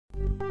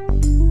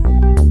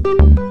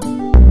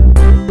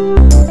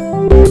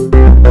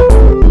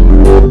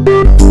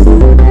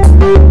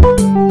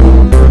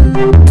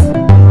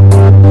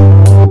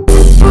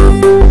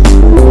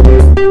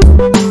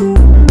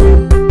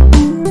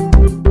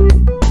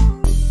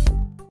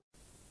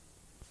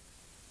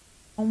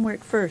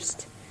homework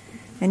first.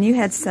 And you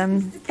had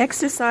some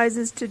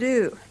exercises to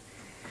do.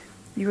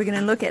 You were going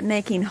to look at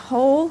making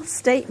whole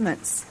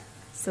statements.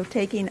 So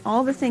taking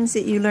all the things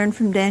that you learned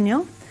from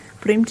Daniel,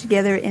 put them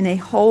together in a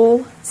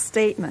whole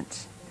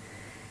statement.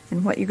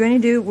 And what you're going to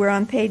do, we're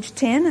on page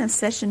 10 of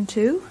session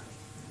 2.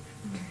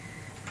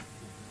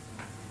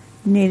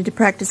 You needed to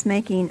practice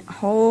making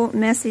whole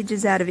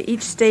messages out of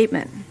each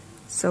statement.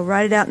 So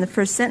write it out in the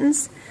first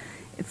sentence.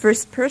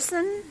 First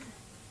person.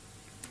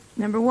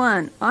 Number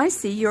 1, I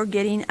see you're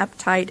getting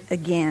uptight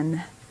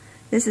again.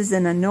 This is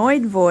an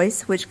annoyed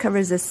voice which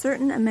covers a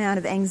certain amount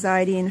of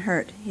anxiety and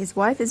hurt. His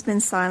wife has been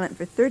silent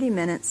for 30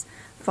 minutes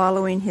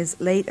following his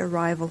late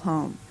arrival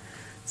home.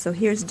 So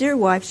here's dear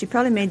wife. She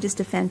probably made just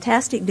a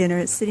fantastic dinner.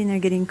 It's sitting there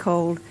getting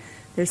cold.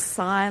 There's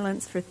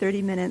silence for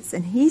 30 minutes.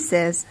 And he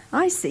says,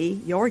 I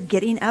see you're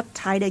getting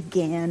uptight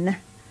again.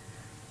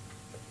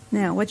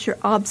 Now, what's your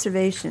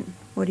observation?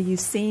 What are you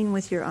seeing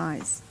with your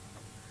eyes?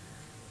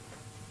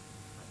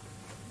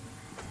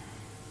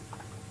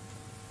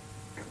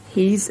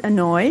 He's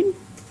annoyed.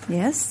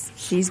 Yes,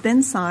 she's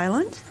been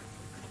silent.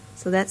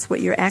 So that's what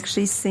you're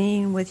actually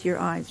seeing with your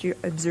eyes. You're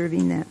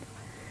observing that.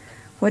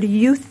 What are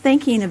you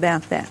thinking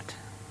about that?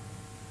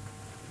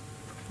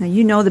 Now,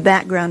 you know the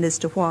background as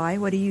to why.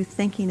 What are you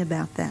thinking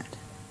about that?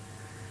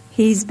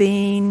 He's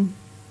being...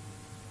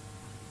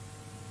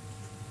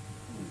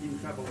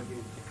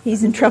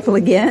 He's in trouble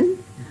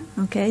again.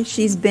 Okay,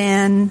 she's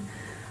been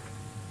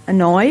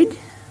annoyed.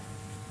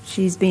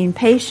 She's being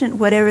patient,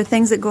 whatever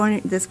things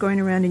that's going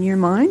around in your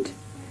mind.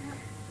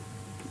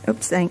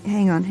 Oops,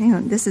 hang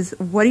on. This is,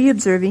 what are you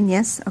observing?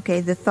 Yes, okay,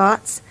 the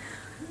thoughts.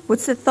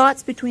 What's the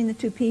thoughts between the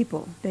two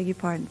people? Beg your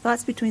pardon.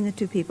 Thoughts between the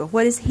two people.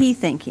 What is he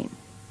thinking?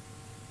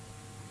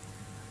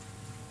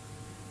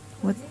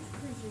 What? He's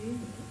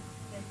presuming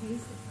that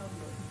he's the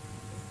problem.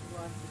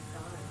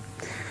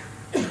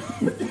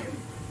 His wife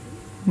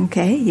is.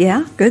 Okay,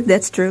 yeah, good,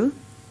 that's true.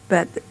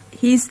 But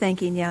he's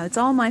thinking, yeah, it's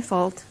all my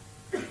fault.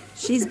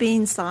 She's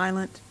being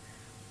silent.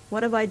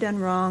 What have I done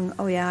wrong?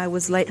 Oh, yeah, I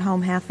was late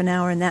home half an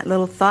hour, and that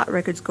little thought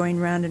record's going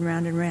round and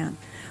round and round.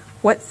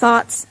 What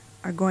thoughts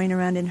are going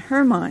around in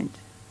her mind?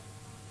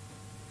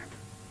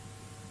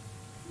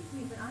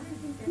 But I don't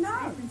think that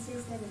statement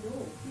says that at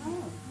all.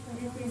 No.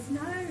 There's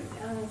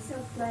no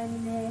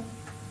self-blaming there.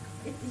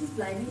 He's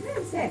blaming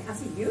her. Saying, I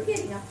see you're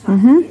getting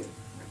uptight.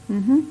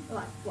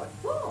 Like, what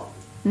for?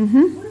 What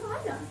have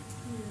I done?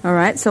 All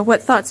right, so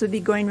what thoughts would be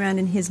going around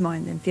in his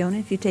mind then, Fiona,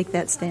 if you take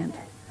that stand?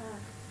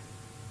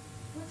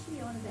 What's she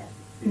on about?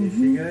 Here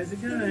she goes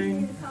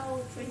again. The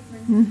cold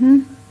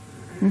treatment.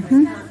 It's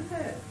not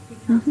her. He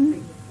can't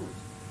speak the foot.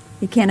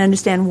 You can't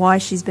understand why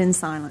she's been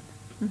silent.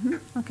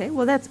 Okay,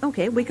 well, that's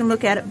okay. We can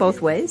look at it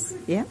both ways.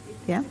 Yeah.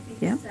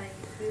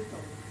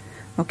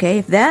 Okay,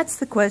 if that's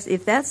the question,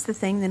 if that's the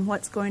thing, then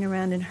what's going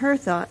around in her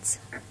thoughts?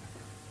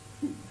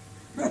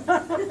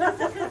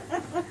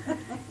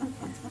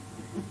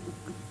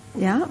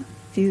 Yeah, a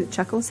few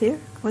chuckles here.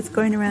 What's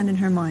going around in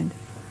her mind?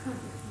 You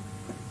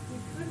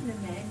couldn't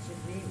imagine,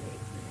 really.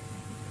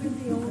 It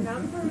could be all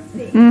number of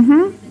things.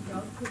 The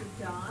dog could have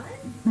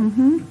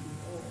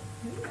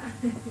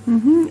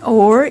died.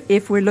 Or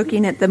if we're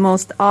looking at the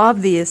most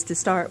obvious to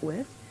start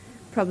with,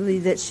 probably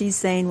that she's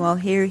saying, well,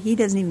 here he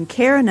doesn't even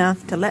care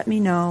enough to let me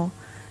know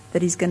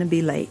that he's going to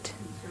be late.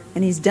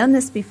 And he's done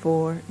this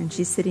before, and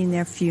she's sitting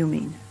there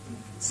fuming.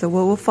 So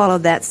we'll follow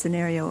that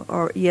scenario.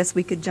 Or, yes,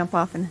 we could jump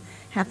off in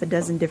half a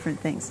dozen different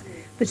things.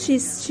 But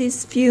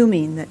she's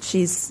fuming that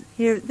she's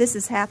here. This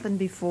has happened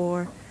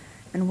before,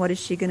 and what is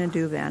she going to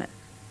do about it?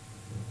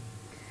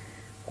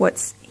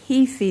 What's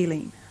he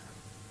feeling?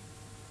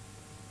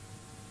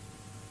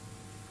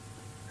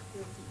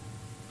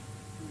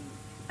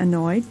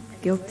 Annoyed,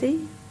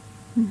 guilty.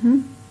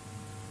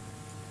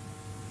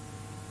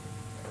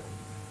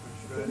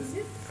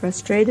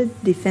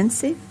 Frustrated,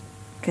 defensive.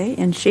 Okay,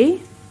 and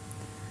she?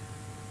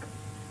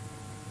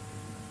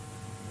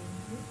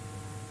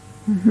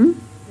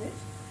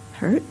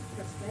 Hurt.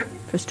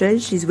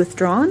 Frustrated. She's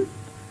withdrawn.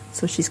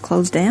 So she's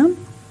closed down.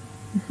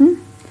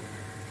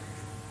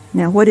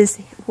 Now, what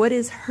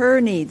is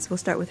her needs? We'll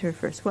start with her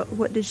first.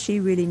 What does she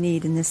really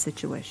need in this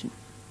situation?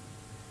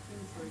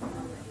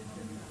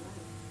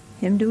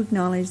 Him to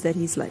acknowledge that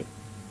he's late.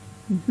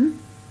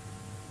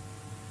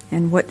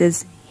 And what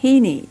does he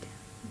need?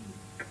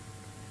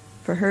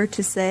 For her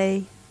to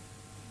say,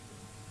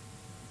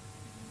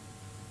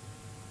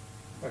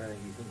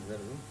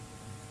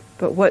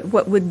 but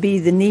what would be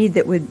the need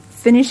that would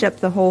finish up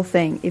the whole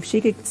thing? If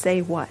she could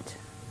say what?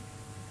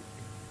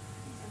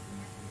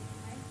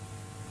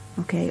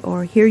 Okay,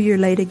 or here you're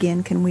late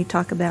again, can we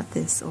talk about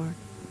this? Or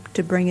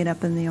to bring it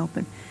up in the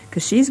open.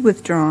 Because she's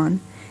withdrawn.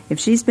 If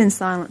she's been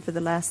silent for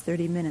the last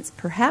 30 minutes,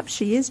 perhaps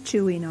she is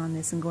chewing on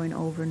this and going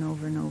over and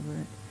over and over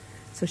it.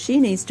 So she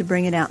needs to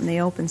bring it out in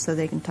the open so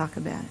they can talk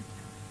about it.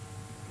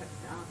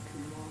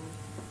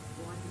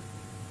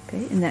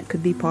 Okay, and that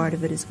could be part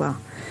of it as well.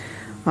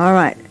 All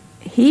right.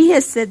 He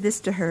has said this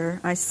to her,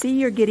 I see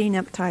you're getting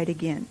uptight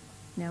again.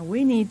 Now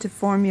we need to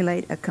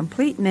formulate a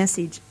complete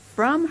message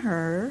from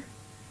her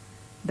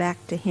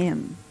back to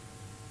him.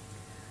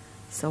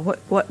 So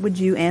what would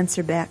you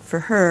answer back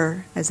for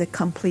her as a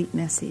complete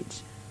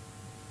message?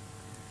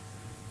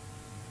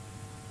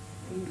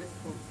 In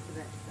response to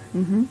that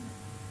statement. Mm-hmm.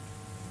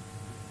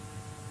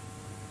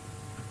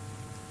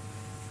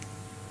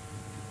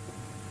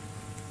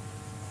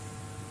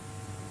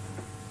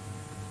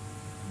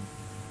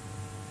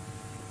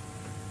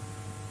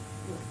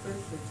 Well,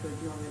 firstly to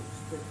acknowledge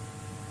that,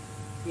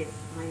 yes,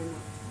 I am uptight.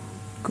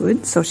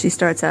 Good. So she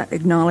starts out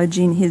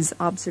acknowledging his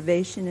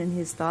observation and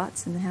his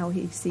thoughts and how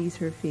he sees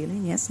her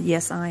feeling.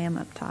 Yes, I am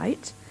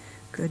uptight.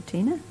 Good,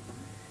 Tina.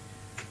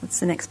 What's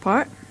the next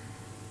part?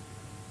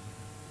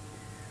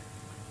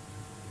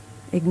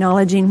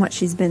 Acknowledging what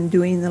she's been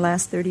doing the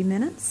last 30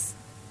 minutes.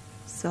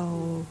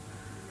 So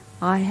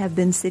I have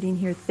been sitting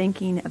here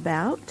thinking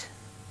about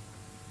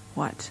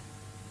what?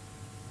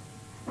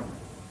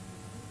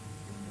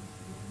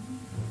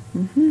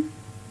 Mm-hmm.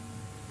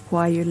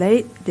 Why you're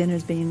late,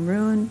 dinner's being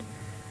ruined.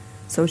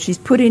 So she's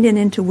putting it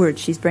into words.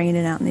 She's bringing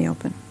it out in the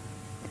open.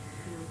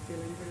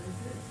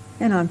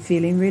 And I'm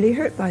feeling really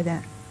hurt by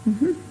that.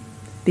 Mm-hmm.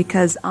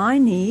 Because I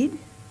need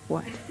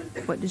what?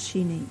 What does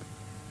she need?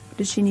 What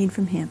does she need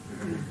from him?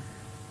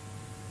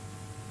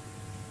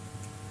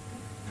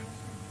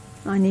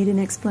 I need an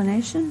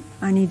explanation.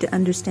 I need to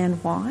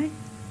understand why.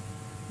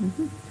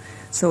 Mm-hmm.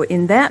 So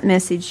in that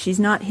message, she's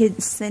not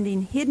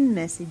sending hidden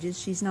messages.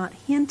 She's not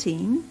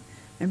hinting.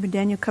 Remember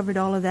Daniel covered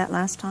all of that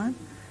last time?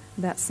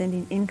 About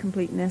sending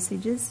incomplete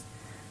messages.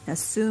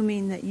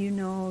 Assuming that you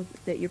know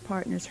that your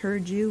partner's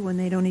heard you when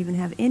they don't even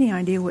have any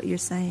idea what you're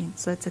saying.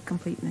 So it's a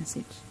complete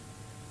message.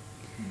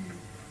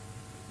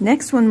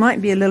 Next one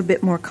might be a little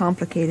bit more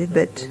complicated,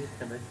 but... Can you just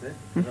come back to that?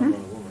 I'm not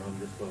a woman, I'm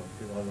just like,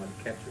 I like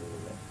to capture all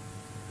of that.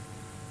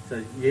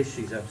 So, yes,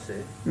 she's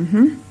upset.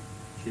 Mm-hmm.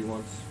 She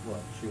wants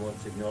what? She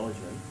wants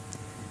acknowledgement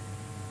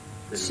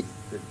that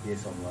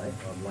yes, I'm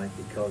late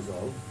because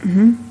of.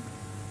 Mm-hmm.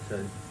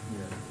 So,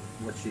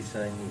 what's she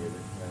saying here?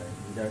 That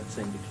you don't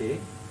seem to care?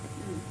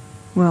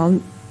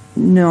 Well,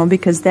 no,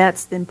 because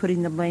that's then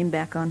putting the blame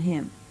back on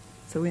him.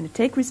 So we're going to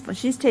take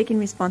she's taking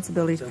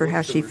responsibility for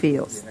how she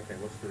feels. Yeah, okay,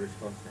 what's the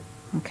response then?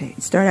 Okay,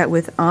 start out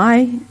with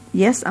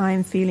yes, I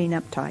am feeling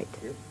uptight.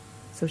 Yep.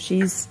 So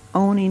she's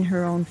owning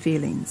her own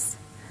feelings.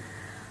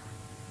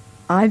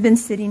 I've been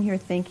sitting here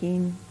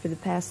thinking for the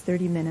past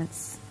 30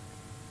 minutes,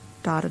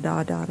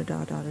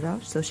 da-da-da.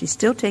 So she's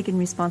still taking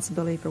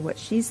responsibility for what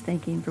she's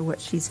thinking, for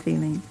what she's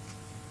feeling.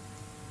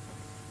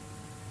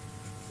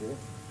 Yeah.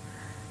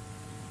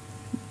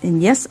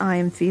 And yes, I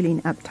am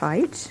feeling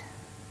uptight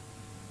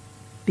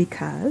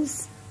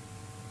because...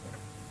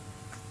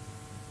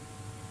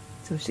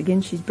 So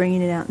again, she's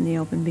bringing it out in the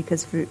open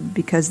because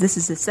this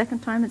is the second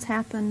time it's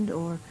happened,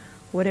 or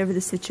whatever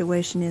the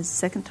situation is,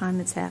 second time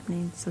it's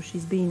happening. So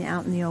she's being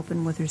out in the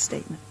open with her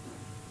statement.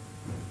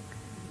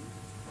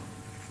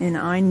 And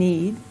I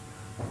need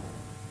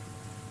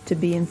to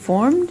be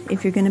informed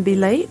if you're going to be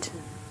late.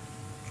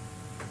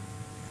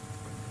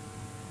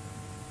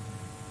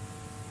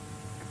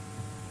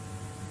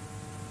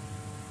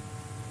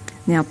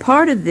 Now,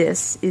 part of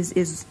this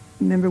is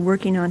remember,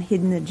 working on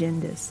hidden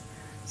agendas.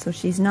 So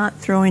she's not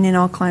throwing in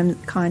all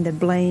kind of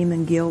blame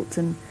and guilt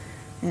and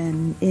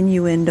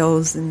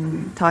innuendos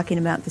and talking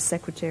about the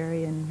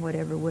secretary and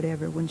whatever,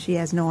 when she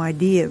has no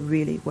idea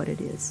really what it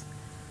is.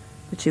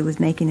 But she was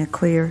making a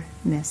clear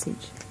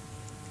message.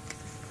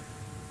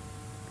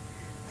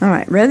 All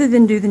right, rather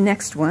than do the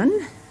next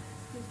one,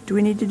 do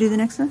we need to do the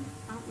next one?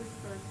 Aren't we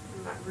supposed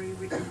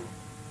to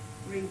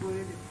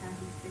reword it how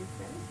he says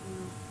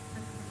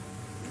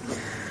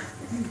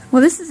that?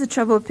 Well, this is the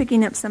trouble of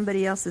picking up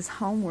somebody else's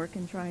homework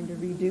and trying to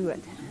redo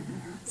it.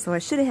 So I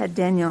should have had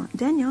Daniel.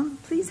 Daniel,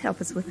 please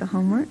help us with the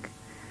homework.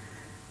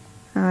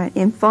 All right.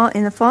 In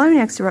the following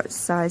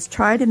exercise,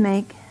 try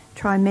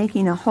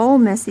making a whole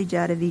message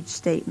out of each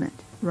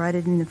statement. Write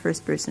it in the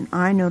first person.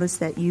 I notice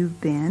that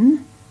you've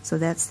been. So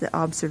that's the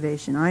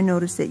observation. I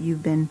notice that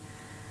you've been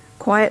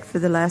quiet for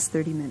the last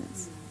 30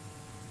 minutes.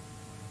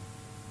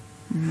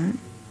 All right.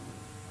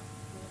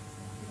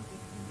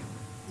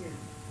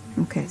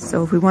 Okay,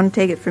 so if we want to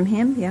take it from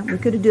him, yeah, we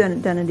could have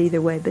done it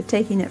either way, but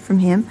taking it from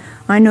him,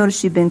 I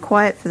noticed you've been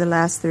quiet for the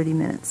last 30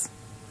 minutes.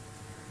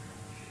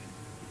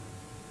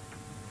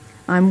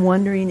 I'm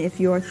wondering if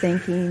you're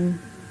thinking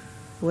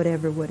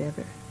whatever.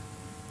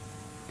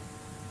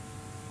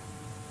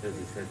 Does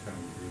this have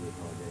something to do with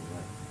my being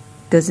late?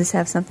 Does this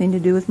have something to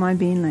do with my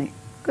being late?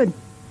 Good.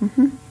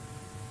 Mm-hmm.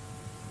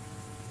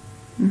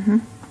 Mm-hmm.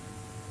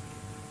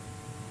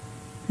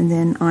 And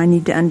then I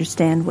need to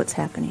understand what's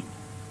happening.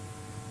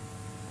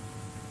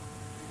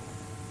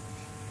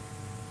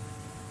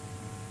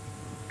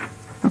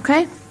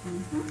 Okay?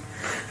 Mm-hmm.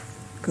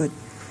 Good.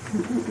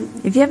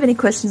 If you have any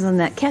questions on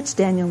that, catch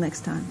Daniel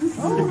next time.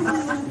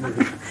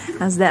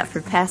 How's that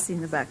for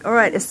passing the buck? All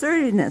right,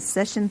 assertiveness,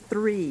 session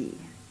 3.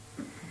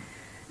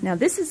 Now,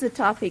 this is a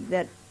topic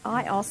that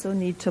I also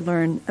need to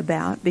learn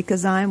about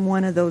because I'm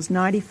one of those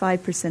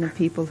 95% of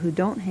people who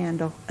don't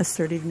handle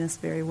assertiveness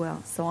very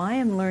well. So I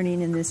am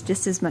learning in this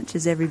just as much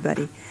as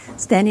everybody.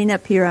 Standing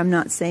up here, I'm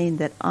not saying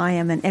that I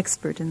am an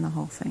expert in the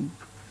whole thing.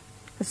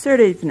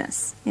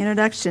 Assertiveness.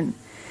 Introduction.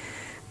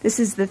 This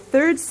is the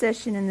third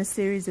session in the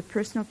series of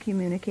personal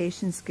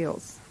communication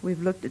skills.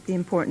 We've looked at the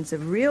importance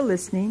of real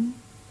listening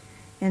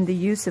and the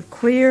use of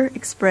clear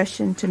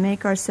expression to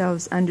make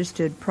ourselves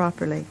understood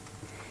properly.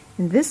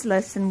 In this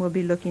lesson, we'll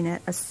be looking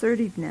at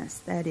assertiveness,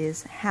 that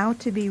is, how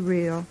to be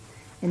real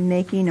in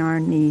making our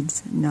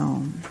needs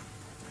known.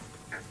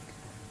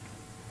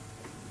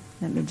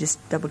 Let me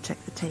just double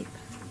check the tape.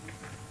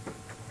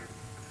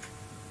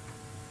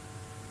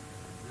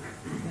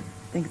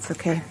 I think it's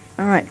okay.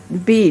 All right.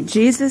 B,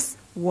 Jesus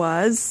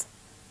was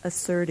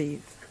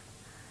assertive.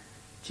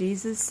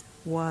 Jesus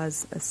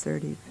was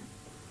assertive.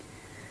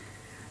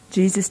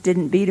 Jesus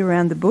didn't beat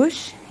around the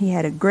bush. He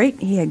had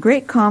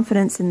great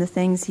confidence in the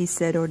things he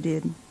said or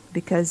did,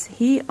 because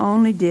he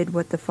only did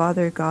what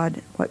Father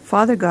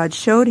God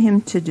showed him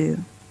to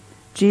do.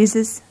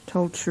 Jesus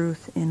told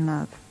truth in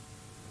love.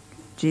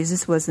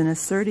 Jesus was an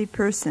assertive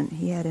person.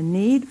 He had a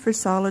need for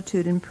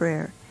solitude and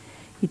prayer.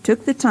 He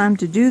took the time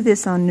to do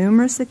this on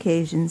numerous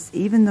occasions,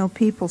 even though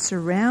people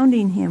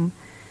surrounded him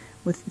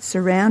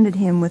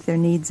with their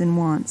needs and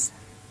wants.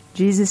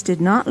 Jesus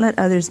did not let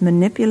others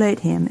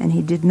manipulate him, and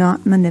he did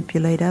not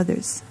manipulate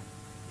others.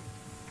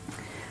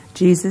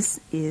 Jesus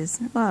is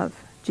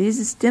love.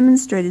 Jesus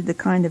demonstrated the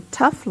kind of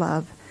tough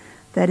love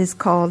that is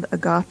called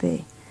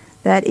agape.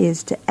 That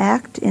is, to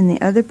act in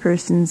the other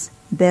person's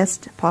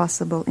best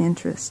possible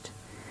interest.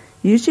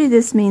 Usually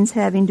this means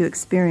having to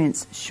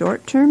experience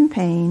short-term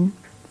pain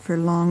for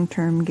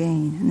long-term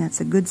gain. And that's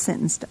a good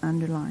sentence to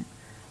underline.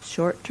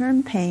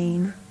 Short-term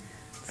pain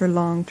for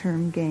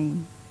long-term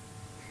gain.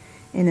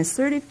 In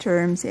assertive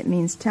terms, it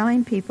means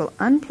telling people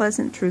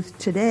unpleasant truth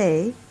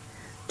today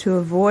to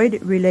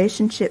avoid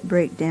relationship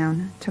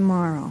breakdown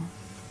tomorrow.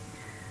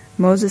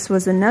 Moses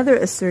was another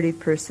assertive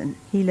person.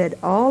 He led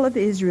all of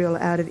Israel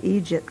out of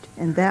Egypt,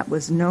 and that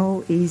was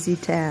no easy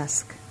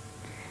task.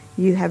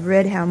 You have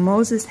read how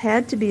Moses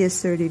had to be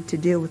assertive to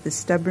deal with the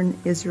stubborn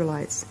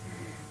Israelites.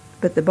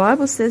 But the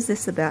Bible says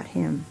this about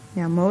him.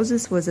 Now,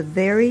 Moses was a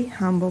very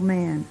humble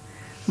man,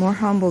 more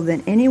humble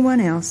than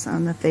anyone else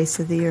on the face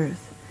of the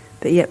earth.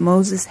 But yet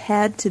Moses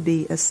had to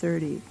be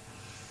assertive.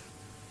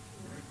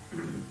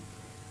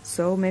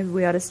 So maybe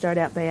we ought to start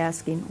out by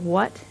asking,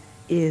 what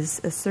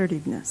is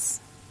assertiveness?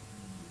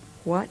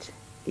 What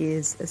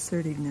is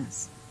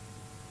assertiveness?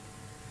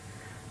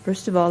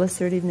 First of all,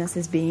 assertiveness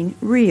is being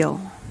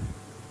real.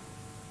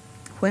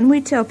 When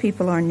we tell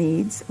people our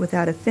needs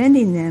without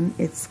offending them,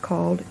 it's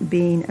called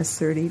being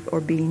assertive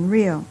or being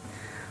real.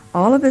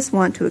 All of us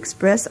want to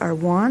express our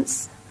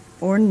wants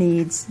or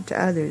needs to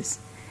others.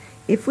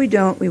 If we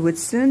don't, we would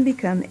soon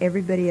become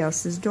everybody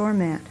else's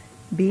doormat.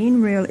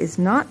 Being real is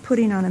not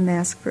putting on a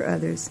mask for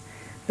others,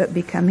 but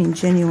becoming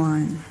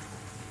genuine.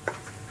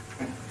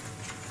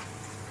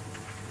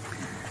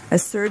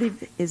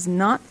 Assertive is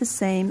not the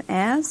same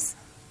as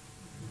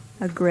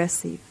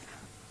aggressive.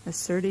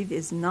 Assertive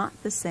is not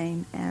the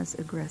same as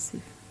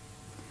aggressive.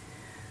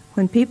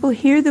 When people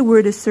hear the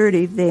word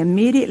assertive, they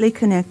immediately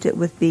connect it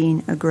with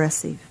being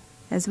aggressive.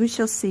 As we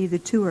shall see, the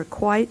two are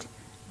quite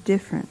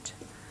different.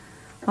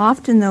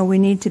 Often, though, we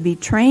need to be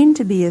trained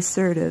to be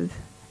assertive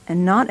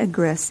and not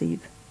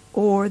aggressive,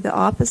 or the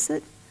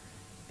opposite,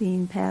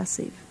 being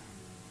passive.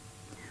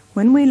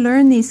 When we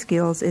learn these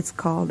skills, it's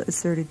called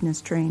assertiveness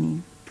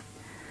training.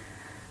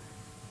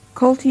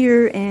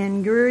 Coulter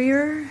and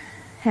Guerrier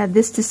had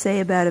this to say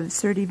about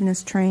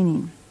assertiveness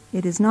training.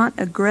 It is not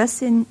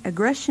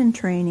aggression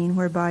training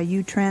whereby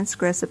you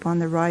transgress upon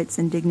the rights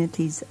and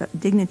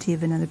dignity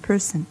of another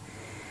person.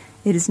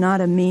 It is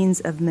not a means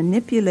of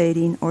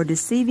manipulating or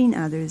deceiving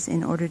others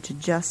in order to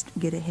just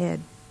get ahead.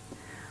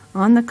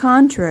 On the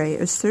contrary,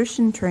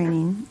 assertion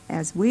training,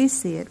 as we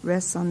see it,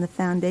 rests on the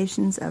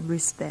foundations of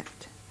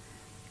respect.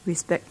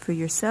 Respect for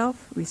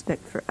yourself,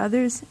 respect for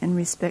others, and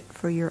respect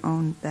for your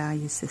own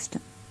value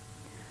system.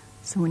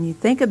 So when you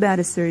think about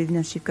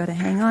assertiveness, you've got to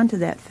hang on to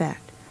that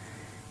fact.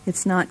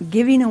 It's not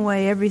giving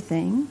away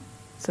everything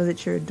so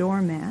that you're a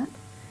doormat,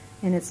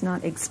 and it's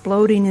not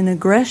exploding in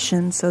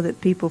aggression so that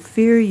people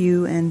fear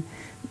you and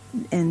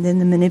then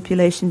the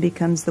manipulation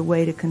becomes the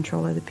way to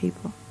control other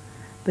people.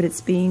 But it's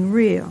being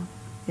real.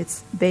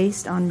 It's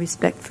based on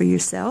respect for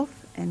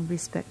yourself and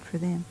respect for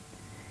them.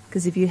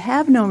 Because if you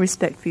have no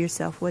respect for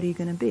yourself, what are you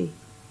going to be?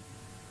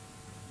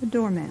 A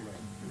doormat.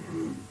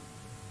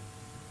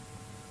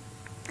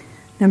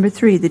 Number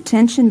 3, the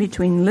tension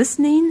between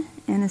listening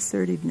and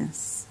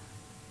assertiveness.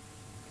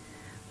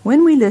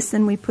 When we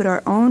listen, we put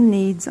our own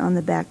needs on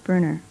the back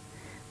burner.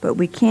 But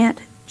we can't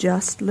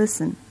just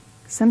listen.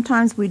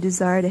 Sometimes we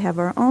desire to have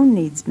our own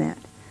needs met.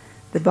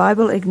 The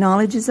Bible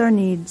acknowledges our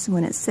needs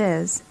when it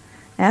says,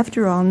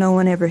 after all, no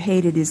one ever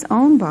hated his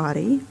own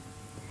body,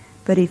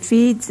 but he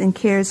feeds and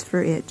cares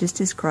for it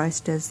just as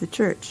Christ does the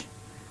church.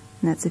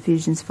 And that's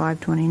Ephesians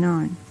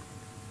 5:29.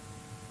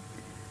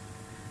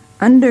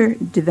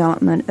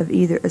 Underdevelopment of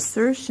either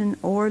assertion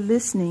or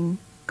listening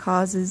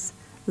causes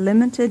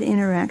limited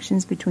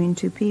interactions between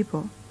two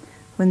people.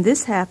 When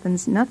this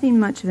happens, nothing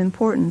much of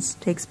importance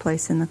takes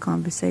place in the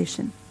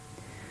conversation.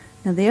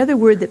 Now, the other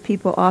word that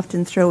people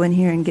often throw in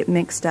here and get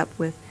mixed up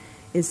with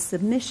is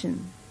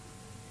submission.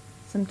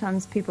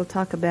 Sometimes people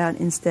talk about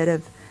instead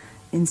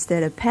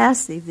of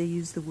passive, they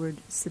use the word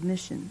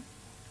submission.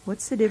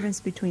 What's the difference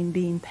between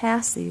being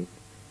passive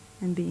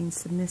and being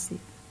submissive?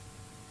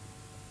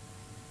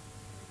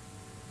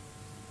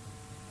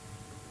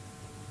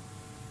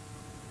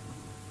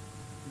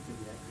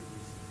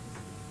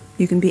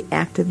 You can be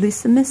actively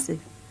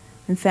submissive.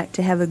 In fact,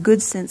 to have a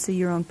good sense of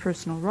your own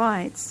personal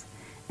rights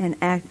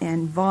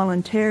and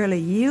voluntarily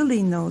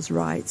yielding those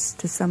rights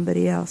to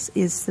somebody else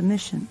is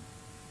submission.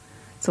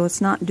 So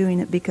it's not doing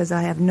it because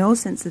I have no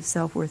sense of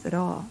self-worth at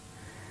all.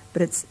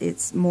 But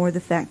it's more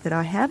the fact that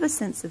I have a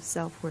sense of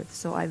self-worth,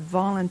 so I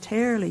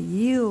voluntarily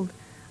yield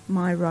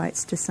my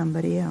rights to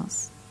somebody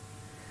else.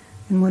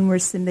 And when we're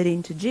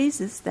submitting to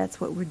Jesus, that's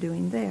what we're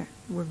doing there.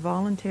 We're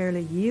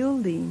voluntarily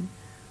yielding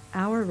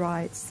our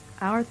rights,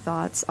 our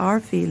thoughts, our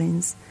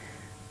feelings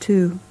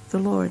to the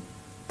Lord.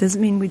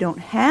 Doesn't mean we don't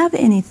have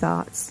any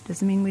thoughts.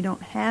 Doesn't mean we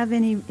don't have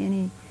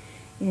any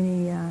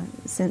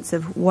sense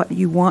of what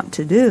you want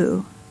to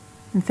do.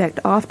 In fact,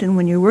 often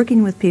when you're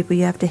working with people,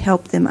 you have to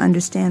help them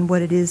understand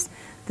what it is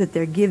that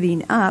they're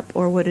giving up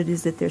or what it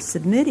is that they're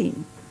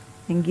submitting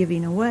and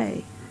giving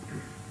away.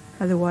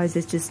 Otherwise,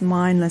 it's just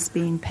mindless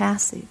being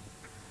passive.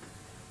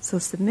 So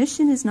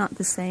submission is not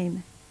the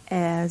same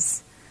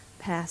as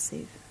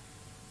passive.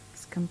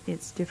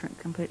 It's different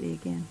completely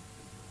again.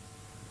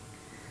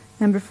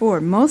 Number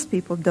 4, most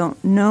people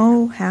don't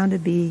know how to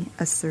be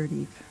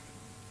assertive.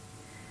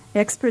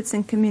 Experts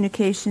in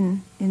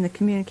communication, in the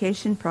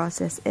communication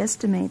process,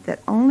 estimate that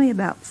only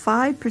about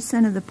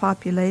 5% of the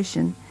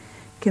population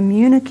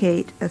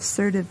communicate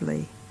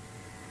assertively.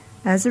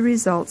 As a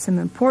result, some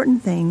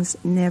important things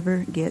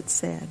never get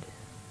said.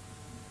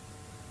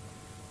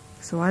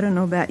 So I don't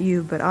know about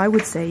you, but I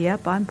would say,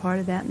 yep, I'm part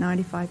of that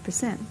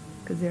 95%.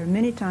 Because there are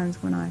many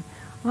times when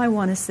I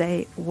want to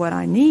say what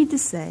I need to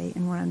say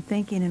and what I'm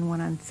thinking and what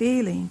I'm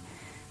feeling.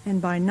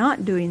 And by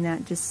not doing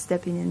that, just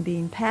stepping in,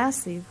 being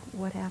passive,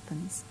 what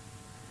happens?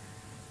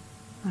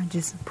 I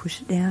just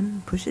push it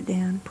down, push it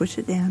down, push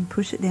it down,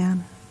 push it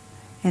down.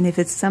 And if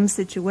it's some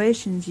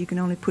situations, you can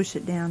only push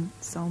it down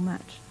so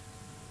much.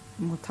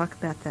 And we'll talk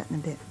about that in a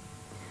bit.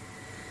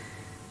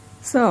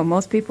 So,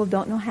 most people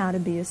don't know how to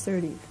be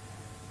assertive.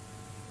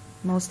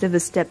 Most of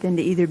us step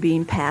into either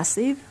being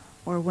passive,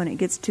 or when it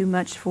gets too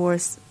much for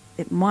us,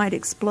 it might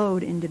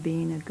explode into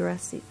being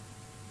aggressive.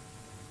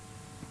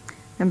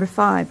 Number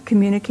 5,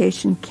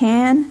 communication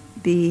can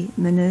be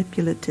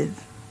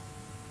manipulative.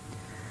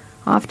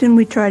 Often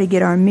we try to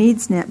get our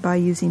needs met by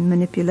using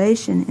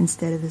manipulation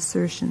instead of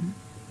assertion.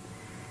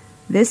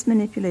 This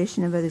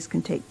manipulation of others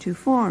can take 2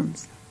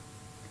 forms,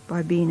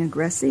 by being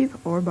aggressive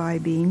or by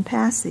being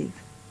passive.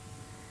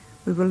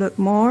 We will look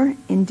more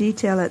in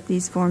detail at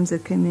these forms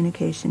of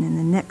communication in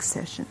the next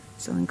session.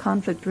 So in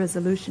conflict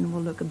resolution,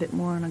 we'll look a bit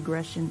more on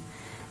aggression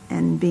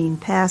and being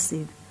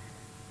passive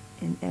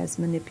as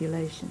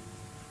manipulation.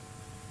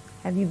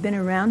 Have you been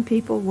around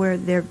people where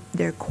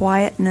their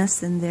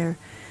quietness and their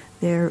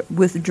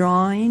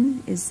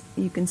withdrawing is,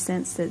 you can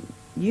sense that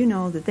you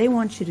know that they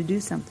want you to do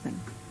something,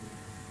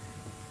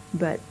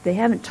 but they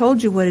haven't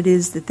told you what it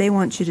is that they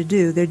want you to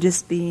do. They're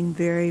just being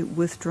very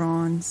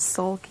withdrawn,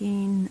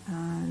 sulking,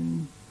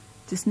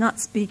 just not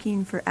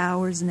speaking for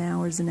hours and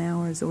hours and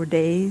hours or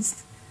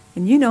days,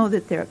 and you know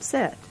that they're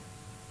upset.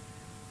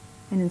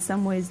 And in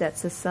some ways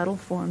that's a subtle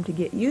form to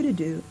get you to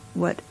do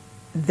what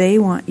they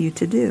want you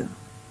to do.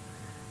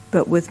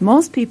 But with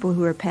most people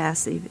who are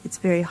passive, it's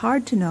very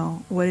hard to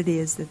know what it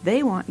is that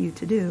they want you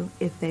to do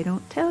if they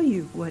don't tell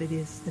you what it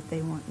is that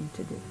they want you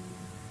to do.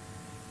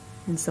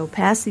 And so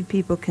passive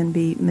people can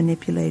be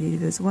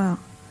manipulative as well.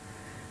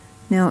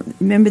 Now,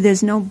 remember,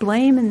 there's no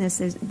blame in this.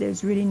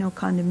 There's really no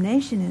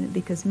condemnation in it,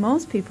 because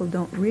most people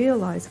don't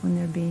realize when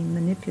they're being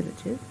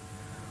manipulative,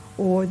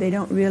 or they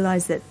don't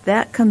realize that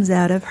that comes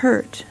out of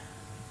hurt.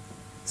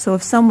 So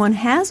if someone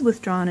has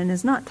withdrawn and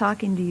is not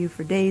talking to you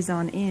for days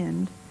on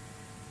end,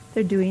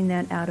 they're doing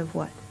that out of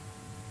what?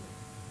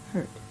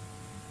 Hurt.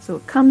 So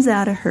it comes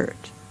out of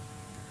hurt.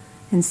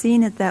 And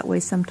seeing it that way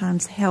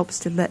sometimes helps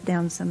to let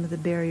down some of the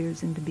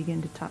barriers and to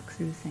begin to talk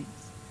through things.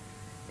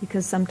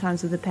 Because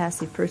sometimes with a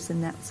passive person,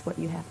 that's what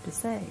you have to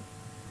say.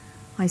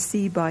 I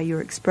see by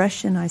your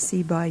expression, I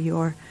see by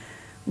your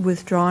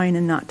withdrawing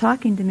and not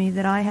talking to me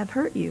that I have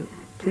hurt you.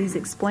 Please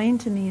explain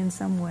to me in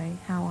some way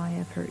how I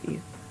have hurt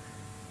you.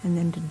 And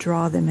then to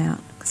draw them out.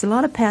 Because a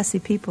lot of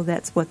passive people,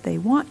 that's what they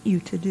want you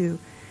to do,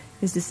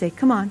 is to say,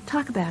 come on,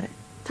 talk about it,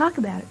 talk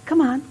about it,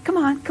 come on, come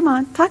on, come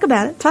on, talk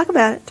about it, talk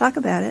about it, talk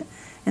about it.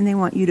 And they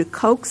want you to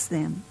coax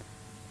them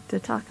to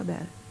talk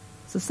about it.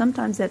 So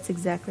sometimes that's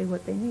exactly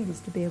what they need, is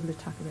to be able to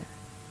talk about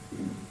it.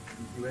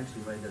 You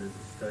actually made that as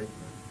a statement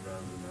rather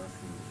than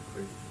asking it as a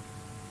question.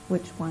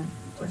 Which one?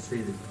 I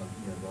see that, by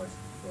you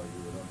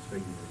and I'm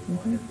speaking to you,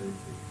 I have hurt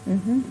you.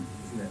 Mm-hmm.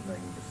 Isn't that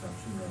making an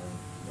assumption rather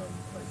than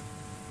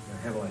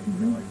have I,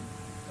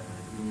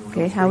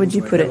 Okay, how would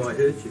you put it? Have I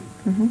hurt you?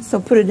 Mm-hmm. So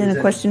put it in a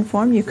question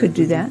form. You could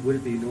do that. Would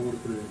it be normal to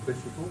put it in a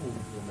question form? Or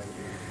make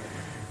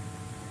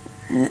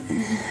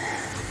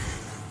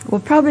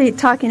Well, probably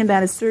talking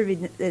about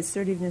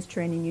assertiveness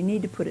training, you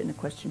need to put it in a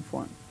question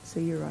form. So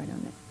you're right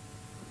on that.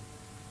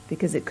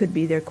 Because it could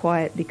be they're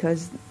quiet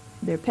because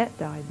their pet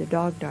died, their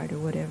dog died, or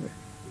whatever.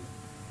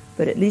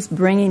 But at least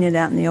bringing it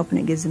out in the open,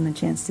 it gives them a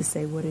chance to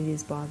say what it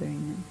is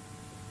bothering them.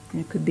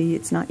 And it could be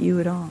it's not you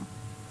at all.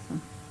 So,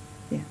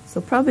 yeah.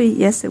 So probably,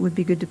 yes, it would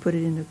be good to put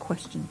it in a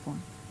question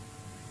form.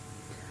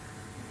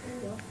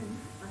 Very often,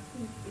 I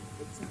think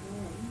if it's a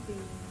man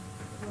being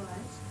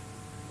quiet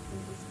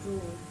and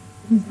withdrawn,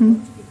 he doesn't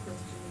want to be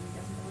questioning, he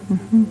doesn't want to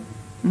be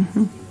doing,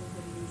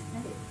 he wants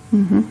to deal with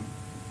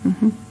what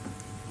he needs to.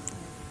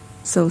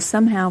 So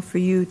somehow for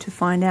you to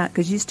find out,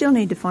 because you still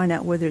need to find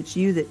out whether it's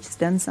you that's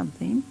done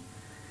something,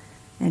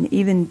 and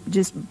even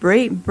just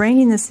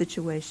bringing the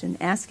situation,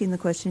 asking the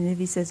question, if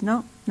he says,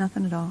 no,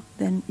 nothing at all,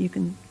 then you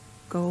can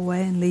go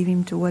away and leave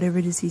him to whatever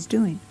it is he's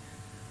doing.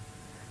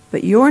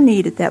 But your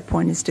need at that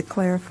point is to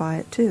clarify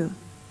it too.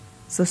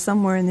 So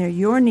somewhere in there,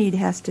 your need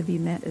has to be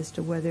met as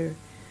to whether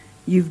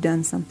you've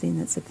done something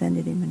that's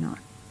offended him or not.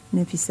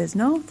 And if he says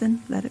no,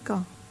 then let it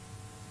go.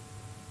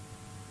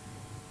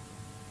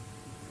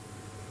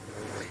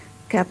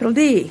 Capital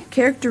D,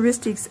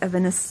 characteristics of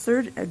the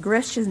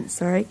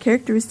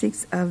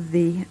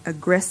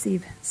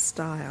aggressive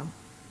style.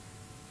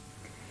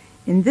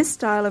 In this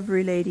style of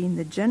relating,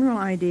 the general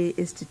idea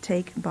is to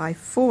take by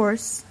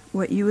force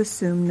what you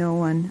assume no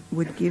one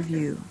would give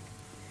you.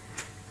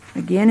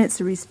 Again, it's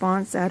a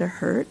response out of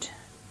hurt.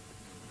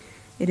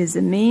 It is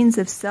a means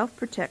of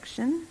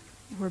self-protection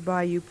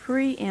whereby you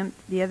preempt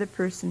the other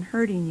person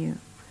hurting you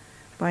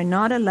by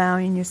not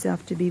allowing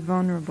yourself to be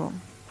vulnerable.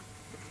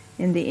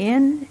 In the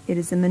end, it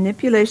is a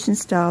manipulation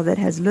style that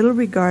has little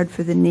regard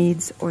for the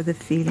needs or the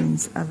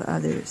feelings of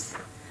others.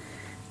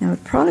 Now, it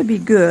would probably be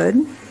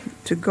good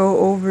to go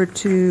over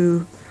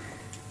to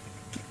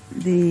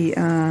the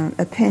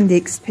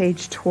appendix,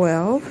 page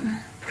 12,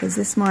 because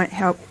this might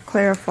help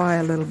clarify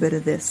a little bit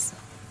of this.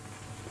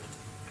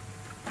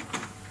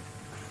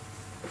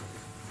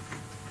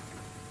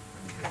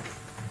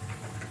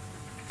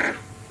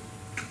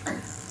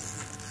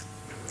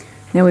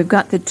 Now, we've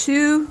got the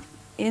two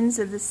ends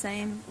of the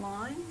same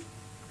line.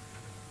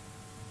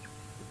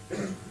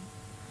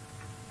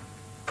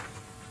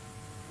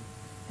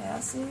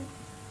 Passive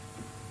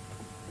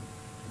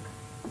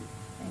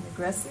and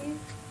aggressive.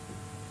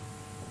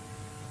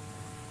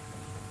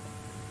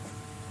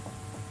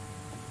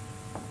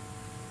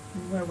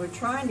 And where we're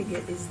trying to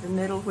get is the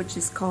middle, which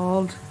is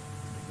called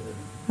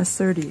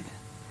assertive.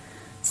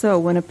 So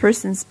when a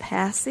person's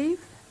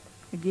passive,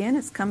 again,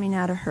 it's coming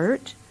out of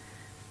hurt.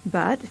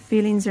 But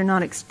feelings are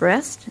not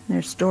expressed,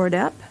 they're stored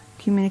up,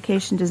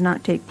 communication does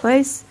not take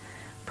place,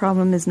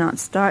 problem is not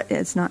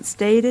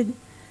stated,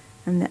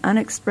 and the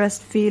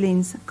unexpressed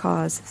feelings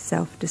cause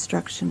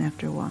self-destruction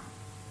after a while.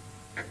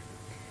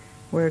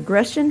 Where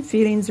aggression,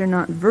 feelings are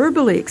not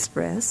verbally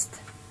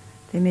expressed,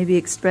 they may be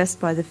expressed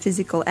by the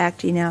physical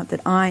acting out that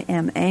I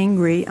am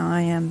angry,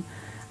 I am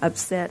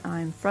upset,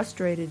 I am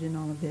frustrated in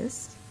all of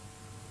this.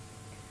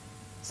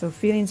 So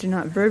feelings are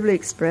not verbally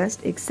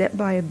expressed except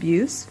by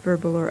abuse,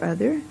 verbal or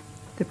other.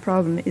 The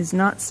problem is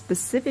not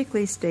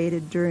specifically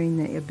stated during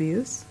the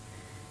abuse,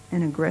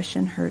 and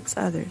aggression hurts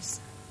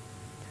others.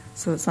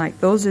 So it's like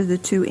those are the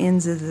two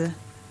ends of the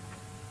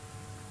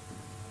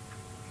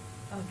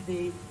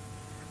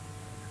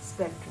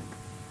spectrum.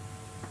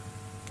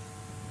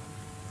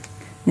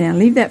 Now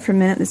leave that for a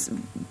minute.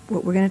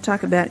 What we're going to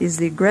talk about is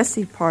the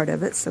aggressive part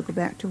of it. So go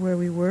back to where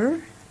we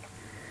were.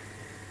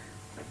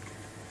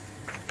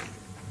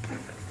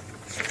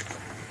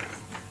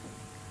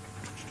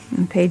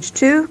 On page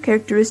 2,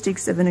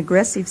 characteristics of an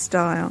aggressive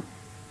style.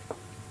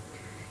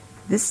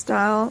 This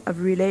style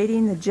of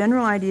relating, the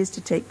general idea is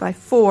to take by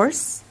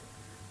force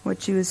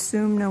what you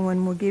assume no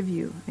one will give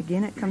you.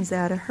 Again, it comes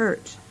out of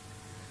hurt.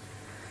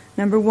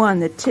 Number 1,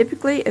 the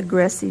typically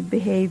aggressive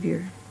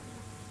behavior.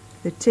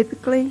 The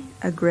typically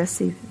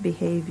aggressive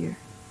behavior.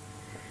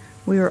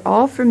 We are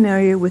all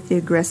familiar with the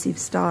aggressive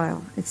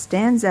style. It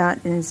stands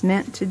out and is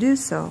meant to do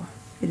so.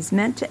 It is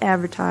meant to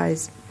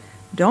advertise,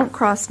 don't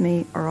cross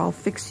me or I'll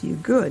fix you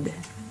good.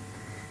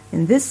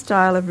 In this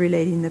style of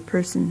relating, the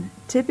person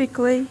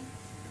typically,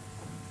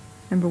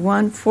 number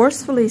 1,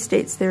 forcefully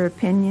states their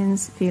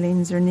opinions,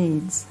 feelings, or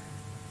needs.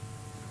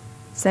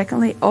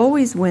 Secondly,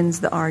 always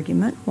wins the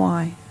argument.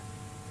 Why?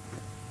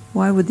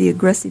 Why would the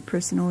aggressive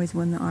person always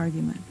win the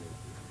argument?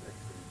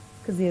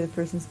 Because the other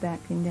person's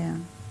backing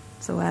down.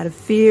 So out of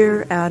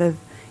fear, out of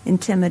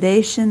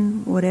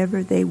intimidation,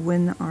 whatever, they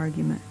win the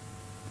argument.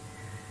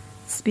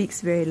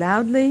 Speaks very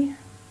loudly.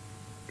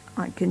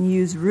 Can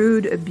use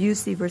rude,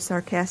 abusive, or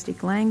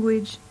sarcastic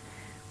language,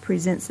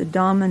 presents a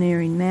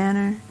domineering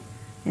manner,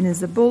 and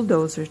is a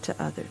bulldozer to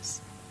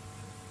others.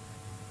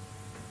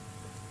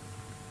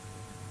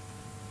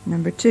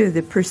 Number 2,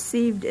 the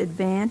perceived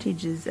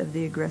advantages of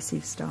the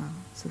aggressive style.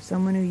 So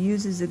someone who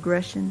uses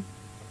aggression,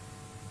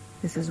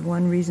 this is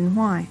one reason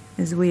why.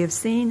 As we have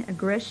seen,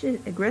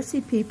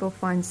 aggressive people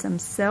find some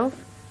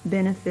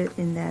self-benefit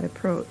in that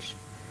approach.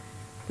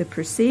 The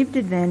perceived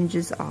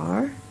advantages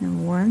are,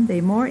 number one,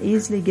 they more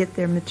easily get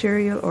their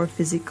material or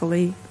physical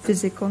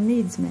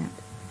needs met.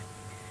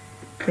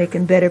 They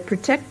can better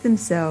protect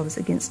themselves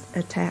against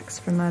attacks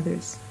from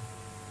others.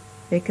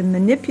 They can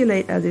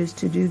manipulate others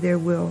to do their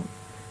will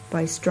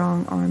by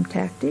strong arm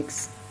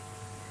tactics.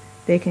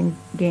 They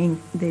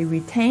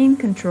retain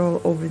control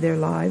over their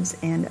lives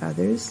and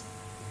others.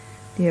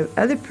 The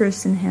other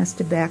person has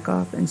to back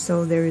off, and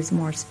so there is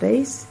more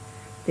space.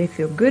 They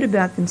feel good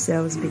about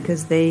themselves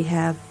because they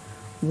have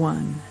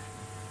won.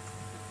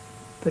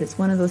 But it's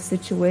one of those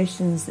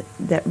situations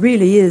that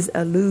really is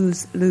a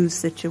lose-lose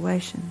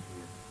situation,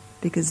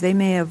 because they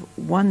may have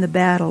won the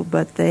battle,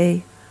 but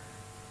they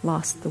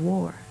lost the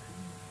war.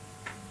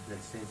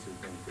 That sense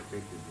of being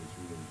protected is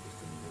really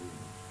just an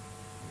illusion.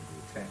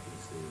 The attack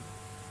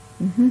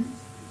is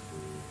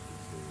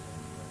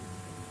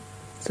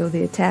the... So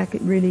the attack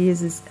really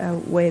is a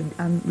way of,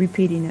 I'm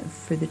repeating it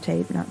for the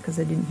tape, not because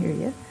I didn't hear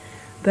you,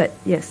 but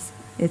yes,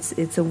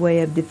 it's a way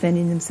of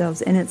defending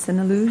themselves, and it's an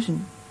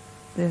illusion.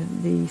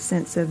 The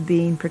sense of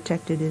being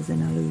protected is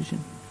an illusion.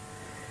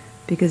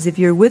 Because if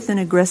you're with an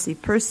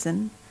aggressive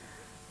person,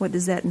 what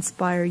does that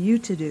inspire you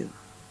to do?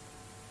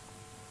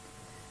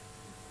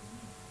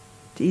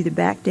 To either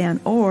back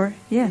down or,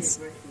 yes,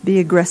 be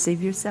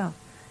aggressive yourself.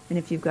 And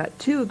if you've got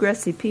two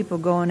aggressive people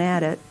going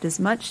at it,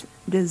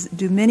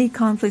 do many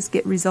conflicts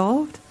get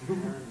resolved?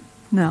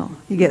 No.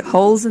 You get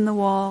holes in the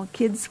wall,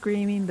 kids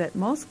screaming, but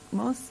most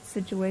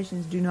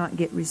situations do not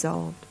get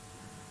resolved.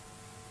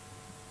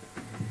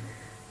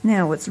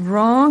 Now, what's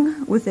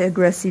wrong with the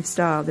aggressive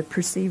style? The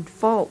perceived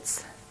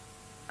faults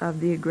of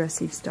the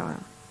aggressive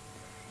style.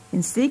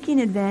 In seeking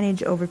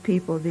advantage over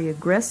people, the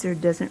aggressor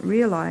doesn't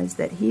realize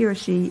that he or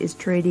she is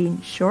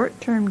trading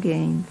short-term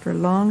gain for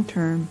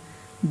long-term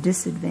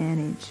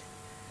disadvantage.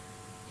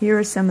 Here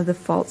are some of the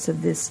faults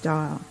of this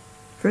style.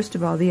 First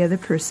of all, the other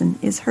person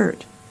is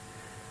hurt.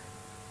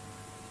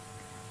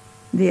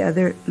 The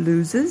other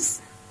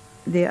loses.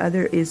 The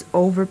other is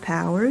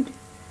overpowered.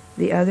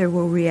 The other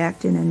will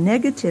react in a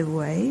negative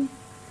way.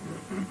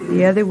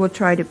 The other will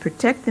try to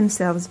protect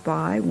themselves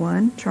by,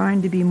 one,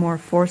 trying to be more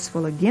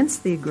forceful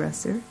against the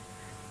aggressor,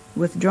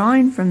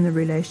 withdrawing from the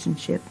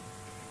relationship,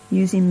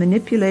 using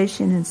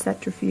manipulation and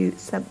subterfuge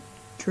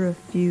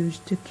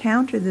to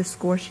counter the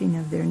squashing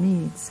of their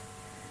needs.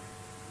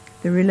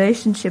 The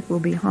relationship will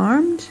be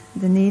harmed.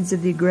 The needs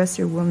of the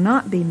aggressor will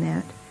not be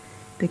met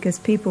because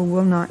people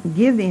will not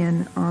give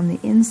in on the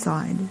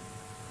inside.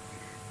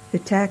 The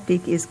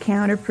tactic is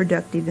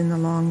counterproductive in the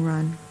long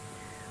run.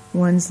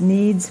 One's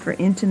needs for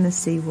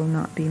intimacy will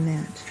not be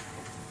met.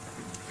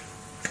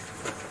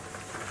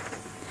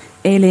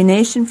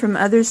 Alienation from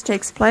others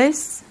takes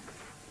place.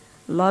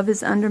 Love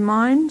is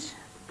undermined.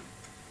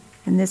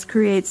 And this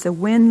creates a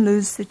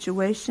win-lose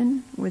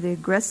situation where the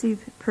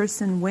aggressive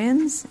person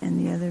wins and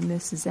the other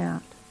misses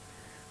out.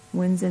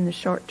 Wins in the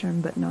short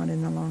term but not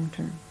in the long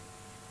term.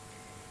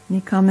 Any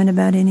comment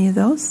about any of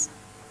those?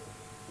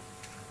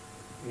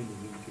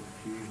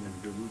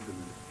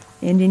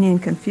 Ending in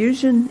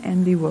confusion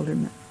and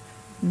bewilderment.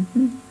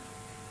 Mm-hmm.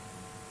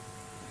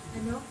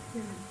 And often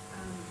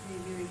they're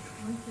very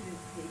confident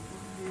people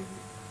who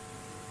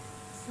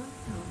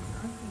sometimes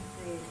I think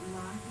they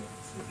like it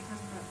to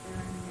cover up their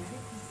own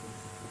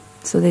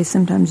inadequacies. So they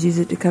sometimes use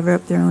it to cover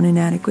up their own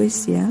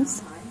inadequacies,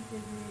 yes?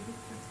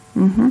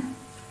 Mm-hmm.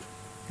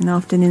 And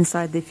often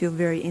inside they feel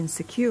very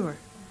insecure,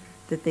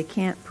 that they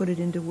can't put it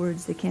into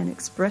words, they can't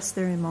express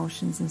their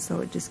emotions, and so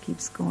it just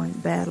keeps going,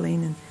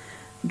 battling and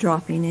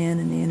dropping in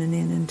and in and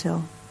in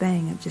until,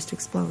 bang, it just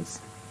explodes.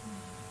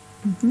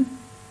 Mm-hmm.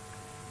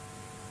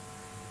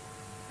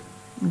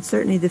 And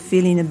certainly the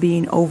feeling of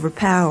being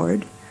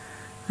overpowered.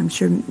 I'm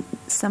sure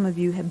some of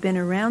you have been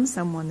around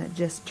someone that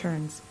just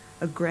turns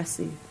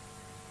aggressive,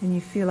 and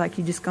you feel like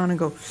you're just going to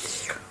go,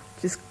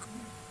 just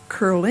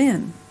curl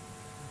in,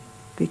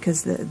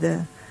 because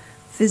the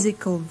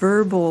physical,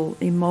 verbal,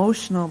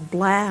 emotional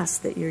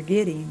blast that you're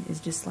getting is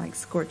just like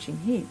scorching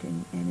heat,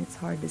 and it's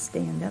hard to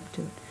stand up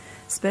to it.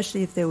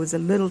 Especially if there was a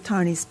little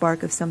tiny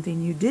spark of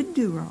something you did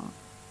do wrong.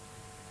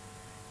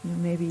 You know,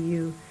 maybe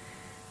you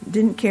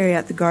didn't carry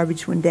out the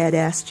garbage when Dad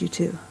asked you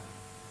to,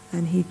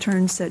 and he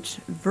turned such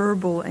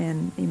verbal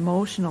and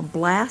emotional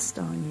blast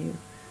on you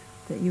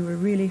that you were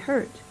really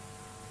hurt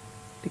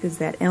because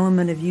that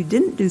element of you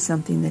didn't do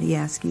something that he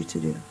asked you to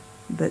do.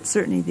 But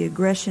certainly the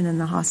aggression and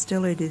the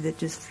hostility that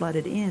just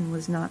flooded in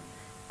was not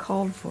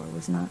called for,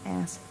 was not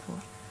asked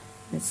for.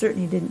 And it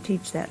certainly didn't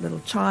teach that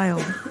little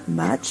child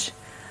much,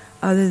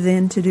 other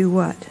than to do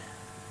what?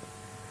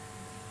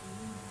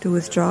 To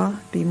withdraw,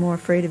 be more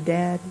afraid of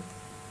Dad,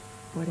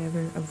 whatever,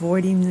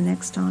 avoid him the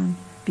next time,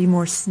 be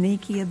more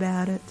sneaky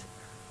about it,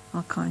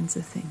 all kinds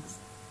of things.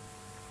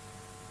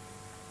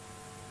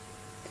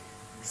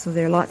 So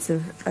there are lots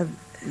of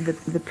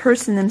the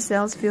person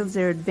themselves feels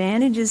there are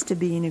advantages to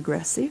being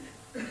aggressive,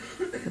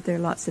 but there are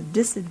lots of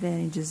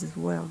disadvantages as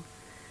well.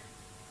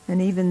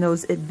 And even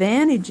those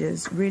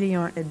advantages really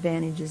aren't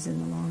advantages in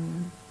the long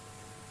run.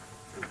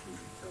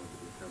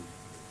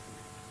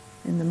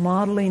 And the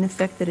modeling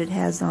effect that it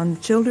has on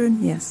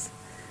children, yes.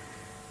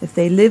 If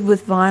they live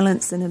with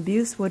violence and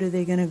abuse, what are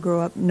they going to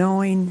grow up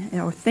knowing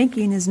or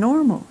thinking is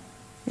normal?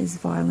 Is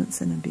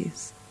violence and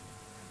abuse.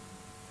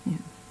 Yeah.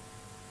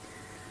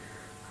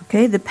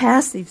 Okay, the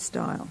passive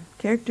style.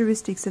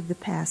 Characteristics of the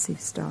passive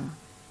style.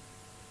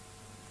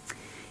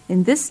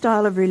 In this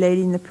style of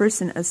relating, the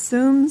person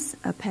assumes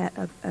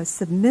a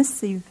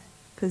submissive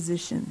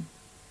position.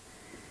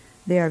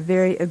 They are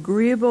very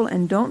agreeable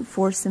and don't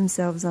force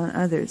themselves on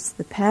others.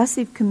 The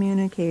passive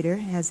communicator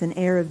has an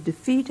air of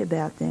defeat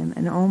about them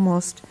and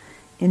almost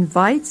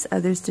invites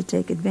others to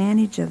take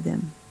advantage of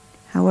them.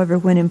 However,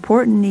 when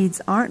important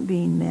needs aren't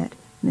being met,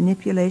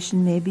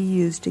 manipulation may be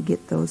used to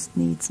get those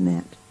needs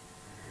met.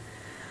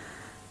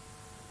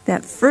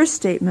 That first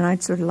statement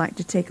I'd sort of like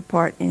to take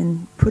apart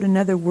and put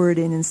another word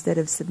in instead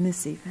of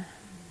submissive.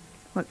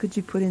 What could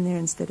you put in there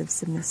instead of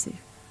submissive?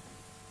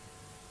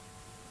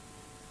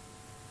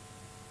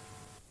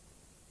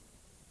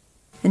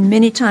 And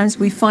many times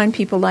we find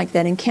people like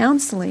that in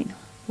counseling,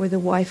 where the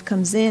wife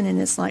comes in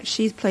and it's like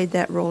she's played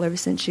that role ever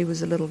since she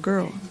was a little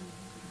girl.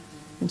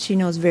 And she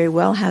knows very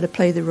well how to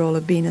play the role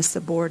of being a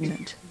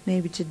subordinate,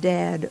 maybe to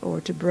dad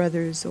or to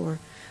brothers or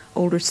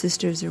older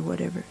sisters or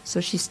whatever. So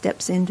she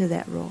steps into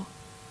that role.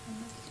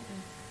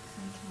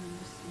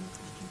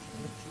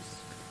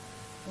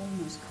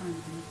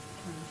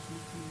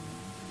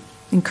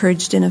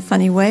 Encouraged in a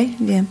funny way?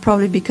 Yeah,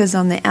 probably because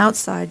on the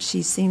outside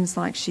she seems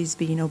like she's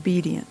being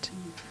obedient.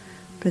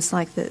 But it's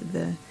like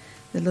the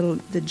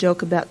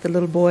joke about the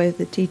little boy,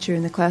 the teacher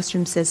in the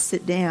classroom says,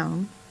 sit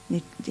down.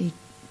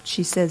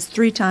 She says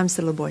 3 times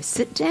to the little boy,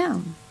 sit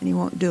down, and he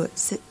won't do it.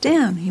 Sit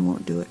down, he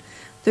won't do it.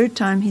 3rd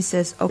time he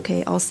says,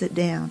 okay, I'll sit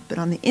down. But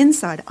on the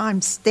inside,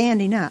 I'm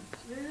standing up.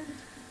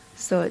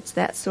 So it's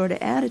that sort of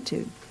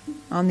attitude.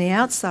 On the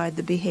outside,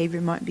 the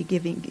behavior might be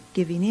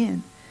giving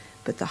in.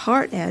 But the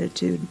heart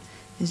attitude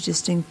is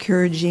just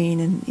encouraging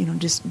and,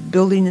 just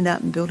building it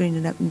up and building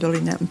it up and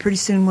building it up. And pretty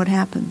soon what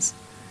happens?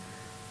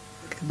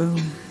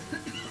 Kaboom.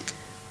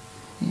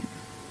 Yeah.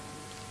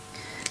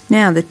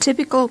 Now, the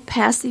typical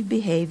passive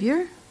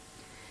behavior.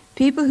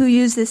 People who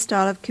use this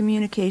style of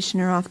communication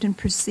are often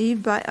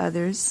perceived by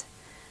others,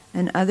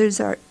 and others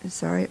are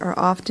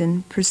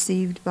often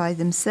perceived by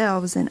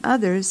themselves and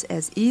others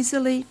as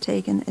easily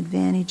taken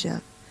advantage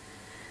of.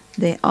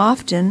 They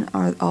often,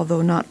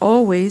 although not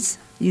always,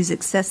 use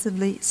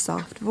excessively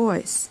soft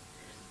voice,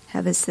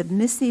 have a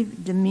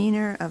submissive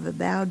demeanor of a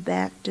bowed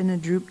back and a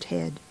drooped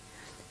head,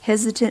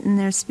 hesitant in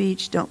their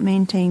speech, don't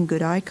maintain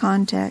good eye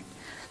contact,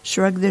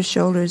 shrug their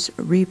shoulders,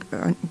 weep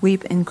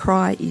and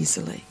cry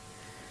easily,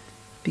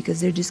 because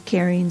they're just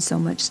carrying so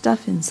much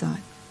stuff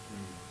inside.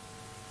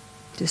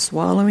 Just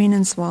swallowing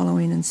and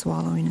swallowing and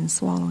swallowing and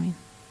swallowing.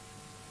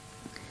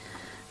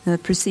 Now, the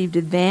perceived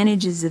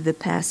advantages of the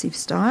passive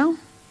style.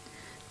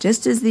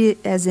 Just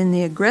as in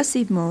the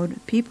aggressive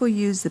mode, people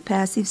use the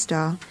passive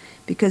style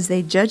because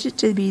they judge it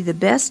to be the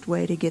best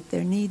way to get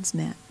their needs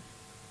met.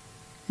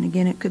 And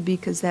again, it could be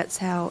because that's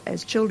how,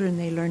 as children,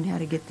 they learn how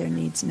to get their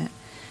needs met.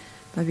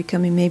 By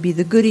becoming maybe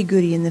the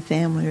goody-goody in the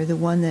family, or the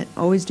one that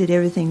always did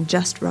everything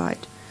just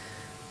right.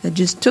 That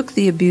just took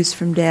the abuse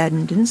from dad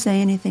and didn't say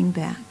anything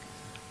back.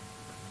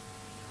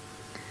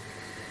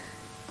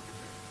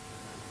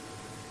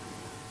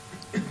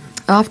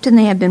 Often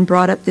they have been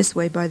brought up this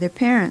way by their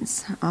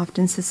parents.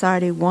 Often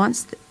society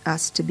wants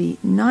us to be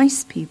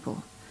nice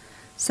people.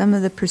 Some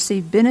of the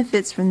perceived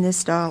benefits from this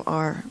style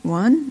are: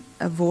 1,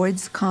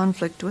 avoids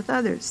conflict with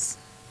others.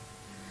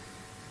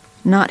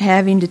 Not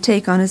having to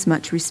take on as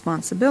much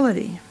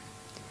responsibility.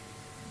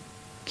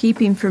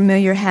 Keeping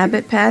familiar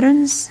habit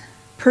patterns.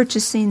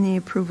 Purchasing the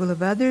approval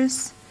of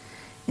others.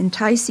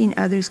 Enticing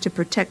others to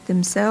protect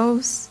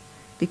themselves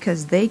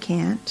because they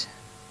can't.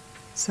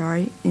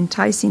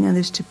 Enticing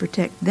others to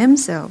protect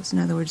themselves. In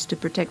other words, to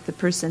protect the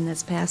person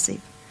that's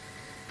passive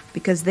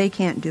because they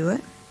can't do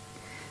it.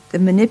 The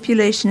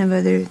manipulation of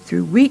others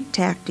through weak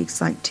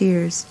tactics like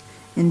tears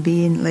and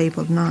being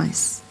labeled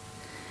nice.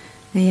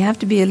 Now, you have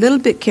to be a little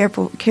bit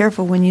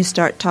careful when you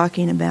start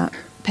talking about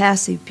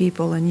passive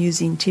people and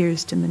using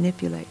tears to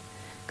manipulate,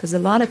 because a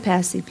lot of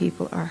passive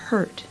people are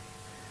hurt.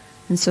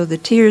 And so the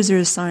tears are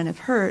a sign of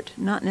hurt,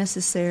 not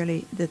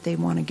necessarily that they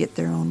want to get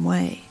their own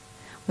way.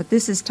 What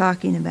this is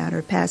talking about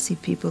are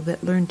passive people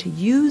that learn to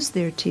use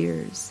their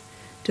tears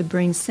to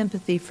bring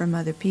sympathy from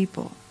other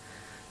people.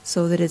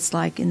 So that it's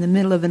like in the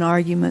middle of an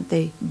argument,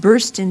 they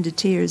burst into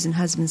tears and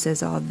husband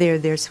says, oh,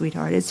 there,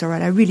 sweetheart, it's all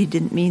right, I really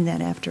didn't mean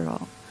that after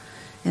all.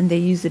 And they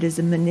use it as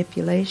a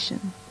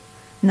manipulation,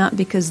 not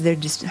because they're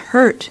just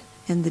hurt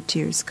and the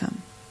tears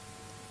come.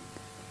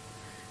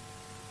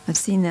 I've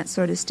seen that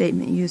sort of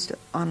statement used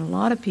on a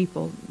lot of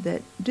people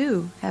that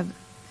do have,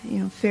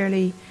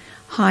 fairly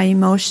high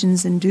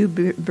emotions and do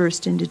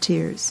burst into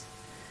tears.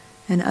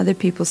 And other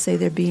people say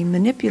they're being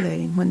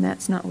manipulating when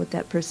that's not what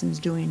that person's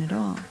doing at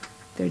all.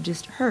 They're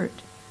just hurt.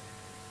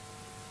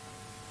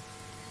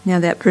 Now,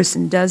 that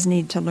person does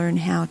need to learn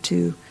how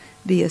to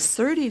be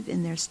assertive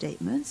in their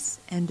statements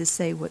and to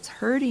say what's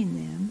hurting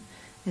them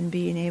and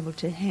being able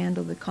to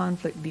handle the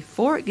conflict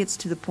before it gets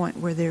to the point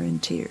where they're in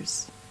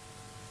tears.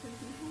 So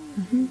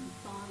if you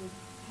have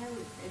how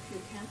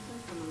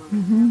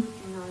Mm-hmm. How would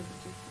you know the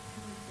difference?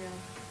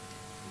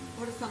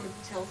 What are some of the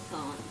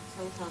telltale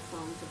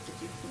signs of the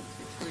difference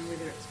between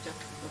whether it's just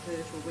the hurt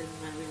or whether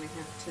they really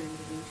have turned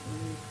it into a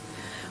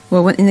manipulation?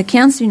 Well, in the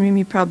counseling room,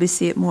 you probably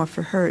see it more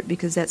for hurt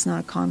because that's not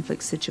a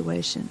conflict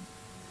situation.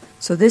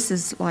 So this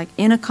is like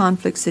in a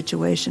conflict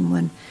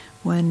situation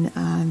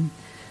when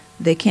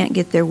they can't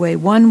get their way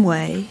one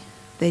way,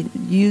 they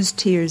use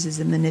tears as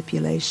a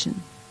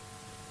manipulation.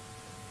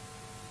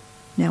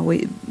 Now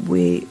we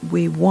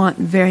want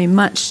very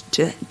much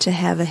to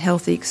have a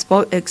healthy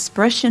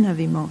expression of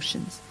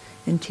emotions,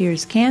 and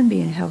tears can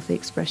be a healthy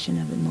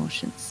expression of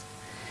emotions.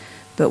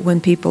 But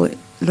when people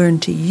learn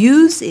to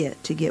use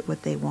it to get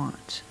what they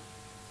want,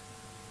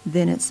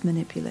 then it's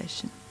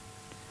manipulation.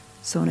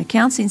 So in a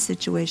counseling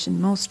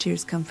situation, most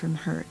tears come from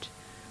hurt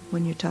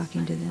when you're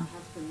talking to them. My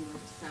husband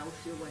would say, oh,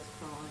 she always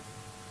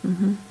cries.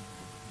 Mm-hmm.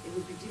 It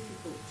would be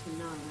difficult to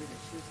know whether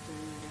she was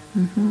doing that out of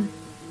Mm-hmm. pain or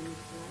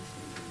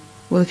manipulation.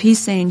 Well, if he's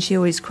saying she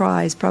always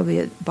cries,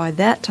 probably by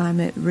that time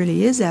it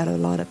really is out of a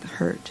lot of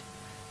hurt,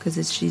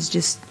 because she's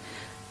just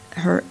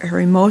her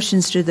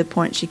emotions to the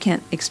point she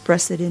can't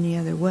express it any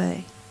other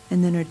way,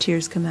 and then her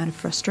tears come out of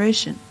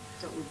frustration.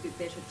 So it would be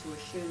better to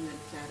assume that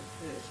it's out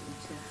of hurt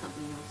until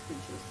something else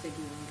gives you a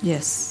signal.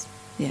 Yes,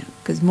 yeah,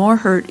 because more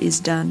hurt is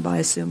done by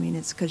assuming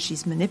it's because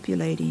she's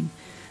manipulating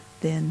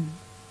than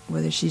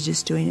whether she's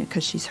just doing it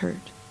because she's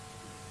hurt.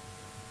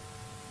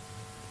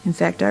 In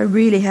fact, I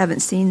really haven't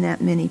seen that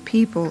many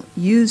people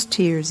use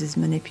tears as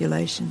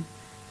manipulation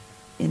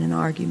in an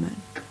argument.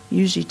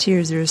 Usually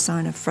tears are a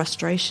sign of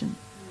frustration,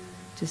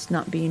 just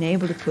not being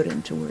able to put it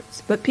into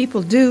words. But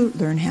people do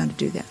learn how to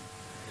do that.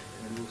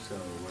 And also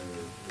a way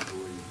of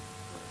avoiding the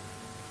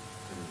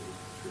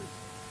truth.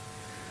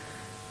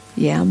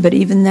 Yeah, but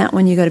even that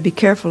one you got to be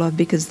careful of,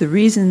 because the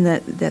reason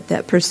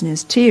that person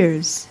is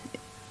tears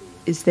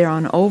is they're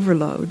on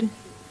overload.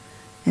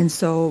 And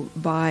so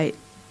by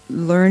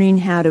learning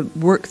how to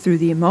work through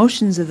the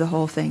emotions of the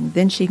whole thing,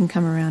 then she can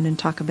come around and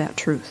talk about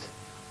truth.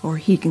 Or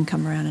he can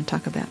come around and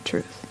talk about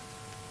truth.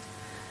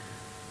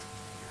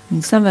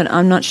 And some of it,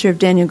 I'm not sure if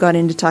Daniel got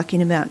into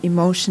talking about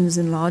emotions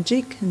and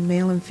logic and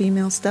male and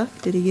female stuff.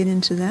 Did he get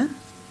into that?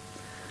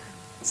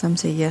 Some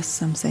say yes,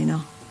 some say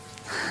no.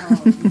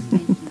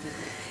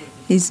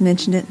 He's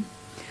mentioned it.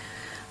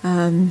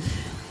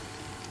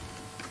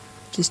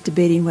 Just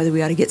debating whether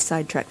we ought to get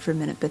sidetracked for a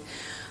minute. But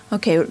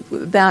okay,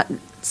 about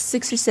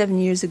 6 or 7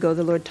 years ago,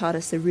 the Lord taught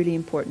us a really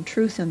important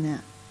truth on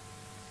that.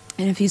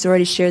 And if He's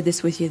already shared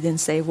this with you, then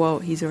say, whoa,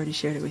 He's already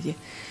shared it with you.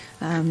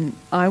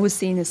 I was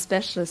seeing a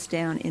specialist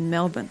down in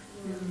Melbourne.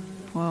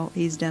 Well,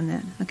 He's done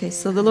that. Okay,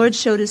 so the Lord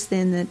showed us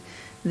then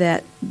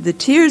that the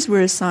tears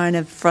were a sign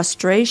of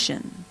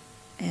frustration.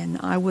 And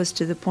I was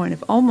to the point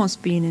of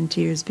almost being in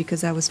tears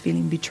because I was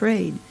feeling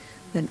betrayed,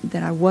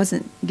 that I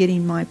wasn't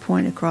getting my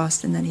point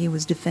across and that he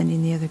was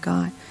defending the other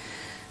guy.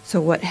 So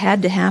what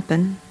had to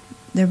happen,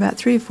 there are about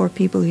 3 or 4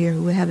 people here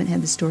who haven't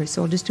had the story,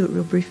 so I'll just do it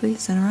real briefly.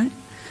 Is that all right?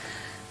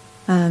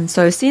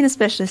 So I was seeing a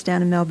specialist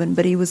down in Melbourne,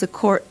 but he was a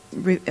court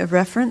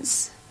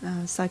reference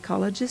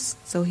psychologist,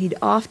 so he'd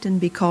often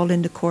be called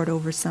into court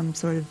over some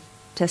sort of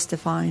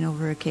testifying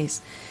over a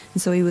case.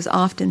 And so he was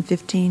often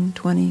 15,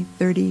 20,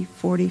 30,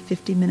 40,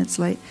 50 minutes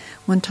late.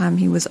 One time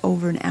he was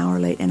over an hour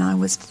late, and I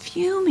was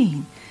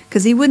fuming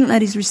because he wouldn't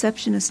let his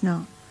receptionist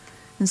know.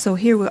 And so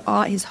here were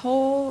his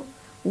whole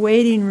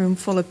waiting room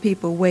full of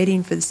people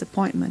waiting for this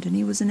appointment, and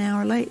he was an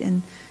hour late,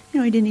 and he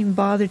didn't even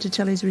bother to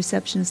tell his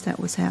receptionist that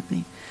was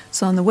happening.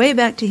 So on the way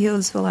back to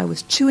Hillsville, I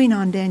was chewing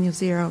on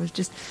Daniel's ear. I was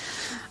just,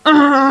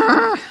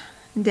 and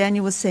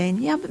Daniel was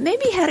saying, yeah, but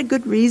maybe he had a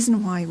good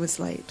reason why he was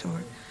late.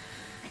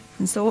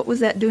 And so what was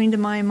that doing to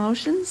my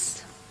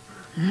emotions?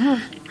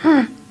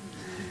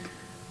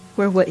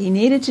 Where what he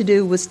needed to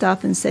do was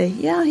stop and say,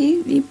 yeah,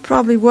 he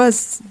probably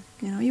was,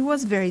 he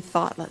was very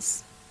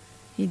thoughtless.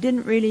 He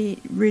didn't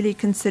really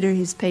consider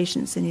his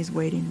patients in his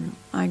waiting room.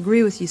 I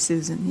agree with you,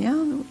 Susan.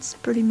 Yeah, it's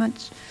pretty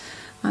much,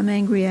 I'm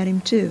angry at him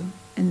too.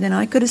 And then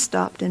I could have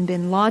stopped and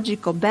been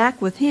logical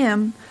back with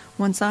him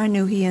once I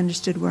knew he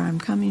understood where I'm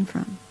coming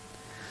from.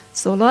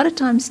 So a lot of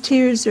times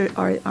tears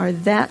are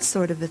that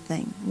sort of a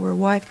thing, where a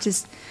wife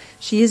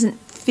she isn't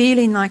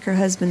feeling like her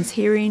husband's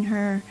hearing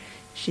her,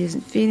 she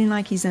isn't feeling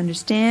like he's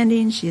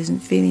understanding, she isn't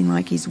feeling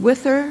like he's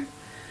with her,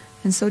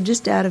 and so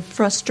just out of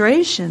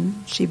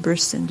frustration, she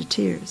bursts into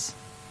tears.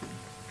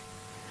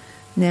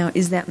 Now,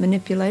 is that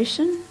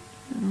manipulation?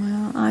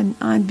 Well,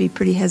 I'd be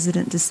pretty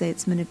hesitant to say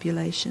it's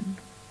manipulation.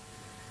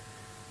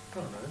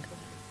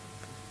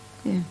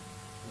 Yeah.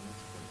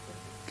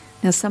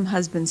 Now, some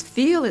husbands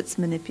feel it's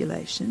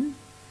manipulation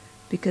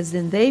because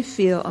then they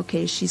feel,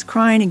 okay, she's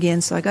crying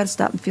again, so I got to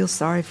stop and feel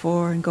sorry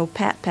for her and go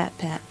pat, pat,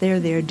 pat.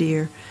 There,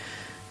 dear.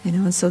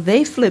 And so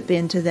they flip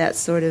into that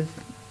sort of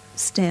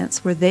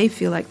stance where they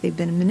feel like they've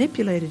been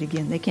manipulated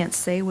again. They can't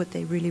say what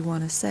they really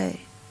want to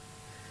say.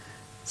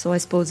 So I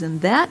suppose in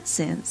that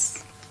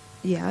sense,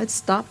 yeah, it's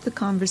stopped the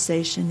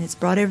conversation. It's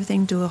brought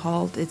everything to a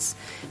halt. It's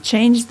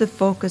changed the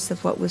focus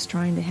of what was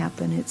trying to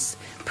happen. It's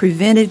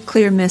prevented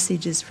clear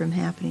messages from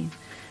happening.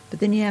 But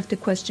then you have to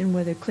question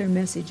whether clear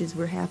messages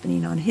were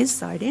happening on his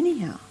side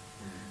anyhow.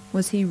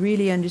 Was he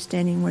really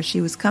understanding where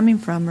she was coming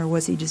from, or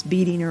was he just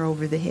beating her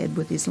over the head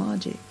with his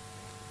logic?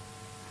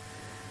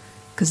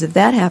 Because if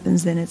that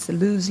happens, then it's a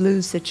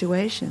lose-lose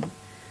situation.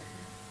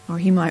 Or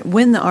he might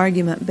win the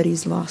argument, but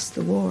he's lost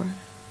the war.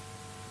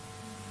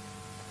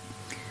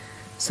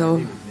 So,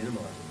 He was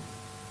minimising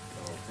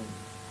the whole thing.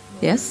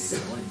 Not yes,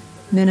 really acknowledging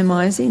it.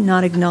 minimizing,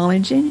 not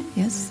acknowledging,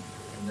 yes.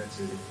 And that's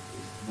it. If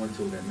you want to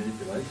talk about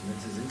manipulation,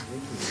 that's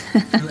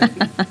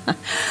his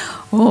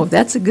Oh,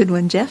 that's a good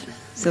one, Jeff.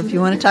 So if you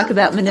want to talk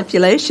about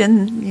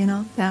manipulation, you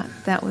know,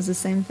 that was the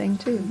same thing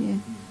too. Yeah.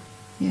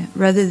 Yeah.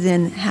 Rather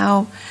than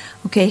how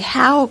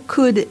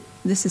could,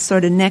 this is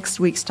sort of next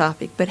week's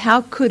topic, but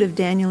how could have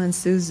Daniel and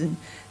Susan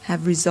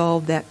have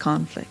resolved that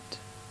conflict?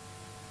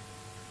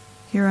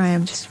 Here I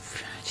am just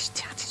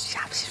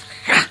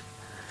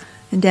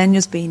and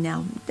Daniel's being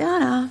now, na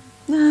na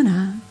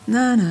na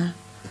na na.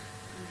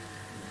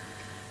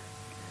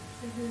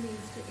 So who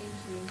needs to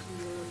enter into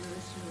your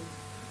emotional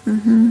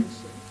Mm-hmm.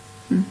 situation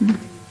and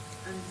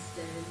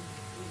understand,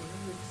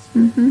 with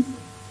Mm-hmm.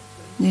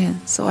 Yeah.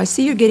 So I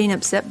see you're getting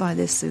upset by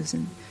this,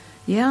 Susan.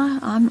 Yeah,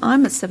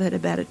 I'm upset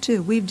about it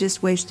too. We've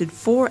just wasted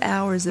 4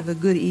 hours of a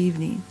good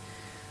evening.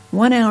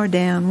 1 hour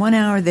down, 1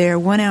 hour there,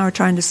 1 hour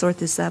trying to sort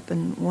this up,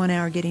 and 1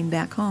 hour getting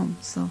back home.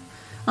 So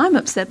I'm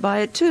upset by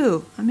it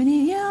too. I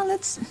mean, yeah,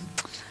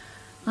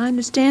 I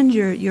understand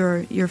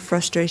your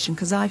frustration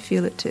because I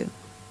feel it too.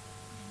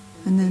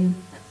 And then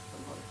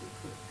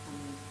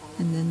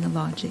the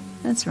logic.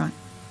 That's right.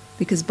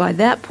 Because by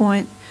that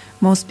point,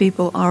 most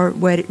people are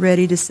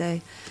ready to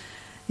say,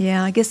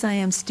 yeah, I guess I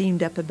am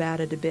steamed up about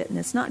it a bit, and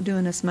it's not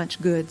doing us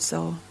much good,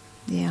 so,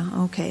 yeah,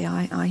 okay,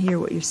 I hear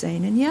what you're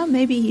saying. And yeah,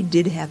 maybe he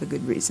did have a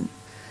good reason.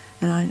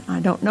 And I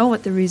don't know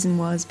what the reason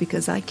was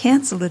because I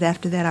canceled it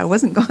after that. I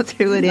wasn't going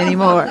through it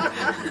anymore.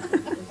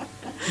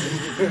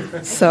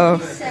 So,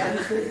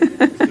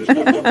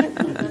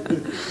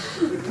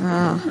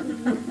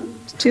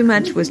 too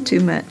much was too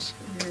much.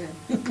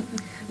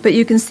 But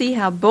you can see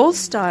how both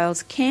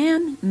styles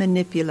can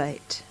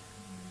manipulate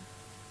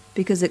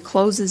because it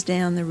closes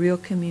down the real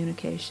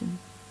communication.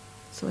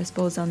 So I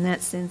suppose on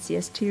that sense,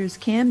 yes, tears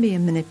can be a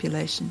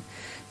manipulation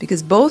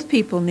because both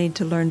people need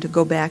to learn to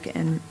go back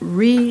and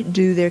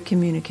redo their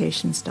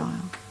communication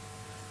style.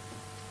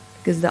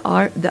 Because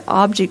the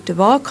object of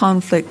all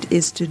conflict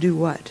is to do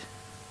what?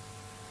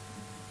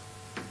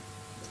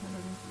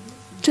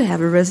 To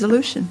have a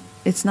resolution.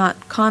 It's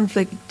not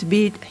conflict to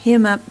beat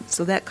him up,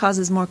 so that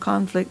causes more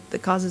conflict,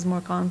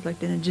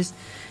 and it just,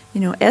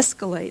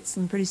 escalates,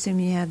 and pretty soon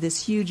you have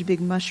this huge big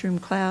mushroom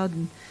cloud,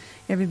 and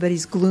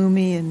everybody's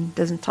gloomy and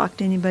doesn't talk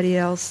to anybody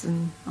else,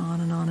 and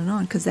on and on and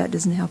on, because that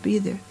doesn't help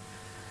either.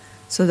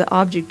 So the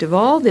object of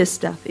all this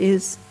stuff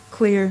is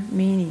clear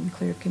meaning,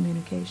 clear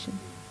communication.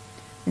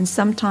 And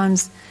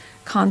sometimes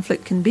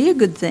conflict can be a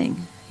good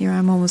thing. Here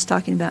I'm almost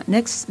talking about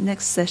next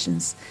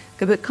sessions.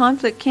 But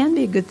conflict can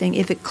be a good thing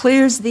if it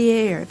clears the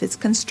air, if it's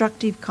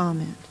constructive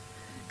comment.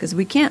 Because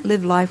we can't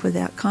live life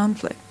without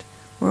conflict.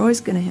 We're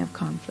always going to have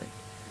conflict.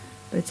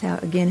 But it's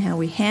how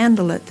we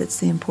handle it that's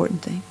the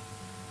important thing.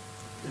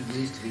 It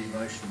needs to be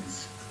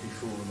emotions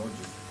before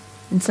logic.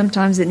 And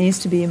sometimes it needs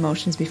to be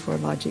emotions before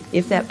logic,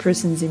 if that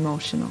person's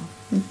emotional.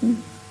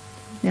 Mm-hmm.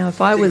 Now, if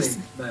I was...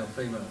 Male,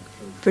 female.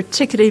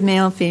 Particularly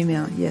male,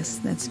 female. Yes,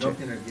 that's You're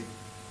true. not going to get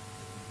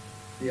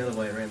the other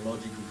way around.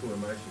 Logic before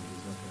emotions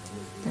is not going to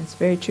work. That's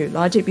very true.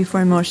 Logic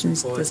before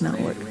emotions does not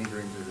work. To enter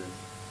into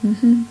the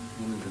Mm-hmm.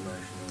 woman's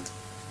emotional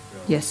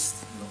role,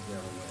 Yes, not the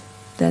other way.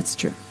 that's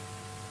true.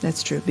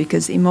 That's true.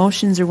 Because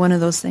emotions are one of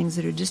those things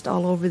that are just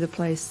all over the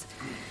place.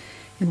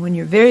 And when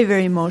you're very,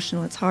 very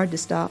emotional, it's hard to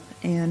stop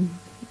and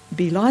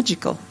be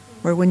logical.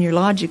 Or when you're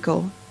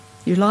logical,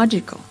 you're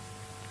logical.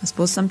 I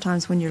suppose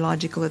sometimes when you're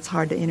logical, it's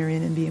hard to enter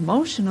in and be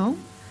emotional.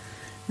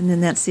 And then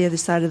that's the other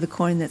side of the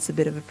coin that's a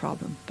bit of a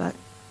problem. But,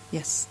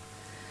 yes,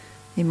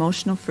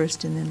 emotional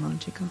first and then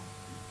logical.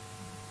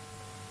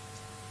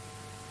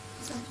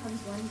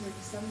 Sometimes wonder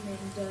if some men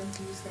don't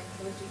use that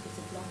logic as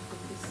a block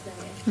because they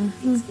actually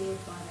get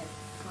scared by that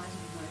kind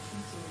of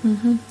emotions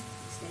or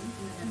extent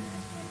and they don't know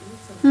how to handle it.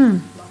 So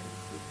they block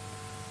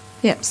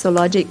it. Yeah, so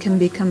logic can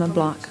become a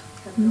block.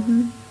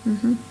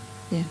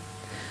 Yeah.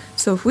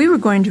 So if we were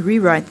going to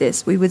rewrite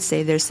this, we would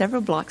say there's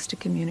several blocks to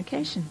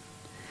communication.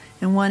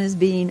 And one is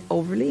being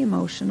overly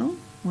emotional,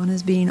 one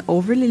is being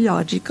overly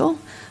logical,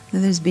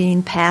 another's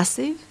being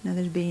passive,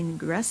 another's being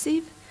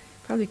aggressive.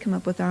 Probably come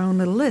up with our own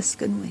little list,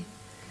 couldn't we?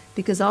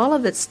 Because all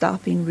of it's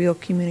stopping real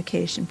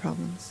communication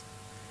problems.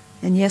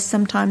 And yes,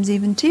 sometimes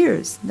even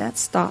tears. That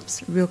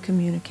stops real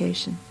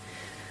communication.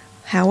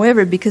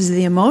 However, because of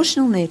the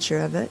emotional nature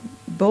of it,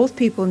 both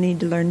people need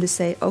to learn to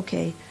say,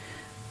 okay,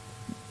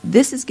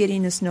 this is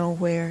getting us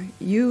nowhere.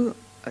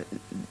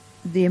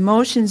 The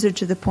emotions are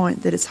to the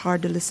point that it's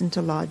hard to listen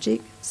to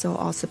logic, so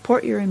I'll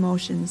support your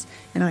emotions,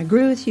 and I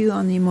agree with you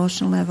on the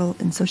emotional level,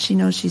 and so she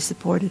knows she's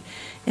supported.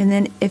 And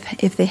then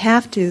if they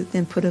have to,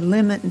 then put a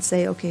limit and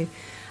say, okay,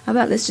 how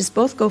about let's just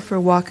both go for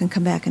a walk and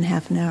come back in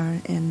half an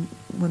hour, and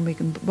when we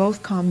can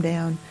both calm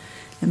down,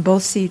 And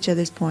both see each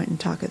other's point and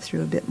talk it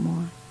through a bit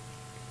more.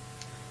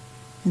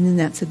 And then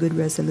that's a good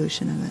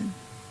resolution of it.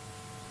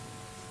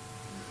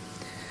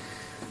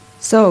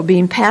 So,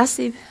 being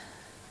passive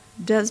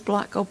does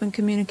block open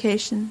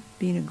communication.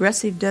 Being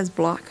aggressive does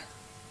block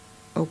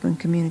open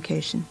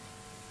communication.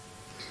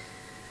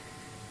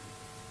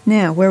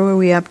 Now, where were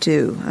we up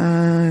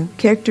to?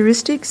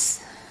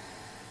 Characteristics.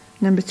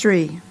 Number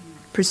 3,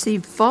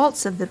 perceived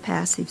faults of the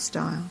passive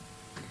style.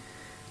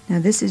 Now,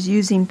 this is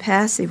using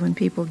passive when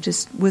people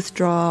just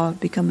withdraw,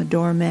 become a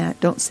doormat,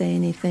 don't say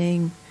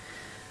anything,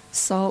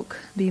 sulk,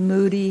 be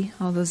moody,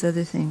 all those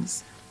other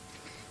things.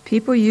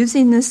 People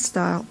using this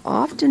style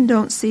often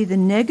don't see the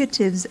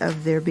negatives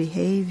of their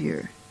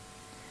behavior.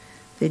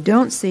 They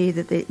don't see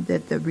that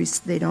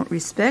they don't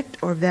respect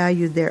or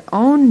value their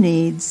own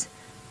needs,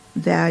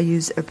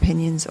 values,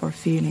 opinions, or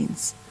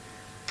feelings.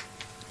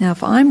 Now,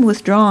 if I'm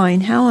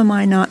withdrawing, how am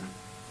I not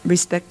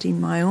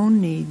respecting my own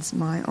needs,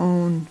 my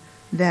own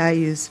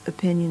values,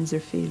 opinions, or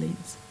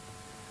feelings?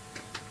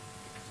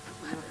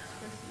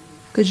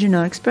 Because you're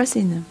not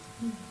expressing them.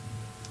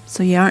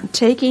 So you're not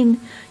taking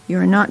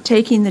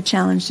the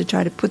challenge to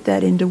try to put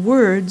that into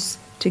words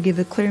to give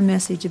a clear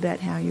message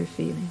about how you're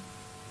feeling.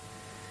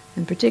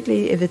 And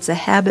particularly if it's a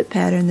habit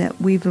pattern that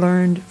we've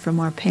learned from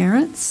our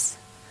parents,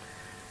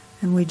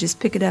 and we just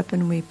pick it up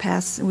and we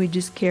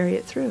just carry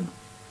it through.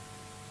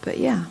 But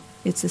yeah,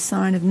 it's a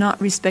sign of not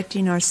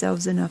respecting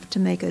ourselves enough to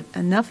make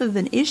enough of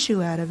an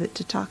issue out of it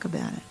to talk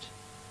about it.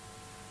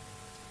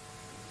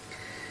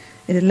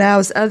 It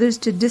allows others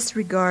to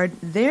disregard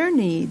their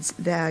needs,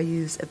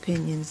 values,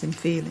 opinions, and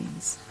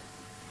feelings.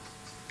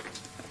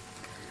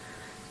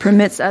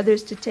 Permits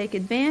others to take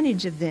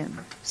advantage of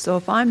them. So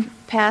if I'm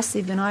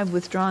passive and I've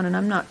withdrawn and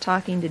I'm not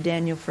talking to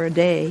Daniel for a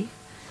day,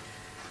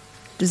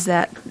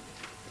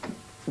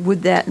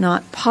 would that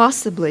not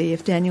possibly,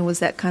 if Daniel was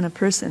that kind of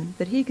person,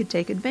 that he could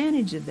take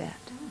advantage of that?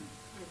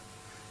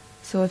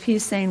 So if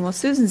he's saying, well,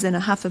 Susan's in a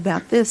huff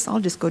about this,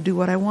 I'll just go do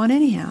what I want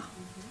anyhow.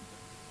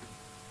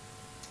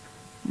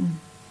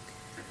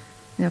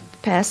 Now,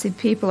 passive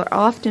people are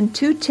often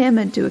too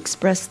timid to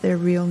express their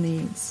real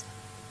needs.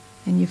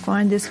 And you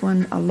find this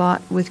one a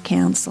lot with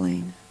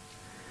counseling.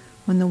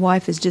 When the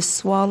wife has just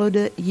swallowed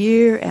it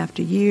year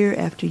after year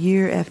after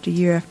year after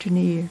year after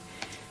year.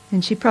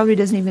 And she probably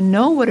doesn't even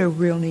know what her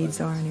real needs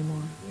are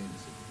anymore.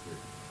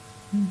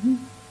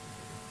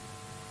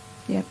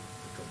 Yep.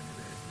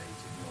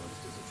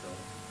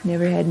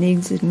 Never had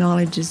needs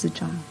acknowledged as a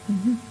child.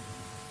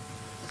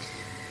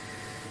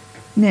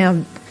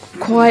 Now,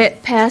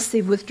 quiet,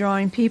 passive,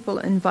 withdrawing people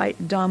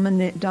invite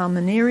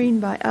domineering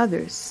by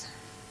others.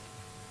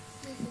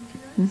 Susan, can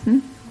I just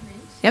comment?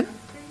 Yep. A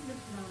friend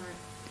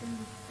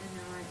and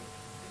I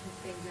have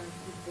been going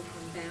through the book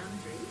on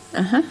boundaries.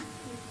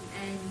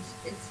 And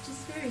it's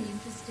just very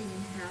interesting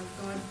in how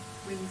God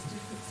brings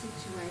different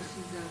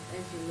situations up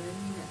as you're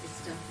learning about this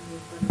stuff, and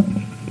you've got to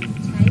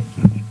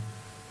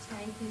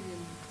take it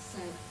and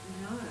say,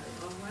 no,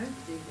 I won't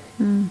do that.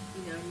 You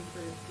know, you've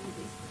got to do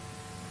this.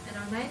 And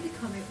I made the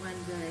comment one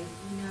day,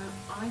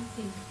 I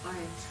think I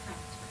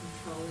attract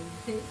controlling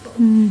people.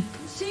 And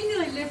she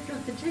nearly left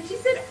off the track. She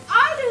said,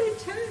 I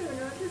do too.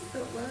 And I just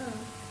thought, wow,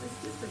 that's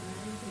just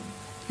amazing.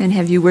 And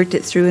have you worked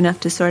it through enough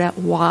to sort out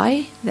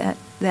why that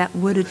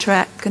would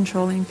attract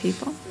controlling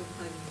people?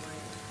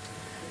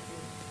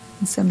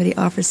 And somebody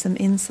offers some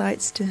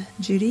insights to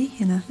Judy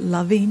in a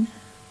loving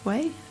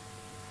way?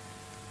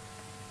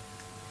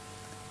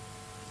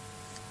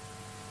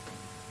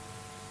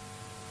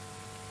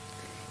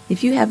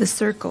 If you have a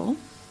circle,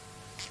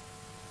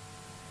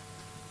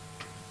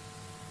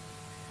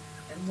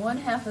 and one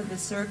half of the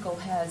circle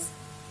has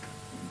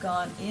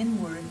gone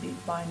inward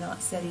by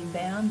not setting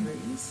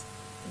boundaries,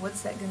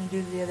 what's that going to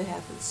do to the other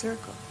half of the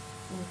circle?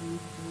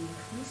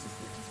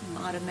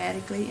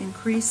 Automatically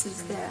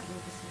increases that.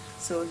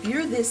 So if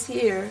you're this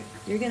here,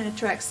 you're going to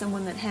attract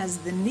someone that has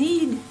the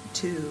need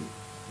to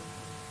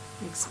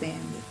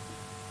expand it.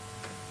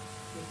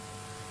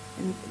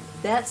 And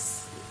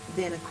that's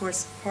then, of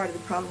course, part of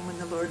the problem when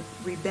the Lord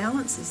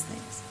rebalances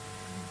things.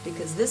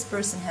 Because this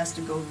person has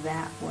to go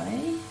that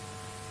way,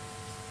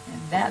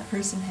 and that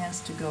person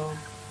has to go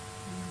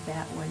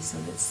that way, so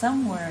that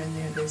somewhere in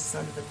there's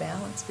sort of a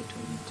balance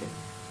between the two.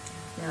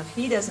 Now,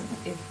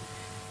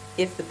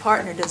 if the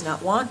partner does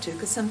not want to,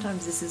 because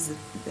sometimes this is the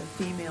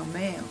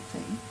female-male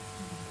thing,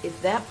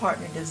 if that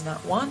partner does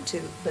not want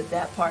to, but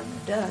that partner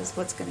does,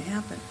 what's going to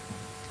happen?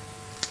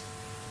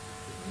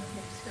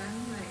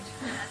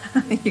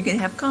 You're going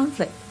to have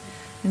conflict.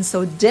 And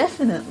so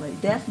definitely,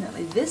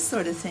 this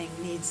sort of thing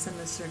needs some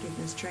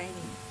assertiveness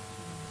training.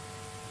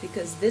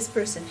 Because this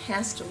person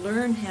has to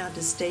learn how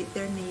to state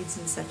their needs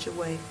in such a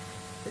way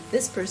that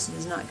this person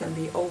is not going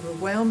to be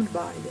overwhelmed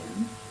by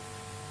them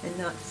and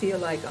not feel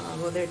like, oh,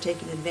 well, they're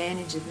taking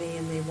advantage of me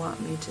and they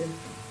want me to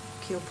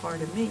kill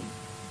part of me.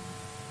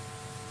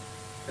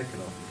 That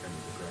can often come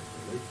as a great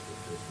relief to the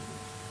person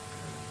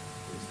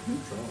who is in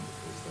control,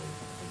 because they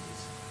think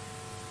this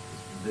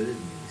burden,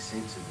 this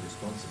sense of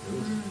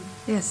responsibility.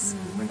 Yes.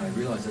 And when they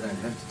realise they don't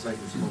have to take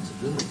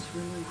responsibility.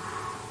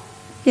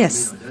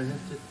 Yes. I don't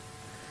have to.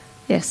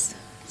 Yes.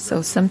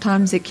 So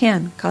sometimes it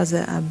can cause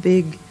a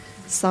big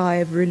sigh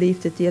of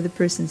relief that the other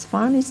person's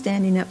finally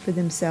standing up for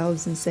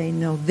themselves and saying,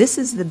 no, this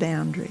is the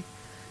boundary.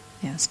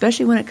 Yeah,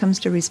 especially when it comes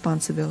to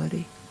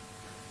responsibility.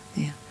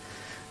 Yeah.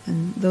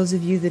 And those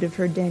of you that have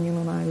heard Daniel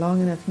and I long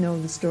enough know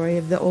the story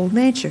of the old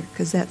nature,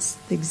 because that's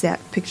the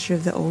exact picture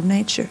of the old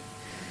nature.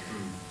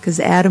 Because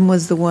Adam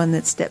was the one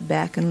that stepped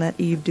back and let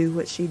Eve do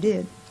what she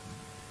did.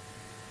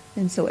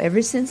 And so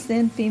ever since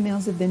then,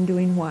 females have been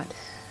doing what?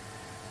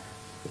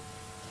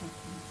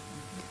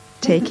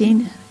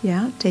 Taking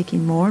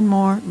more and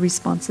more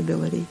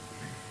responsibility.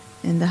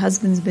 And the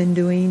husband's been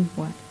doing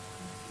what?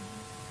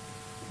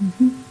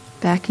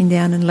 Backing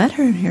down and let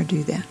her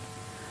do that.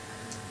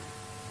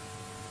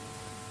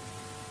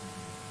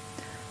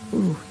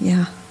 Ooh,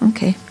 yeah,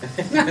 okay.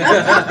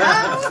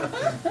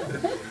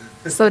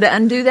 So to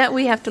undo that,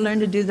 we have to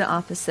learn to do the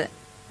opposite.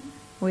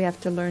 We have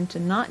to learn to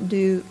not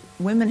do,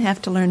 women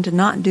have to learn to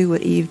not do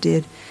what Eve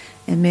did,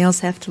 and males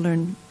have to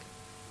learn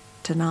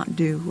to not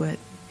do what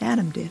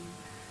Adam did.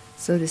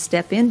 So to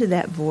step into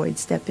that void,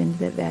 step into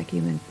that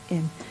vacuum,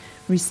 and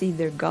receive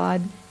their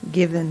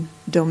God-given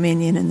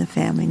dominion in the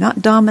family.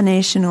 Not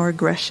domination or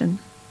aggression,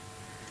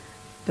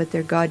 but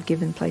their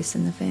God-given place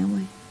in the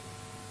family.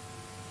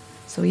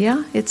 So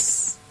yeah,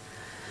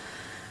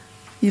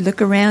 you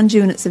look around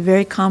you and it's a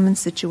very common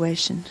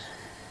situation.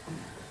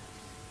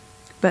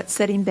 But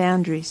setting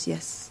boundaries,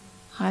 yes.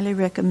 Highly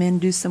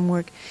recommend do some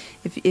work.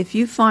 If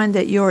you find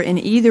that you're in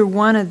either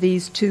one of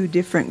these two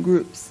different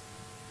groups,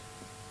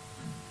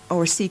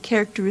 or see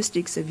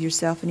characteristics of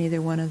yourself in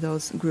either one of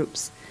those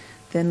groups,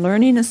 then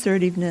learning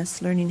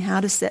assertiveness, learning how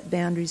to set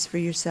boundaries for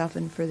yourself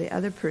and for the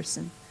other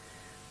person,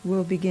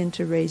 will begin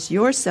to raise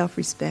your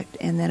self-respect,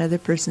 and that other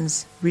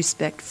person's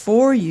respect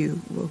for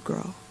you will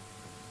grow.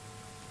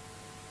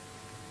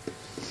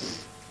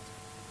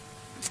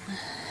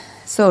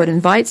 So it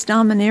invites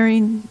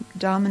domination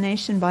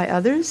by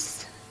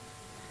others,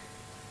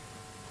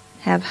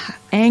 have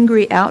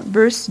angry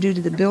outbursts due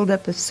to the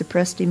buildup of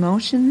suppressed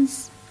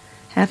emotions,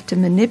 have to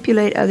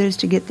manipulate others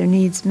to get their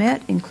needs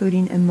met,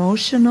 including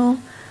emotional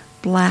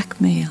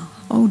blackmail.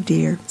 Oh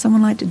dear,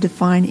 someone like to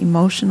define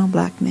emotional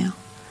blackmail.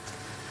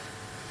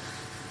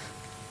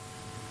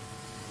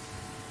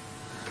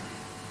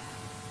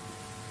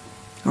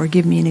 Or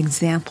give me an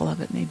example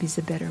of it, maybe it's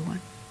a better one.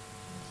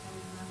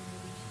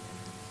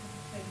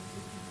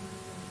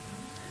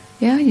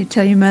 Yeah, you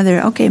tell your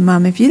mother, okay,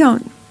 Mom, if you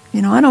don't,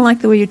 I don't like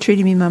the way you're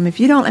treating me, Mom. If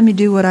you don't let me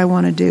do what I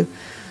want to do,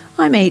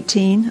 I'm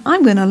 18,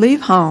 I'm going to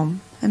leave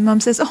home. And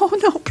Mom says, oh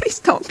no, please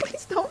don't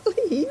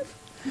leave.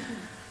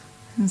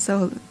 And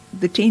so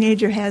the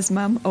teenager has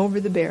Mom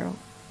over the barrel.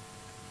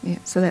 Yeah,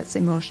 so that's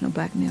emotional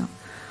blackmail.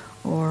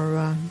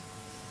 Or,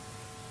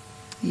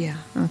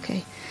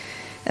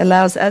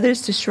 allows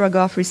others to shrug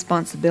off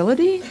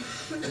responsibility,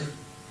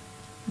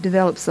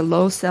 develops a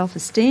low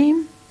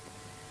self-esteem,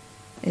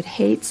 it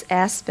hates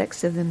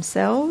aspects of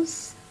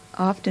themselves,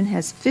 often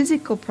has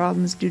physical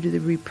problems due to the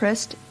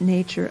repressed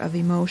nature of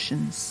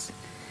emotions.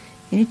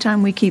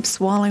 Anytime we keep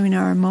swallowing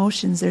our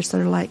emotions, they're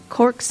sort of like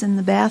corks in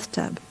the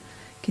bathtub.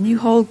 Can you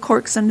hold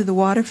corks under the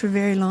water for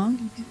very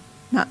long?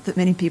 Not that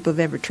many people have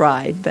ever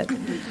tried, but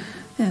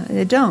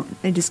they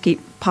don't. They just keep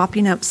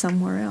popping up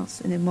somewhere else.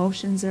 And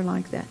emotions are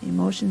like that.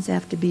 Emotions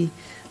have to be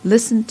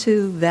listened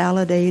to,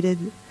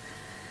 validated,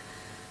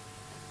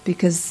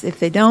 because if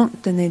they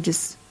don't, then they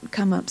just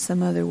come up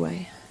some other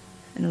way.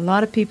 And a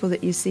lot of people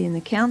that you see in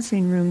the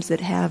counseling rooms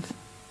that have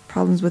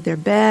problems with their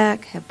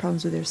back, have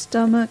problems with their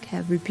stomach,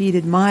 have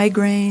repeated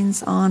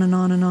migraines, on and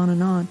on and on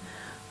and on,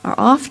 are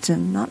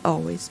often, not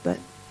always, but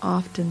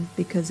often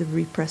because of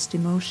repressed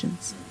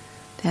emotions.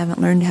 They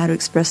haven't learned how to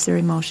express their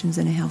emotions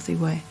in a healthy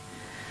way.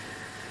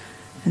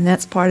 And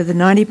that's part of the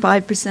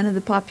 95% of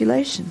the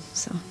population.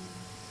 So,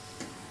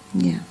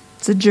 yeah,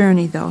 it's a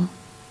journey though.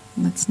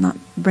 Let's not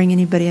bring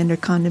anybody under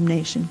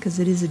condemnation, because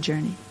it is a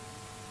journey.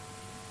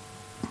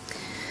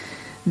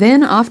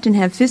 Then often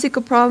have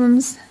physical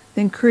problems,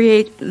 then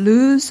create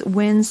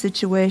lose-win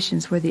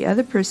situations where the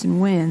other person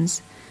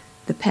wins,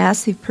 the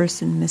passive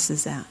person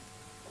misses out.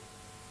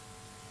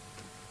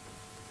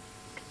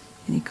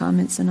 Any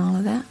comments on all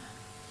of that?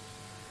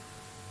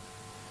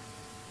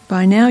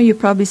 By now you're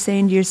probably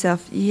saying to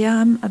yourself, yeah,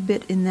 I'm a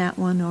bit in that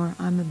one, or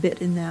I'm a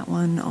bit in that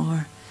one,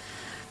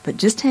 but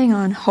just hang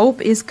on,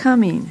 hope is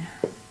coming.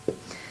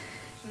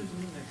 Susan,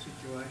 in that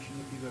situation,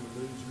 if you've got a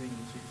lose-win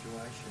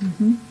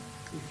situation,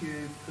 if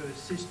you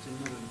persist in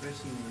not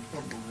addressing the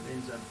problem, it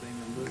ends up being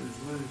a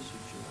lose-lose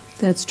situation.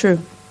 That's true.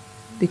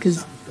 Because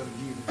something's got to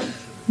give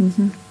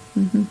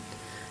eventually.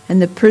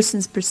 And the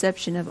person's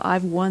perception of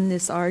I've won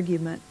this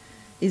argument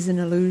is an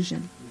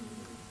illusion.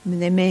 I mean,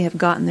 they may have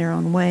gotten their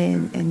own way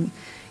and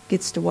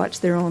gets to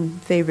watch their own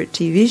favorite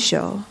TV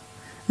show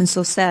and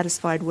so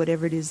satisfied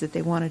whatever it is that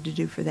they wanted to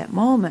do for that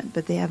moment,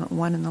 but they haven't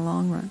won in the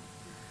long run.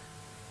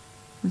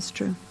 That's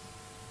true.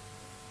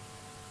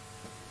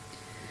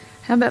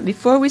 How about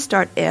before we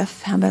start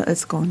F, how about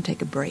let's go and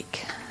take a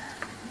break.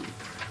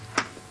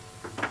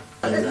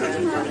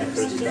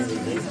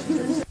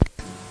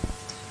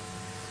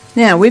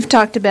 Now, we've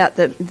talked about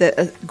the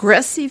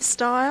aggressive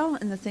style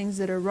and the things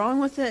that are wrong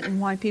with it and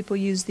why people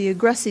use the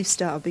aggressive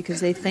style, because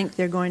they think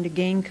they're going to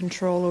gain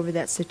control over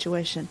that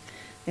situation.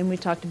 And we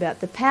talked about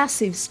the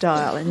passive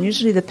style, and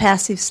usually the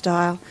passive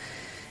style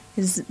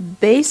is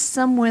based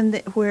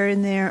somewhere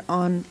in there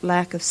on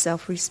lack of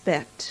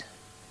self-respect.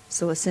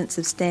 So a sense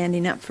of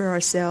standing up for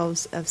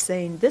ourselves, of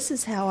saying, this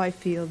is how I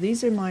feel,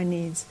 these are my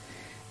needs,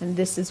 and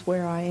this is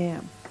where I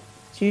am.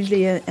 It's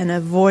usually an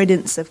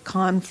avoidance of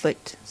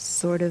conflict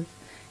sort of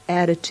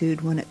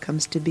attitude when it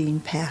comes to being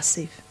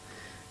passive.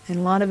 And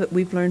a lot of it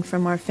we've learned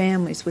from our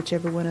families,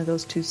 whichever one of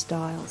those two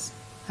styles.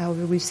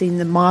 However, we've seen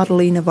the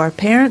modeling of our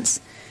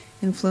parents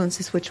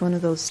influences which one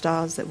of those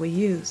styles that we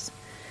use.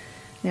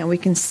 Now, we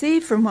can see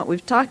from what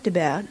we've talked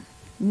about,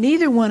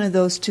 neither one of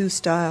those two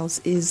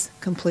styles is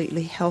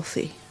completely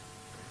healthy.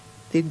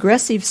 The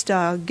aggressive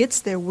style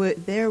gets their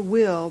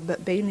will,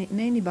 but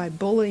mainly by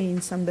bullying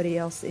somebody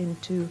else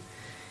into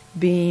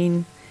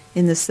being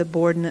in the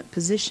subordinate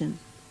position.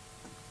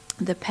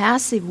 The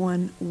passive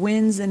one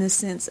wins in a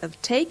sense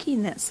of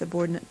taking that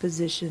subordinate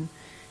position,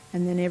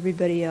 and then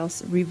everybody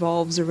else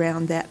revolves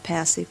around that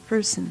passive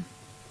person.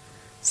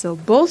 So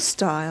both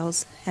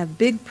styles have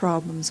big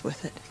problems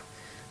with it.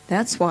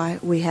 That's why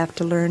we have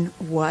to learn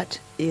what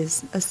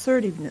is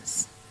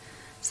assertiveness.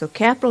 So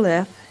capital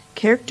F,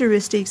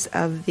 characteristics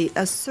of the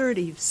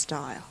assertive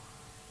style.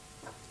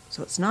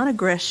 So it's not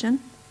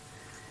aggression,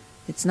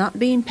 it's not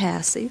being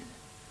passive,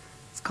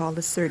 it's called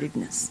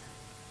assertiveness.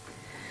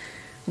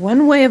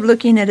 One way of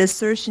looking at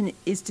assertion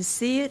is to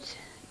see it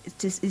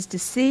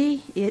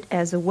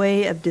as a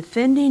way of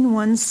defending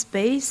one's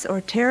space or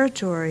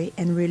territory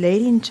and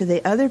relating to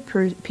the other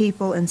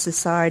people and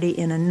society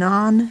in a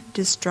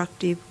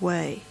non-destructive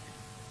way.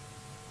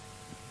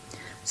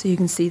 So you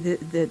can see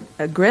that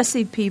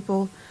aggressive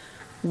people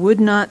would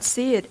not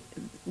see it.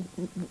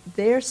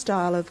 Their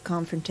style of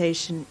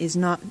confrontation is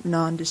not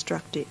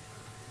non-destructive.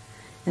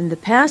 And the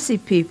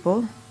passive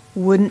people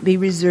wouldn't be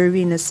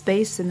reserving a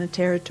space and a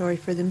territory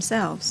for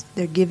themselves.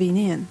 They're giving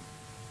in.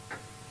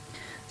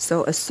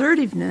 So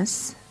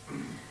assertiveness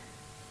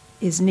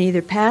is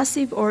neither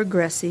passive or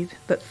aggressive,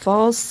 but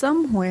falls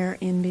somewhere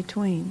in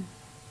between.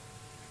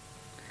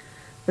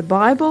 The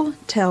Bible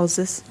tells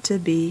us to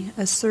be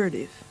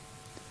assertive.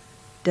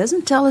 It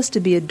doesn't tell us to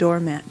be a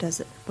doormat, does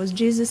it? Was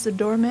Jesus a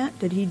doormat?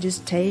 Did he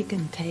just take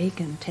and take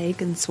and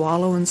take and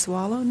swallow and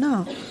swallow?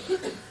 No.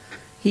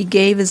 He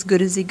gave as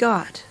good as he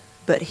got.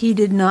 But he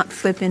did not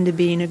flip into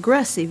being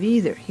aggressive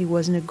either. He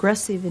wasn't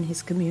aggressive in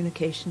his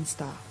communication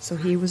style. So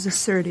he was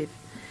assertive.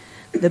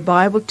 The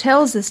Bible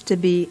tells us to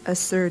be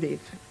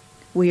assertive.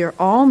 We are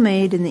all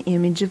made in the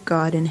image of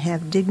God and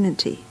have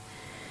dignity.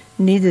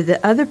 Neither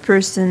the other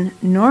person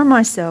nor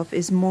myself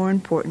is more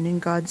important in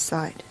God's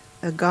sight.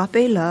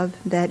 Agape love,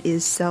 that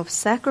is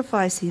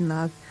self-sacrificing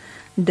love,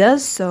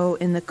 does so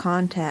in the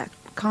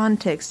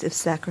context of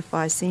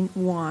sacrificing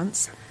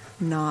wants,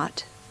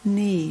 not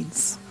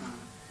needs.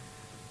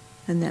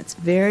 And that's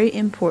very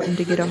important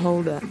to get a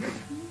hold of.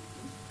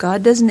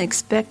 God doesn't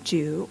expect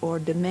you or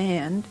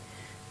demand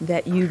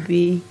that you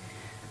be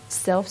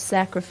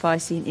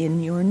self-sacrificing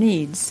in your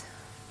needs.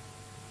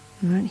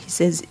 Right? He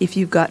says, if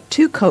you've got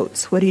 2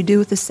 coats, what do you do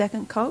with the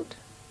second coat?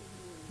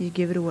 You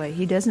give it away.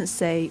 He doesn't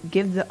say,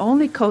 give the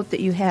only coat that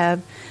you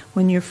have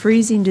when you're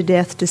freezing to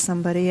death to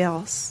somebody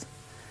else.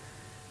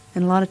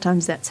 And a lot of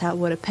times that's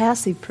what a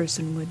passive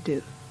person would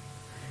do.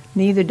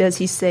 Neither does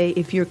he say,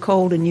 if you're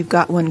cold and you've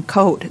got 1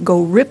 coat,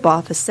 go rip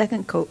off a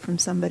second coat from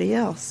somebody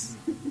else.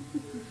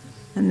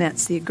 And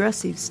that's the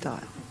aggressive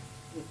style.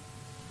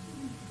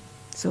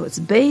 So it's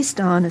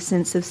based on a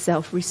sense of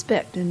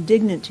self-respect and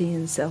dignity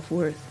and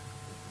self-worth.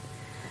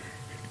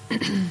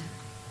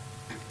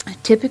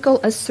 Typical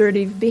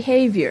assertive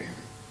behavior.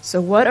 So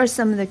what are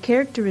some of the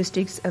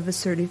characteristics of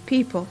assertive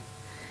people?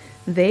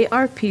 They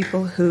are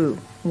people who,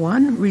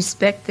 1,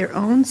 respect their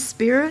own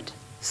spirit,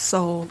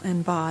 soul,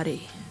 and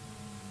body.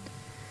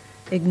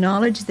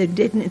 Acknowledge the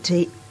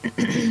dignity,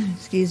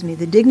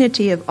 the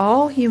dignity of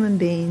all human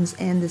beings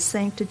and the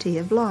sanctity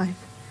of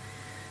life.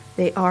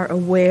 They are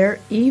aware,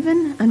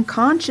 even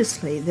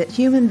unconsciously, that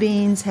human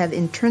beings have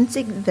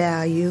intrinsic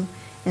value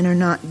and are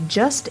not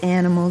just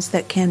animals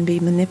that can be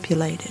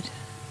manipulated.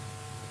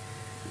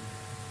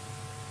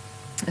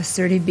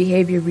 Assertive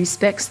behavior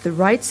respects the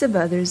rights of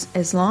others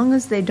as long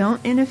as they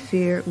don't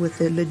interfere with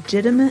the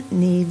legitimate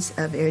needs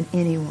of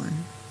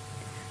anyone.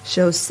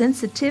 Shows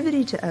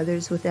sensitivity to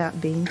others without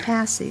being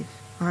passive,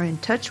 are in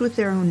touch with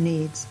their own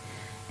needs,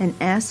 and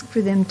ask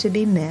for them to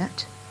be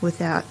met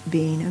without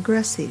being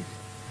aggressive.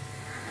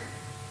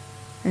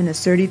 And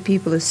assertive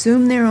people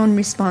assume their own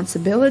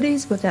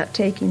responsibilities without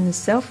taking the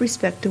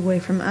self-respect away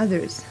from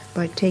others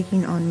by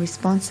taking on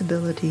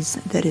responsibilities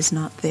that is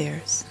not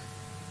theirs.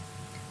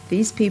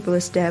 These people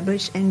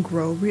establish and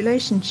grow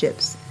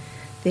relationships.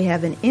 They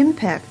have an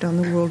impact on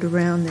the world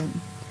around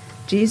them.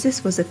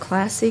 Jesus was a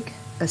classic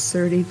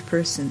assertive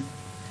person.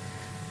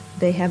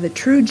 They have a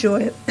true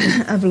joy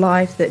of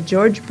life that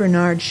George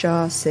Bernard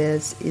Shaw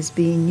says is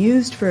being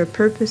used for a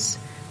purpose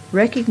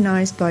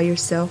recognized by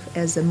yourself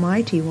as a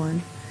mighty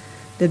one,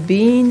 The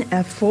being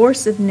a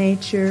force of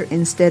nature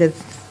instead of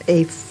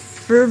a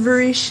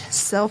feverish,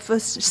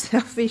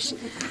 selfish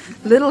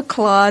little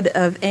clod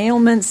of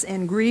ailments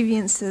and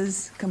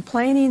grievances,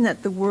 complaining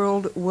that the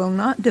world will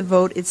not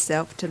devote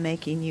itself to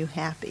making you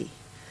happy.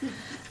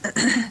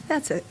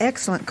 That's an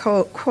excellent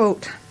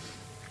quote.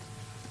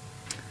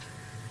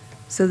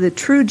 So the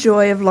true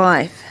joy of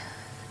life,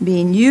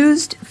 being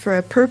used for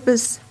a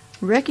purpose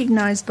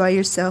recognized by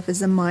yourself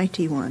as a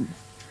mighty one.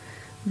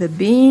 The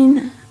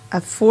being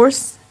as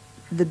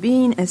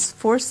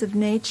force of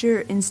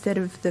nature instead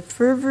of the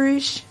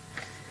feverish,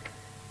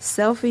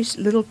 selfish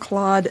little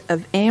clod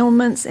of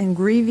ailments and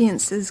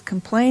grievances,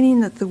 complaining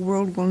that the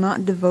world will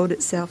not devote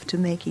itself to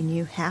making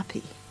you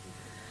happy.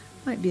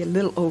 Might be a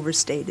little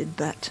overstated,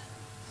 but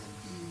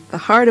the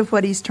heart of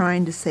what he's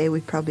trying to say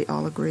we probably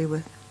all agree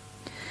with.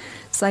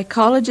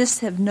 Psychologists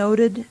have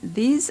noted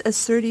these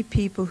assertive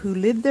people who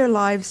live their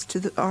lives to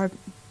the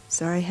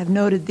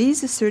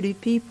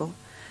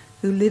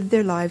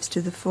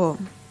full.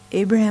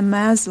 Abraham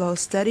Maslow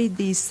studied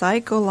these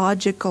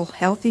psychological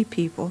healthy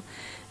people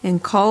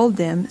and called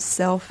them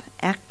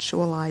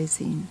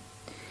self-actualizing.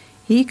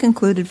 He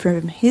concluded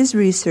from his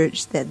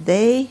research that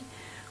they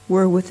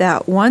were,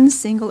 without one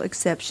single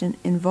exception,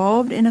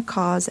 involved in a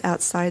cause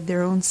outside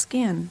their own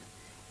skin,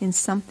 in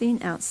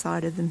something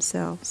outside of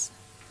themselves.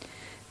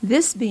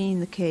 This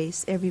being the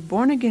case, every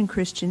born-again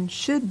Christian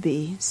should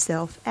be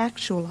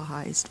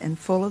self-actualized and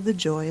full of the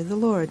joy of the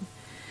Lord.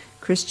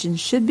 Christians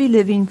should be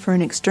living for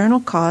an external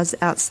cause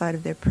outside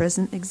of their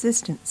present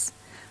existence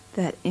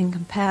that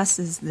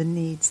encompasses the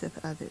needs of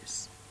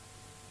others.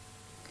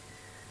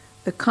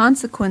 The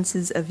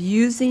consequences of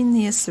using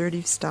the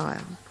assertive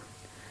style.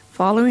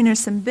 Following are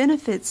some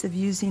benefits of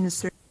using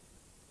assertive.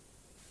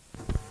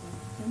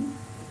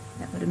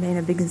 That would have made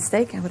a big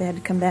mistake. I would have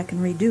had to come back and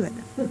redo it.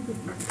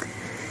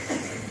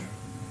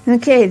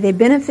 Okay, they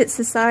benefit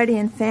society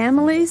and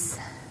families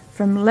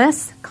from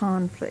less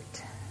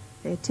conflict.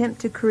 They attempt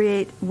to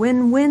create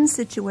win-win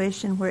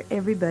situation where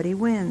everybody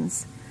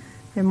wins.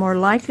 They're more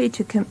likely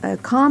to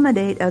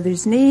accommodate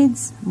others'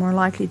 needs, more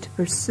likely to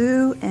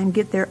pursue and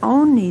get their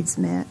own needs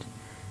met,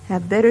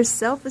 have better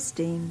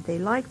self-esteem, they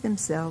like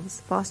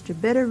themselves, foster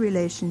better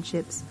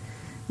relationships,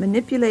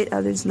 manipulate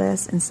others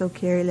less and so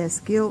carry less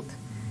guilt,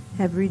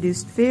 have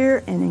reduced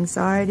fear and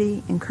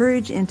anxiety,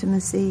 encourage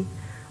intimacy,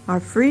 are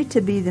free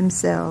to be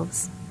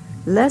themselves.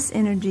 Less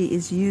energy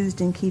is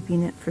used in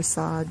keeping it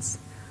facades,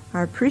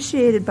 are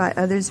appreciated by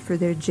others for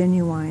their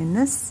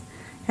genuineness,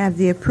 have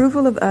the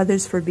approval of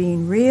others for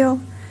being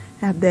real,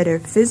 have better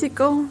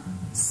physical,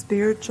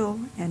 spiritual,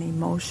 and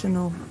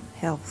emotional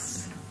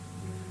health.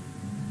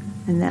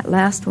 And that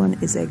last one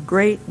is a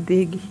great,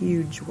 big,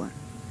 huge one.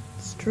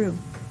 It's true.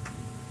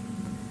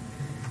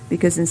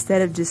 Because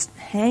instead of just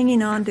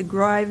hanging on to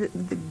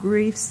the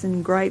griefs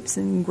and gripes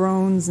and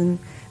groans and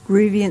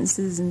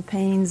grievances and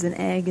pains and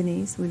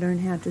agonies, we learn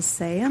how to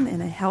say them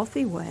in a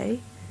healthy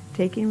way,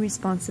 taking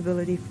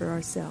responsibility for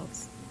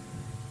ourselves.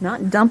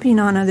 Not dumping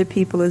on other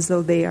people as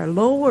though they are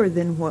lower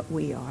than what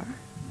we are,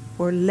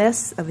 or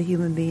less of a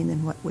human being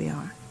than what we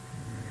are.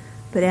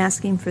 But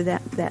asking for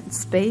that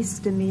space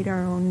to meet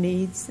our own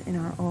needs and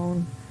our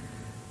own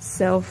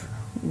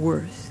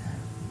self-worth.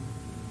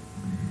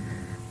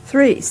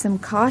 3, some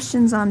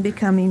cautions on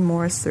becoming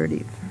more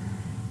assertive.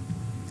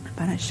 How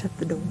about I shut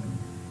the door?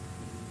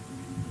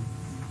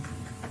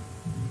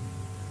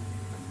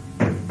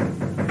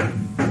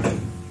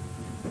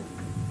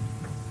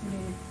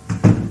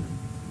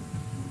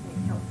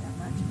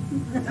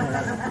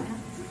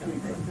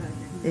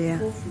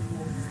 Yeah.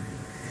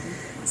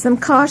 Some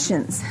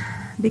cautions.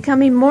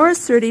 Becoming more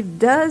assertive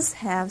does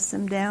have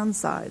some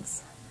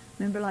downsides.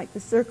 Remember, like the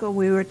circle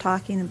we were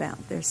talking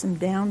about, there's some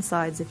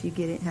downsides if you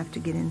have to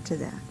get into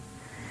that.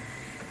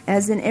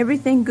 As in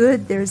everything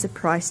good, there's a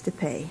price to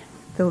pay.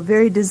 Though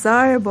very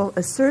desirable,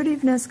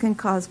 assertiveness can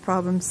cause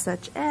problems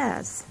such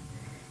as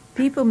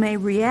people may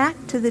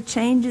react to the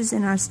changes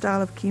in our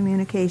style of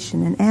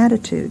communication and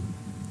attitude.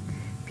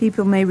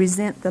 People may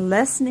resent the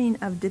lessening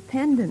of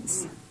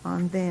dependence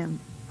on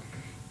them.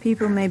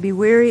 People may be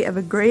weary of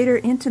a greater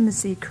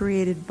intimacy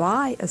created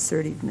by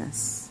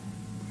assertiveness.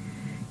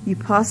 You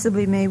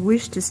possibly may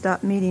wish to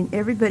stop meeting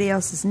everybody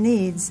else's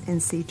needs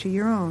and see to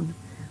your own,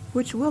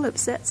 which will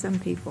upset some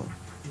people.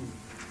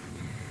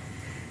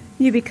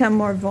 You become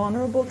more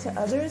vulnerable to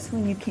others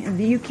when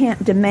you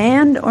can't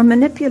demand or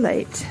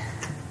manipulate.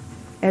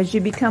 As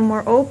you become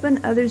more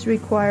open, others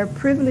require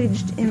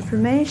privileged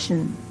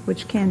information,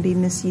 which can be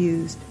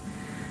misused.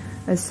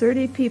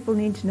 Assertive people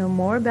need to know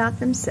more about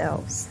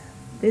themselves.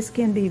 This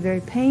can be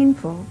very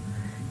painful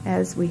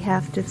as we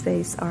have to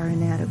face our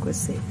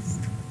inadequacies.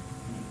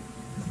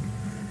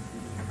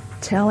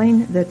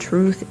 Telling the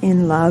truth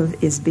in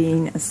love is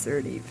being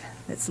assertive.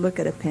 Let's look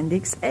at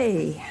Appendix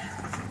A.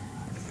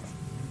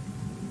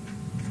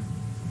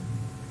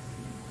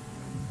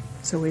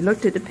 So we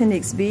looked at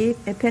Appendix B.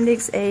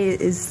 Appendix A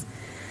is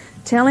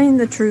telling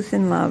the truth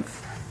in love.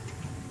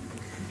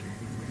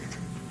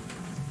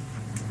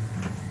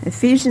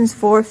 Ephesians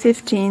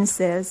 4:15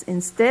 says,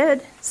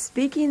 "Instead,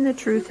 speaking the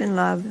truth in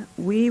love,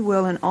 we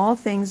will in all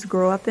things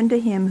grow up into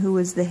him who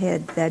is the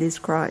head, that is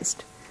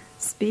Christ."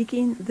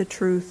 Speaking the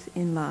truth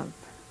in love.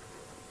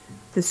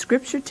 The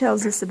scripture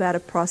tells us about a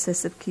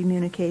process of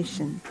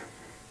communication.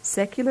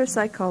 Secular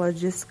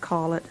psychologists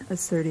call it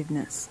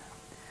assertiveness.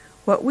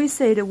 What we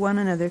say to one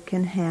another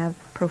can have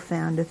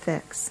profound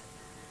effects.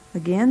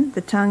 Again,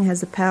 the tongue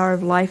has the power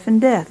of life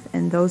and death,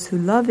 and those who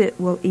love it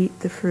will eat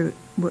the fruit.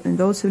 And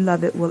those who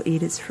love it will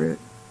eat its fruit.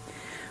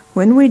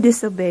 When we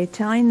disobey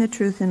telling the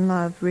truth in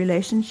love,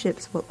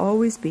 relationships will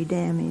always be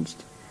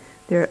damaged.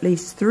 There are at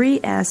least 3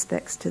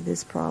 aspects to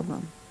this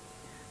problem.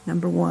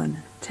 Number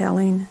one,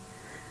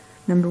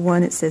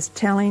 it says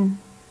telling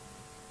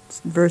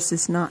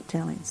versus not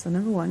telling. So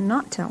number one,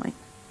 not telling.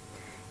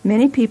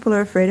 Many people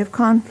are afraid of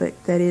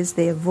conflict. That is,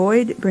 they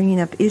avoid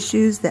bringing up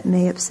issues that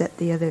may upset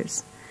the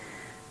others.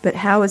 But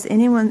how is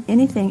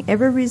anything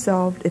ever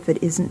resolved if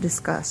it isn't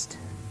discussed?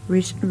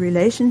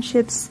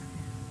 Relationship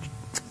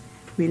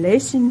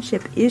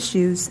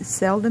issues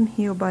seldom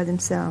heal by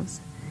themselves.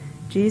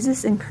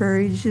 Jesus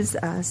encourages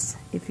us,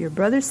 if your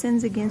brother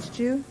sins against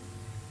you,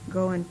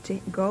 go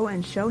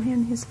and show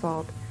him his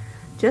fault.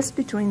 Just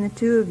between the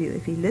two of you,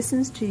 if he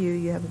listens to you,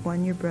 you have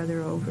won your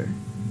brother over.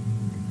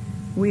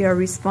 We are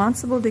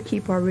responsible to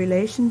keep our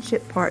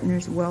relationship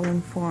partners well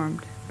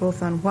informed,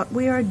 both on what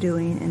we are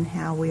doing and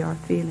how we are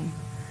feeling.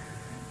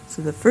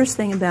 So the first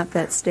thing about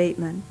that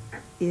statement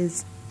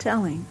is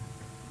telling.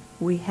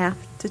 We have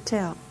to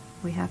tell.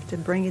 We have to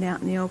bring it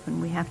out in the open.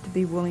 We have to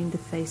be willing to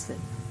face it.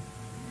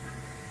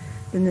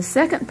 Then the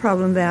second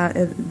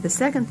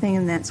thing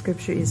in that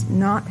scripture is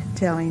not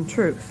telling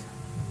truth.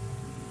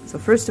 So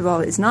first of all,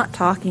 it's not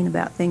talking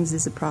about things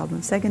is a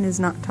problem. Second is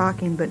not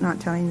talking but not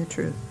telling the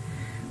truth.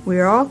 We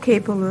are all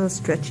capable of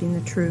stretching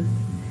the truth.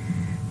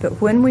 But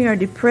when we are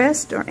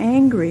depressed or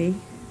angry,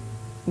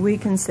 we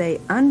can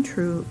say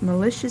untrue,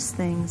 malicious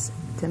things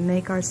to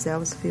make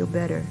ourselves feel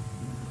better.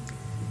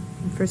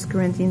 In 1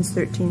 Corinthians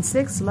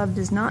 13:6, love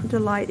does not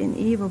delight in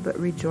evil but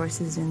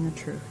rejoices in the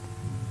truth.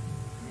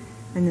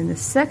 And then the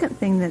second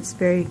thing that's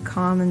very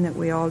common that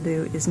we all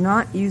do is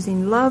not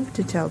using love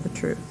to tell the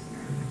truth.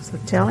 So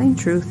telling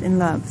truth in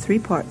love. 3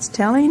 parts.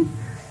 Telling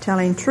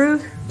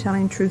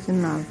truth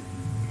in love.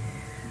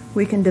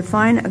 We can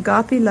define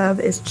agape love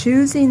as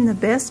choosing the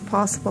best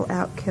possible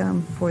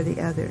outcome for the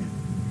other.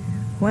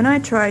 When I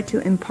try to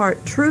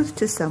impart truth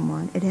to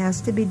someone, it has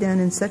to be done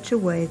in such a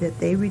way that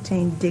they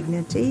retain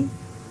dignity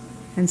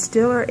and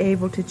still are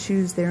able to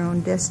choose their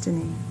own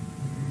destiny.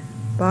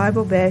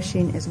 Bible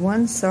bashing is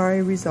one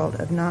sorry result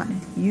of not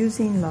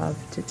using love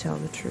to tell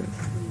the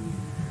truth.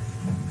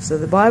 So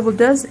the Bible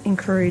does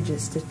encourage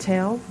us to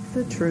tell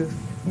the truth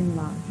in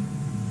love.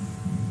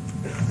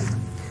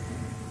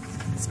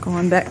 Let's go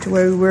on back to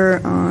where we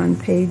were on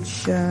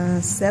page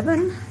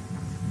 7.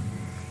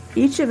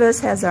 Each of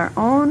us has our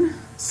own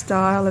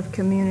style of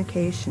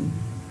communication.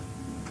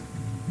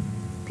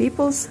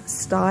 People's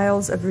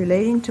styles of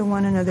relating to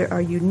one another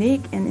are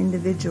unique and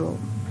individual.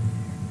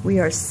 We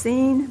are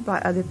seen by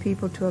other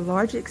people to a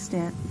large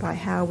extent by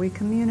how we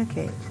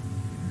communicate.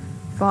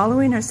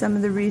 Following are some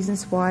of the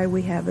reasons why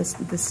we have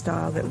the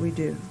style that we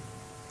do.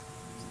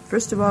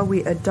 First of all,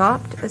 we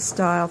adopt a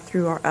style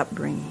through our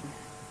upbringing.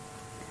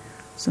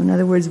 So in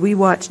other words, we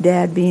watch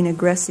Dad being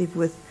aggressive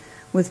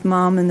with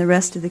Mom and the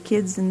rest of the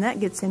kids, and that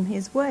gets him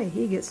his way.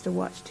 He gets to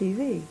watch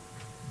TV,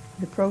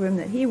 the program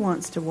that he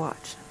wants to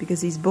watch,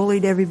 because he's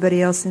bullied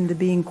everybody else into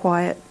being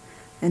quiet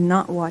and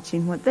not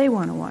watching what they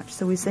want to watch.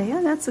 So we say,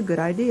 yeah, that's a good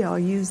idea. I'll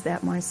use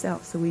that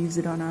myself. So we use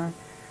it on our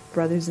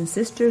brothers and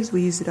sisters.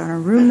 We use it on our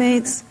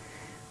roommates.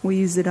 We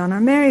use it on our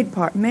marriage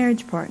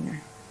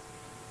partner.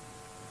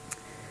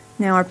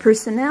 Now, our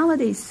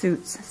personality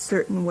suits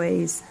certain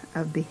ways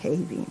of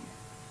behaving.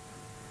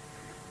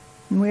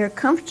 And we are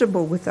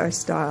comfortable with our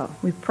style.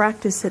 We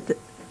practice it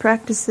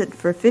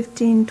for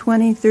 15,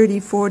 20, 30,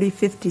 40,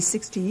 50,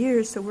 60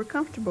 years, so we're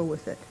comfortable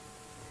with it.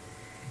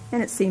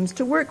 And it seems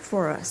to work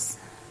for us.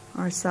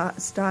 Our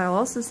style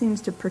also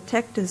seems to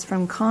protect us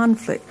from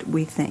conflict,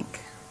 we think.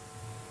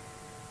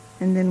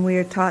 And then we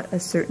are taught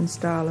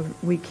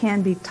we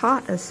can be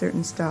taught a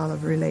certain style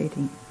of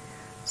relating.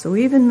 So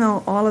even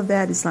though all of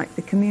that is like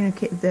the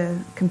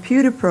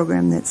computer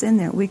program that's in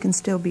there, we can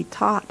still be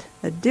taught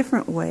a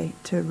different way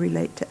to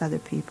relate to other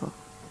people.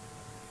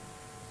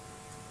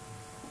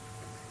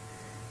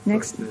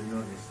 Next.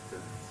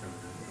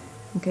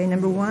 Okay,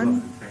 number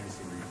 1.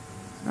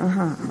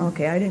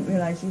 Okay, I didn't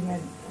realize you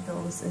had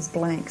those as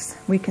blanks.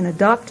 We can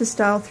adopt a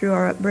style through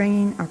our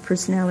upbringing. Our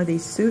personality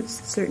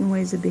suits certain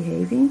ways of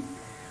behaving.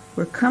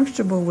 We're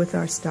comfortable with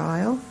our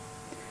style.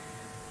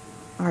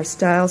 Our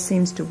style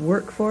seems to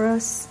work for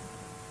us.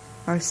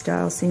 Our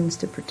style seems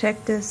to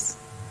protect us.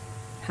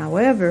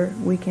 However,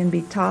 we can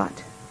be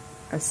taught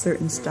a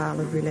certain style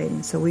of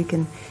relating. So we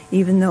can,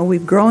 even though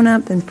we've grown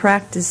up and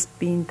practiced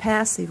being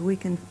passive, we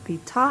can be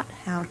taught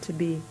how to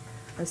be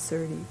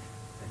assertive.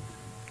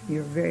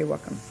 You're very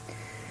welcome.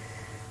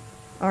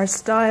 Our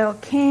styles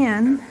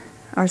can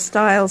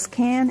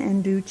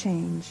and do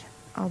change.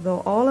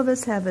 Although all of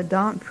us have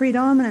a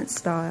predominant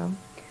style,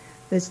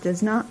 this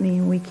does not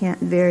mean we can't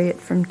vary it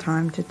from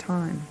time to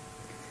time.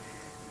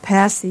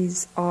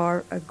 Passives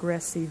are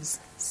aggressives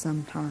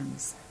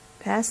sometimes.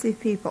 Passive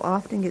people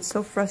often get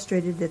so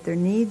frustrated that their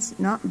needs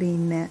not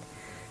being met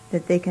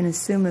that they can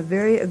assume a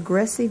very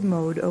aggressive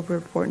mode over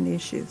important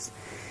issues.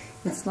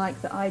 It's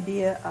like the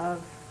idea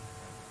of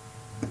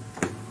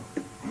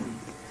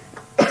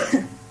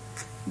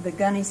the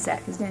gunny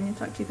sack. Has Daniel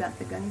talked to you about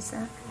the gunny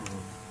sack?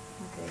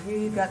 Okay, here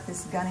you've got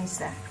this gunny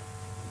sack.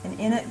 And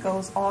in it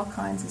goes all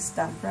kinds of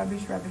stuff.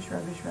 Rubbish, rubbish,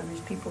 rubbish, rubbish.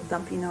 People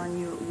dumping on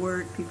you at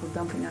work. People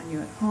dumping on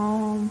you at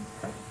home.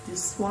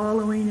 Just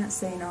swallowing it,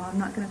 saying, "Oh, I'm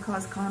not going to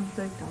cause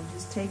conflict. I'll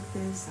just take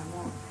this. I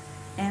won't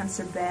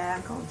answer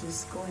back. I'll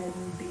just go ahead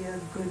and be a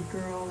good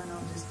girl and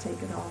I'll just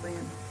take it all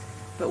in."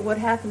 But what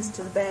happens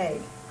to the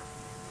bag?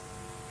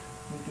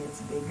 It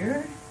gets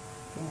bigger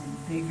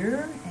and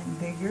bigger and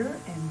bigger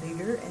and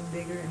bigger and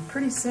bigger. And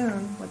pretty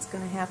soon, what's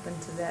going to happen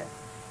to that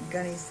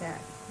gunny sack?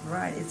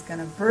 Right, it's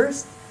going to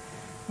burst.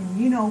 And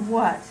you know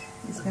what?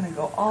 It's going to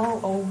go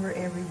all over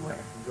everywhere.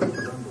 Drop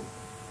the bundle.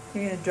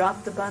 You're going to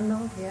drop the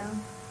bundle? Yeah.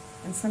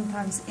 And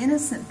sometimes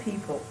innocent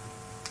people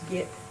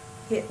get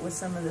hit with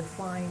some of the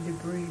flying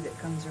debris that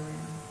comes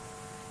around.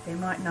 They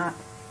might not,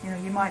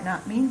 you might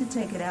not mean to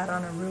take it out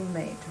on a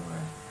roommate or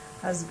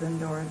a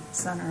husband or a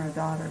son or a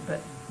daughter, but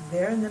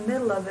they're in the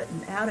middle of it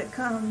and out it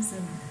comes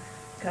and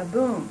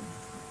kaboom.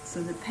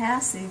 So the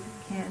passive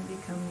can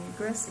become the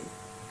aggressive.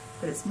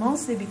 But it's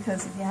mostly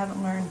because if you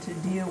haven't learned to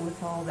deal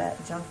with all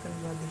that junk and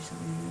rubbish,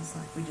 and it's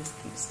like we just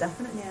keep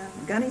stuffing it down.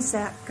 Gunny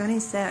sack,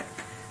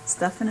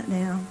 stuffing it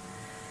down.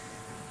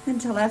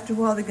 Until after a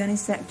while the gunny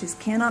sack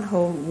just cannot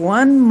hold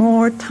one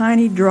more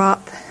tiny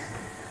drop,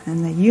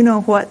 and the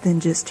you-know-what then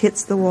just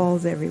hits the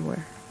walls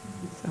everywhere.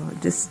 So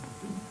it just,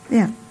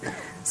 yeah.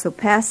 So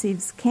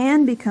passives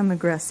can become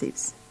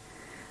aggressives.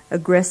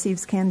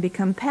 Aggressives can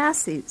become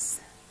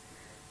passives.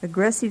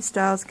 Aggressive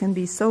styles can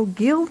be so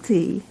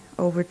guilty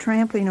over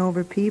trampling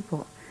over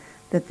people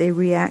that they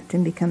react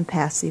and become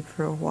passive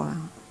for a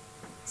while.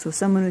 So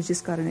someone who's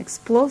just got an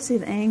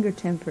explosive anger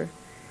temper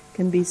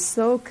can be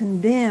so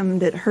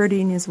condemned at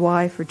hurting his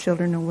wife or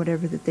children or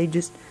whatever that they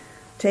just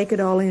take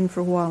it all in for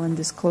a while and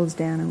just close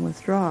down and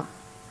withdraw.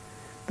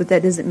 But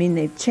that doesn't mean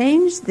they've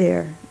changed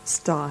their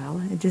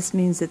style. It just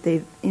means that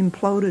they've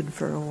imploded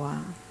for a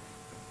while.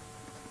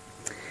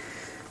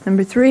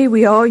 Number 3,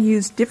 we all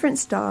use different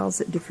styles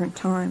at different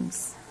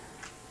times.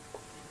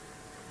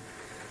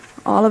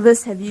 All of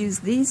us have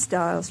used these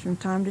styles from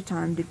time to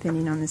time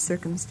depending on the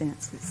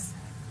circumstances.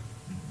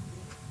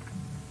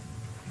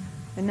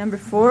 And number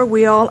 4,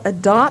 we all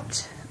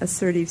adopt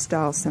assertive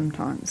styles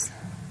sometimes.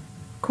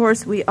 Of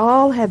course, we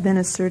all have been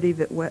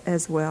assertive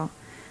as well.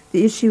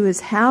 The issue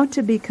is how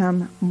to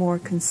become more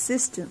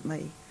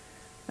consistently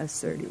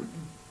assertive.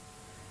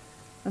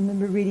 I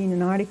remember reading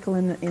an article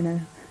in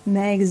a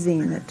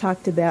magazine that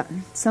talked about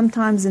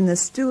sometimes in the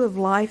stew of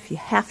life you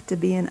have to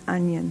be an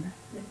onion.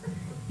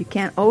 You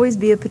can't always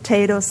be a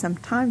potato.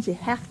 Sometimes you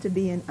have to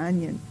be an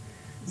onion.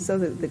 So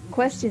the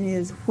question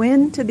is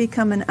when to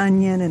become an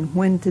onion and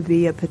when to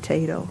be a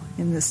potato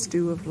in the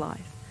stew of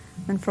life.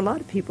 And for a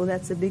lot of people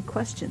that's a big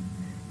question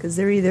because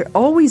they're either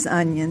always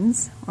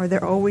onions or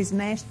they're always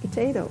mashed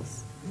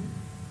potatoes.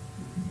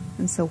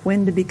 And so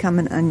when to become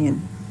an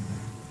onion.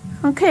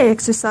 Okay,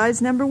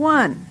 exercise number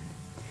 1.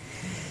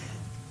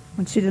 I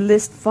want you to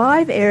list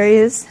 5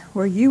 areas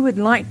where you would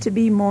like to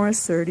be more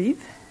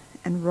assertive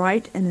and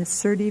write an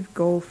assertive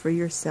goal for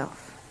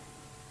yourself.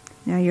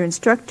 Now, your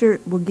instructor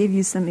will give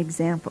you some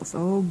examples.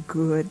 Oh,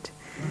 good.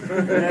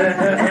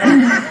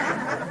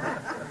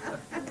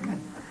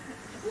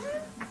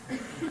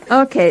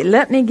 Okay,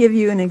 let me give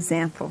you an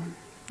example.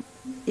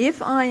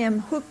 If I am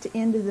hooked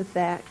into the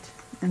fact,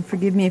 and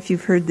forgive me if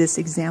you've heard this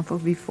example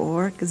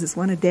before, because it's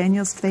one of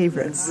Daniel's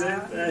favorites.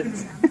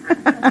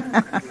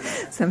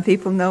 Some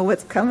people know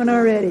what's coming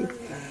already.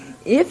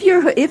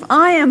 If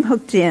I am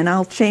hooked in,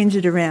 I'll change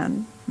it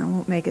around. I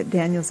won't make it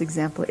Daniel's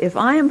example. If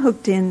I am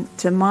hooked in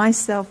to my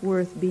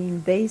self-worth being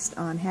based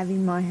on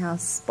having my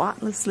house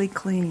spotlessly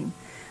clean,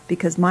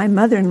 because my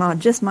mother-in-law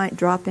just might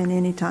drop in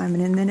any time,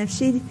 and then if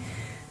she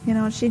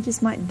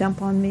just might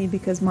dump on me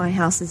because my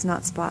house is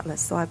not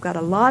spotless. So I've got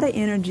a lot of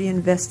energy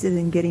invested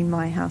in getting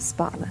my house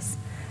spotless.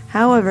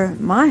 However,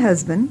 my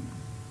husband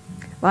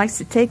likes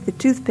to take the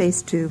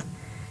toothpaste tube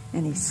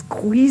and he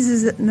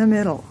squeezes it in the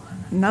middle.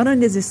 Not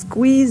only does he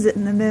squeeze it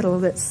in the middle,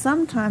 but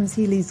sometimes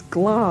he leaves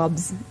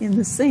globs in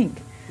the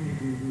sink.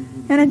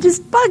 And it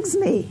just bugs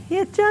me.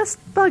 It just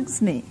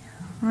bugs me.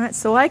 All right,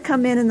 so I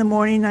come in the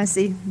morning and I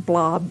see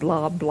blob,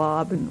 blob,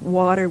 blob, and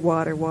water,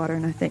 water, water,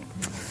 and I think,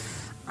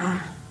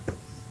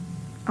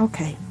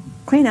 okay,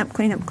 clean up,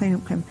 clean up, clean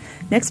up, clean up.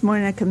 Next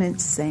morning I come in,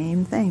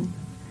 same thing.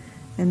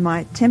 And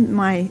my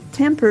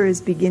temper is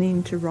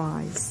beginning to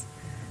rise.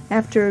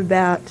 After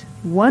about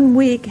 1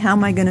 week, how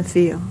am I going to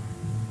feel?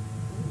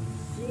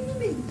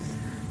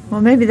 Well,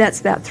 maybe that's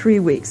about 3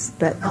 weeks,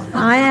 but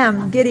I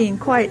am getting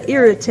quite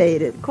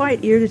irritated.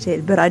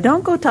 But I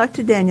don't go talk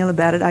to Daniel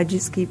about it. I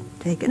just keep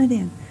taking it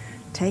in,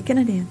 taking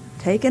it in,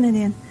 taking it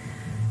in.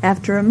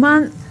 After a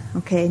month,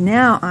 okay,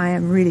 now I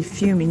am really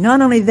fuming.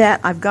 Not only that,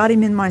 I've got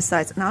him in my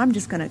sights. Now I'm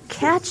just going to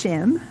catch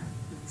him.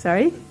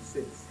 Sorry?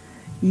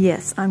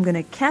 Yes, I'm going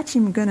to catch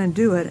him, going to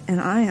do it,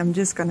 and I am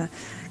just going to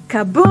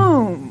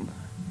kaboom!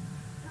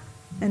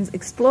 And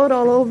explode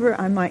all over.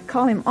 I might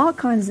call him all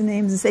kinds of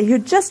names and say, you're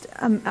just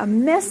a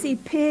messy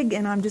pig,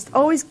 and I'm just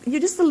always,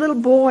 you're just a little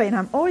boy, and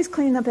I'm always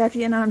cleaning up after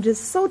you, and I'm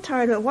just so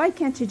tired of it. Why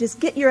can't you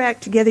just get your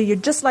act together? You're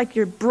just like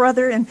your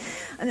brother, and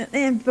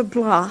blah,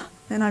 blah.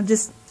 And I've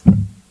just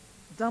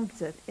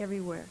dumped it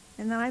everywhere.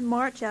 And then I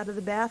march out of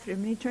the bathroom,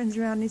 and he turns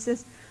around and he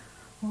says,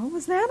 what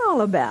was that all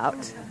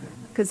about?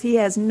 Because he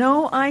has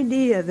no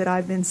idea that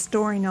I've been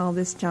storing all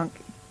this junk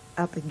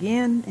up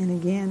again and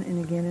again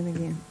and again and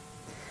again.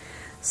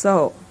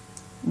 So,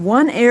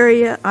 one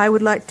area I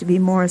would like to be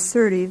more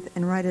assertive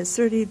and write an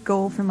assertive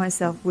goal for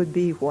myself would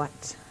be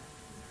what?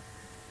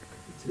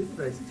 The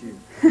toothpaste tube.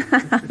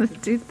 The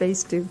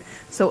toothpaste tube.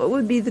 So it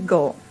would be the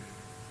goal.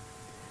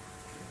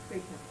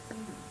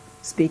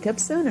 Speak up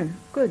sooner.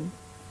 Good.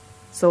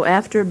 So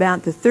after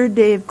about the third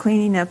day of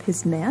cleaning up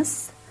his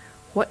mess,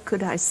 what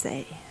could I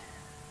say?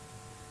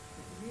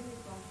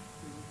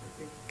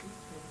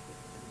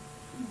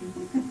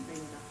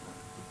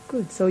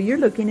 Good. So you're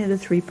looking at a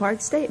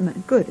three-part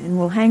statement. Good. And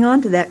we'll hang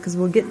on to that because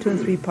we'll get to a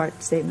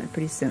three-part statement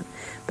pretty soon.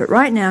 But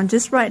right now,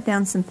 just write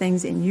down some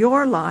things in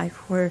your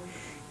life where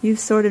you've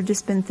sort of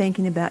just been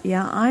thinking about,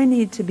 yeah, I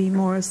need to be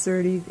more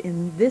assertive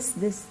in this,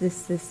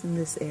 and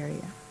this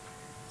area.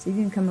 So you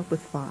can come up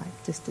with 5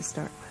 just to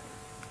start with.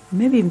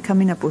 Maybe even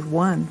coming up with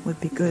 1 would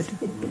be good.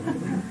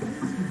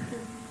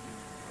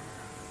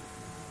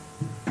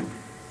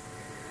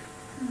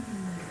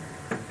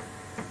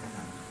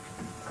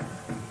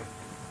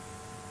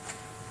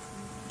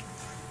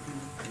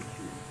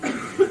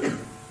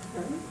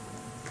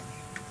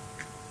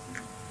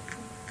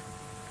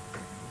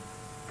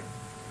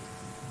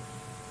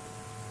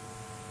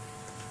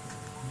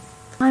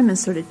 Time is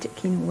sort of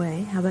ticking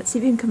away. How about see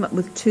if you can come up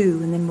with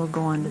 2, and then we'll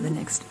go on to the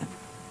next one.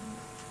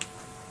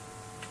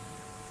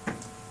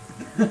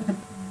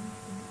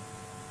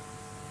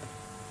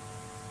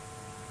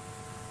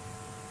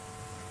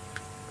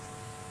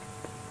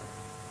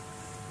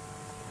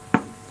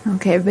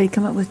 Okay, everybody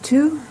come up with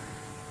 2.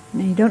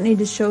 Now you don't need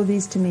to show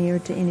these to me or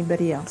to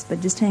anybody else,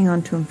 but just hang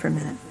on to them for a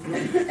minute.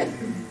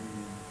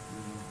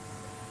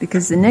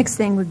 Because the next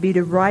thing would be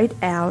to write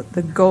out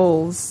the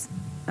goals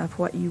of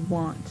what you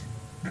want.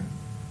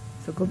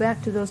 So go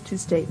back to those 2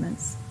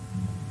 statements.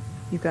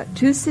 You've got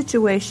 2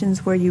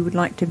 situations where you would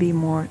like to be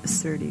more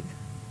assertive.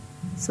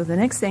 So the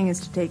next thing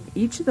is to take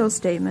each of those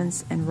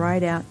statements and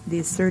write out the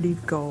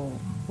assertive goal.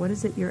 What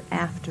is it you're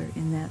after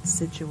in that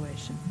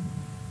situation?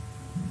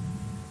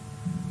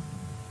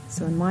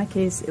 So in my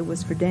case, it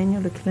was for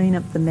Daniel to clean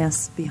up the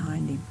mess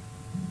behind him,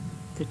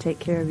 to take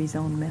care of his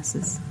own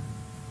messes.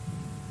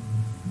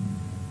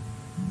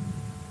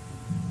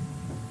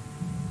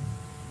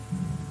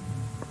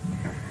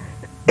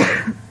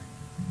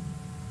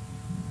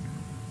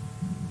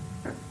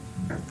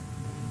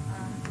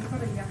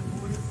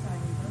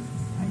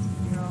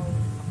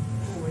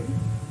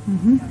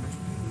 And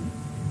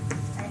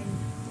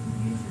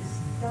he uses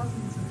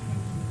dozens of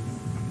hankies,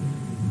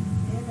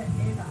 never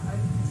ever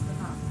opens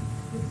them up,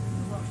 puts them in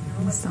the wash. They're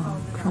always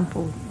folded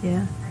crumpled, up.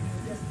 yeah. And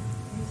he'll just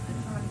use the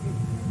try to get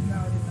them and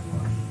throw it in the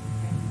wash.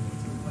 And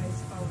it's always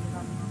folded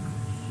up. And I'm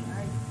like,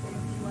 shake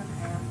everyone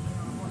out,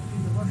 I want you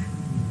to wash them.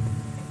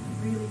 It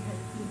really has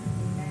given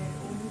me mad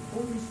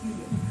all this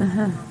year.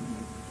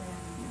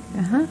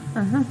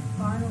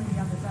 Finally, the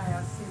other day,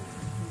 I said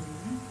to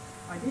him,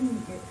 I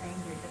didn't get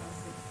angry, but I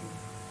said to him,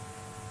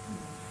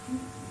 do you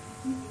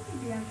think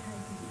it'd be okay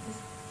if you just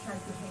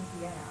shake your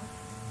hanky out?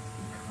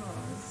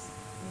 Because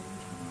every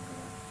time I go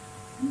out,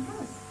 and he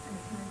does, and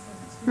it turns so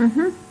much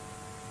different.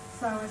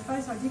 So I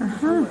suppose I didn't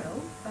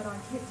boil, but I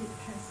kept it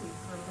passive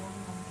for a long,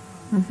 long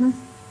time.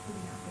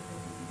 Putting up with it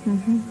and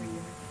getting angry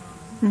every time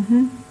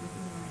within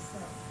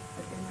myself.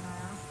 But then when I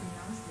asked him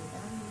nicely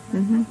about it, he said,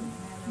 now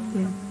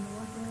they're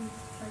all coming in the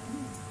right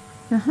way,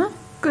 shaking out.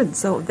 Good.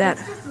 So that.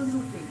 It's just a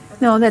little thing.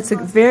 No, that's a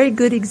very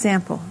good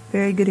example.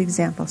 Very good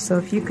example. So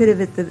if you could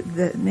have at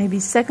the maybe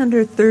second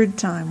or third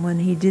time when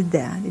he did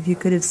that, if you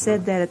could have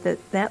said that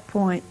at that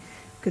point,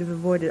 you could have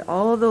avoided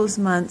all those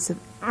months of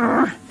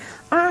agony.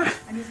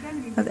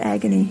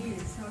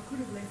 Years, so I could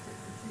have left it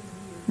for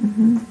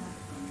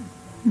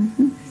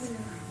 2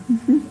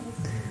 years.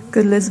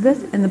 Good,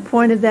 Elizabeth. And the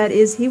point of that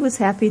is he was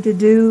happy to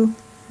do,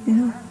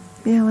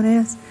 what I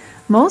asked.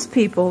 Most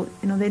people,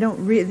 they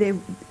don't.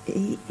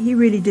 He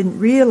really didn't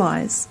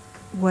realize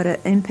what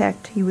an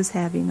impact he was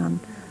having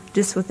on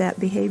just with that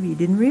behavior. He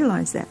didn't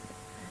realize that.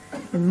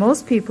 And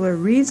most people are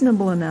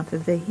reasonable enough.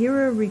 If they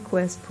hear a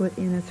request put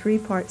in a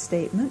 3-part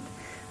statement,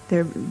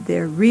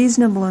 they're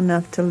reasonable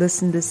enough to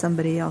listen to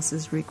somebody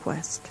else's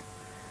request.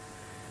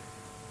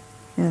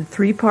 And a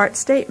 3-part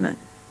statement.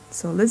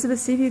 So Elizabeth,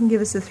 see if you can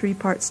give us a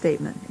 3-part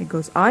statement. It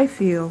goes, I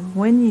feel,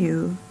 when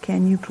you,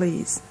 can you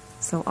please?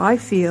 So I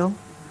feel,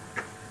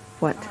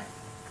 what?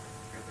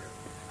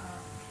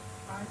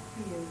 I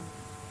feel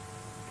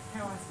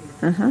how I feel.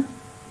 Uh-huh. Yeah,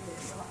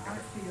 well, I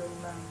feel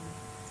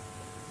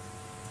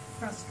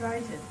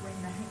frustrated when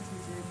the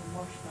hankies are in the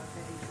wash like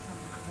that each time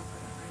because I've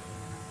got to open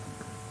them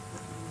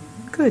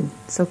up. Good.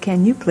 So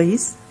can you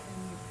please?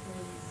 Can you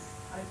please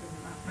open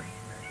them up?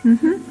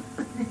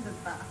 Mm-hmm. In the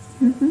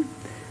past. Mm-hmm.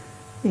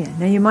 Yeah.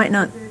 Now you might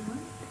not. Third one?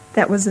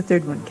 That was the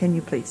third one. Can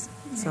you please?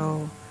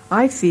 So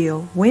I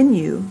feel when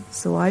you.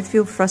 So I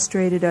feel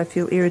frustrated. I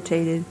feel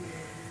irritated.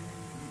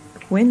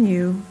 When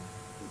you.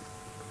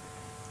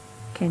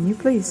 Can you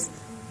please?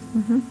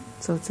 Mm-hmm.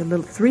 So it's a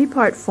little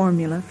 3-part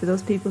formula for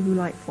those people who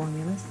like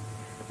formulas.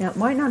 Now it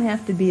might not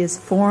have to be as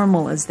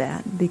formal as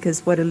that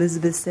because what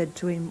Elizabeth said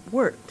to him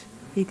worked.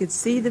 He could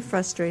see the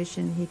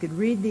frustration. He could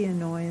read the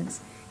annoyance.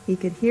 He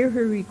could hear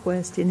her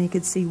request, and he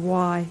could see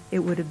why it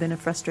would have been a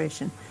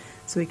frustration.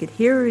 So he could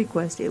hear her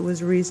request. It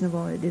was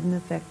reasonable. It didn't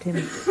affect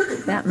him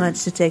that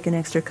much to take an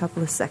extra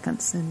couple of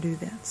seconds and do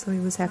that. So he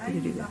was happy to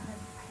do that.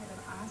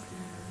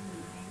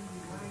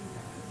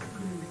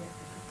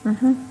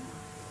 Uh-huh.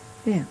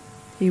 Yeah,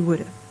 he would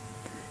have.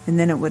 And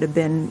then it would have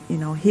been,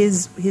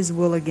 his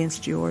will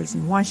against yours,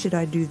 and why should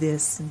I do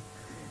this? And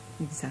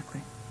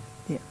exactly.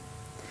 Yeah.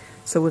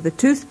 So with the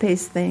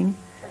toothpaste thing,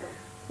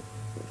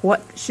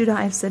 what should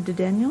I have said to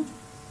Daniel?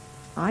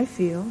 I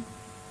feel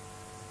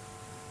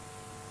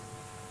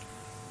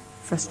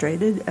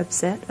frustrated,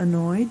 upset,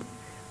 annoyed.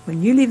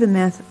 When you leave a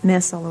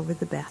mess all over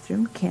the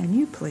bathroom, can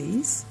you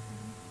please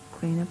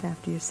clean up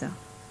after yourself?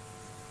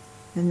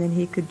 And then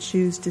he could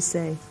choose to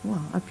say,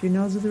 well, up your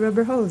nose with a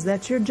rubber hose.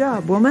 That's your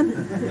job, woman.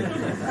 So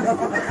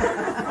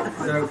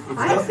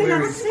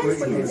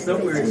it's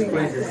not where he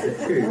squeezes the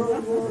tube.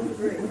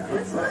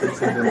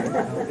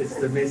 It's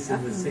the mess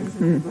in the sink.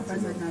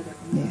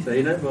 Yeah. So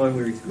you don't mind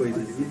where he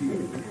squeezes the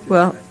tube.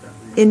 Well,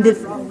 in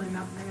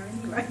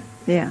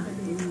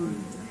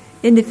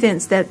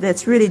defense,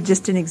 that's really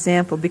just an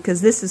example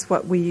because this is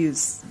what we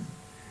use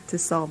to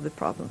solve the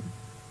problem.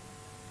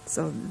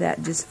 So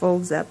that just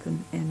folds up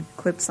and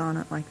clips on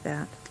it like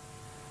that.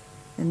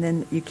 And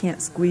then you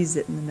can't squeeze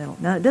it in the middle.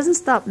 Now, it doesn't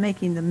stop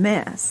making the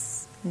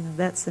mess.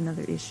 That's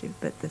another issue.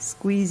 But the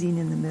squeezing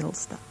in the middle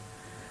stuff.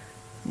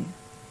 Yeah.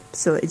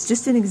 So it's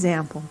just an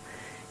example.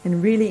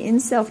 And really, in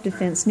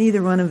self-defense,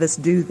 neither one of us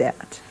do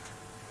that.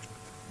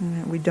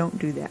 We don't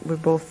do that. We're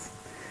both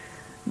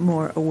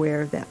more aware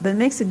of that. But it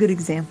makes a good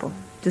example.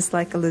 Just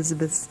like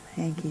Elizabeth's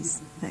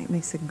hankies. That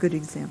makes a good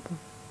example.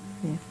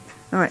 Yeah.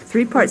 All right,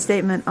 3-part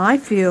statement. I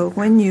feel,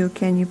 when you,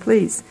 can you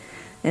please?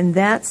 And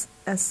that's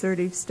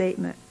assertive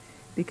statement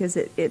because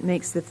it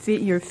makes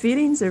your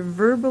feelings are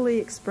verbally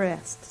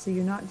expressed. So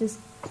you're not just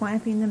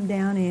clamping them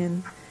down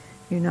in.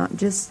 You're not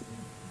just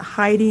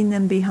hiding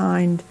them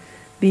behind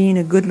being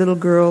a good little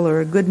girl or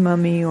a good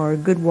mummy or a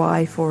good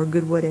wife or a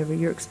good whatever.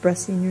 You're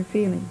expressing your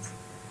feelings.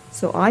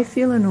 So I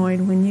feel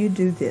annoyed when you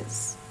do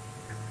this.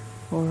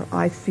 Or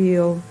I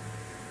feel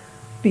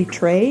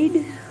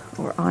betrayed.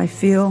 Or I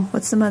feel,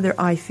 what's some other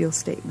I feel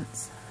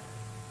statements?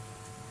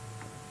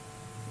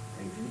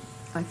 Anxious.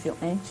 I feel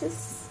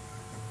anxious.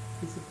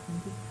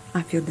 Disappointed.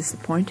 I feel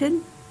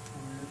disappointed.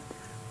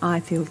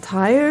 I feel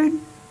tired.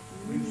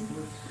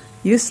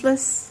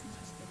 Useless.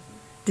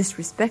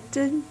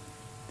 Disrespected.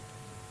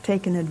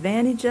 Taken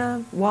advantage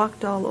of.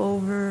 Walked all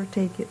over.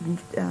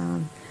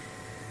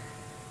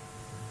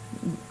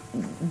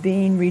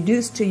 Being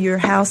reduced to your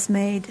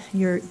housemaid.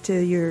 To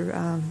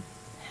your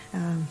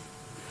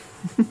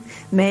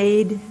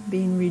maid,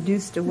 being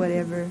reduced to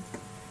whatever.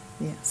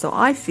 Yeah. So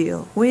I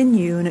feel when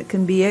you, and it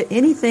can be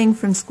anything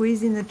from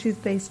squeezing the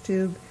toothpaste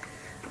tube,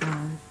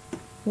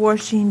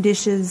 washing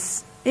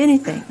dishes,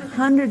 anything,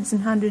 hundreds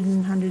and hundreds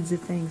and hundreds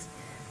of things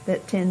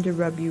that tend to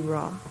rub you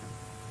raw.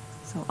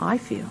 So I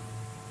feel.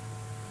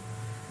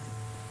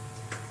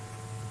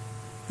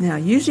 Now,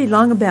 usually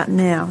long about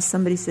now,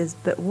 somebody says,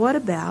 but what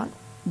about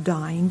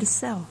dying to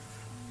self?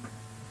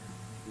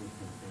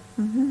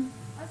 Mm-hmm.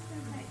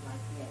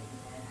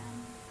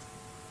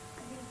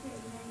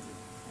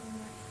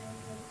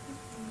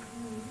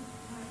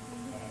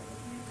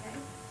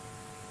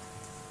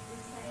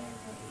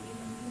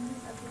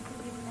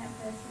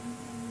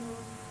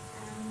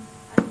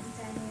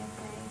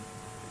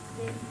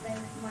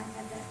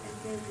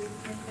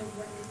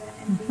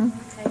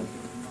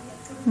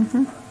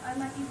 Mm-hmm. I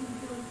like using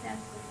your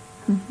example.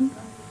 Mm-hmm.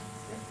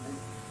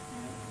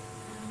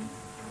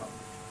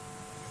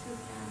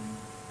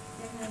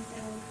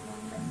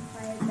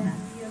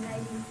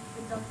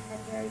 The doctor had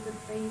very good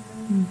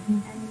reasons, Mm-hmm.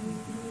 and you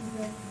need to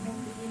more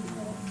forgiveness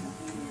or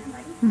something.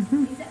 Like,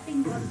 Mm-hmm. is that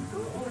being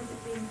logical or is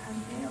it being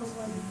unfair or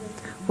what is it?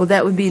 Well,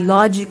 that would be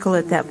logical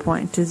at that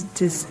point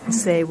to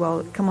say,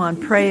 well, come on,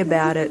 pray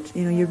about it.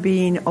 You've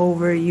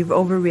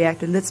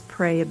overreacted. Let's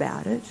pray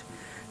about it.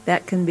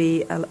 That can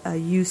be a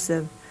use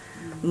of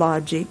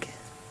logic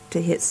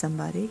to hit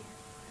somebody.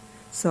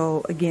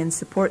 So again,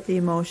 support the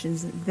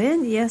emotions.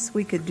 Then, yes,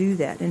 we could do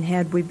that. And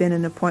had we been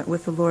in a point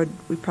with the Lord,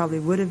 we probably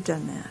would have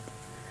done that.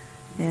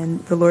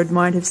 And the Lord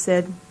might have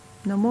said,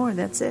 no more,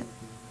 that's it.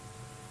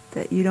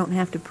 That you don't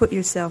have to put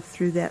yourself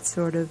through that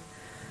sort of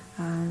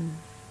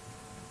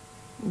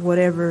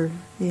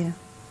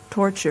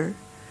torture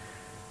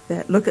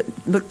that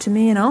look to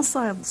me and I'll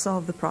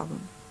solve the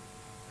problem.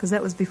 Because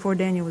that was before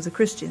Daniel was a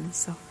Christian,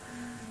 so,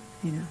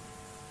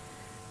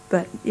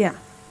 But, yeah.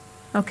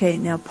 Okay,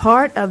 now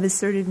part of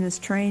assertiveness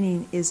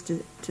training is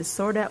to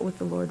sort out with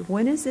the Lord,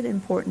 when is it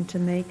important to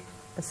make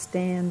a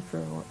stand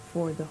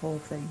for the whole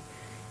thing?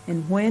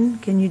 And when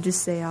can you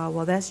just say,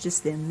 well, that's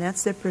just them,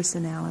 that's their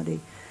personality,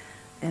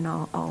 and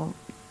I'll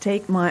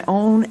take my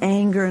own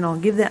anger and I'll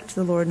give that to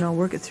the Lord and I'll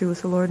work it through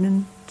with the Lord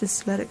and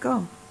just let it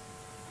go.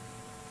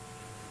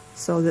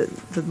 So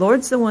the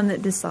Lord's the one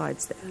that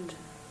decides that.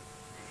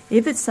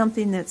 If it's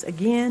something that's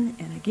again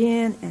and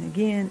again and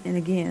again and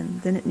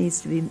again, then it needs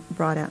to be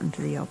brought out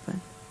into the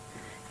open.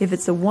 If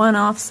it's a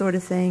one-off sort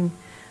of thing,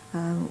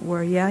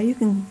 where, you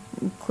can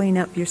clean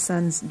up your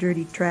son's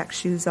dirty track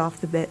shoes off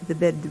the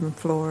bedroom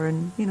floor,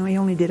 and, he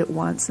only did it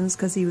once, and it's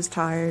because he was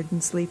tired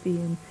and sleepy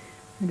and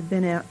had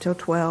been out till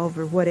 12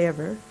 or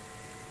whatever.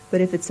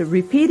 But if it's a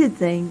repeated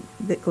thing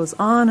that goes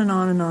on and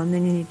on and on,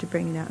 then you need to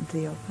bring it out into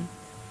the open.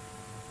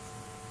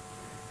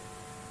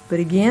 But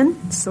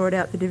again, sort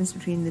out the difference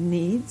between the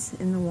needs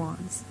and the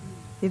wants.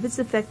 If it's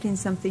affecting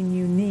something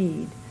you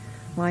need,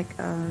 like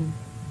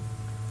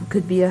it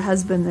could be a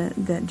husband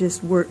that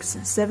just works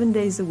 7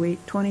 days a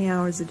week, 20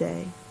 hours a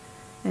day,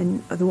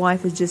 and the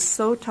wife is just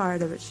so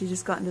tired of it, she's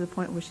just gotten to the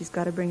point where she's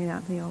got to bring it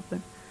out in the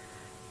open.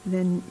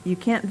 Then you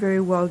can't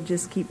very well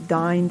just keep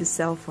dying to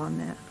self on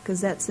that,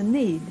 because that's a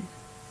need.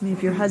 I mean,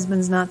 if your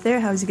husband's not there,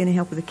 how is he going to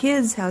help with the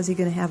kids? How is he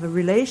going to have a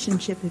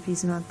relationship if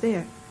he's not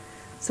there?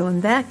 So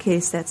in that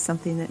case, that's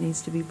something that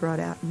needs to be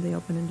brought out in the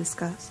open and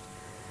discussed,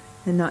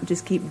 and not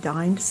just keep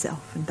dying to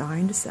self and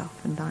dying to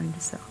self and dying to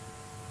self.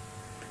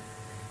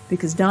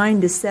 Because dying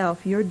to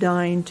self, you're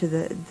dying to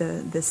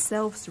the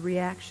self's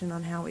reaction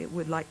on how it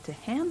would like to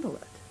handle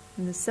it.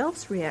 And the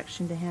self's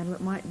reaction to handle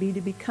it might be to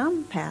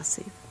become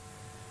passive,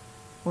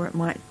 or it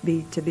might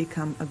be to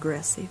become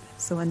aggressive.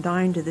 So in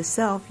dying to the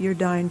self, you're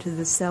dying to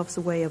the self's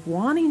way of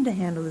wanting to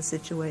handle the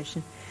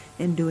situation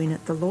and doing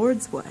it the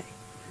Lord's way.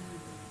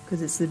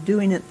 Because it's the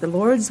doing it the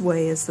Lord's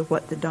way is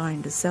what the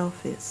dying to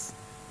self is.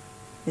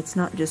 It's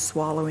not just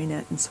swallowing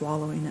it and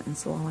swallowing it and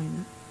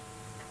swallowing it.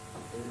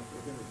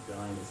 You're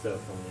dying to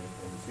self when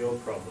it's your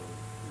problem,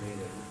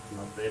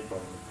 not their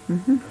problem.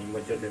 Mm-hmm. I mean,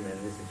 what you're doing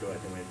in this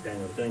situation where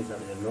Daniel's doing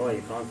something to annoy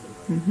you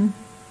constantly,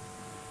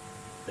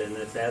 then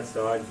it's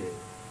outside you.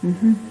 And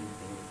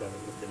you've got to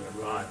look at it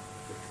right.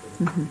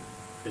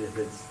 But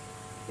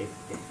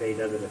if he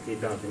does it a few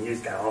times and you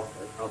just go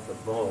off the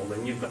ball,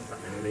 then you've got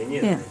something within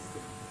you. Yeah.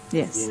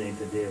 Yes. You need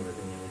to deal with,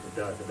 and you need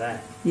to die to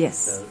that. Yes.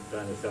 So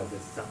dying to self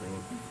is something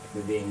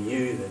within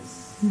you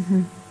that's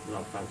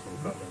not functioning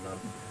properly, not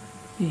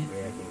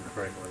reacting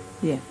correctly in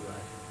the situation.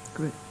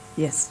 Good.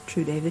 Yes,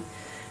 true, David.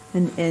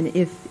 And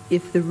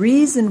if the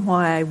reason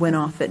why I went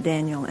off at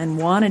Daniel and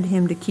wanted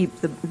him to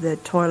keep the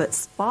toilet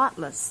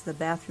spotless, the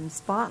bathroom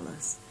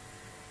spotless,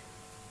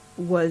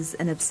 was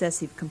an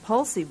obsessive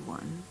compulsive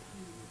one,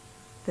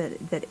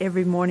 that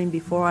every morning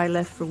before I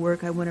left for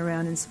work I went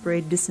around and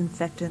sprayed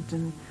disinfectant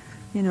and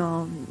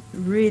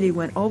really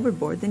went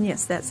overboard, then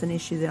yes, that's an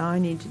issue that I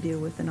need to deal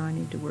with and I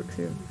need to work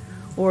through.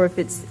 Or if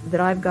it's that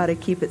I've got to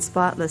keep it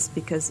spotless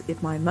because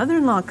if my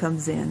mother-in-law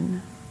comes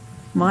in,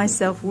 my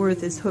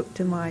self-worth is hooked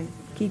to my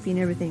keeping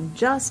everything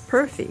just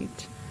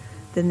perfect,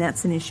 then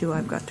that's an issue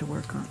I've got to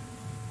work on.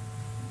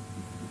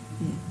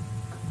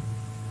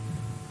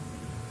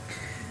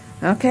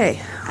 Yeah.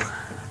 Okay,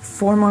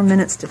 4 more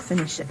minutes to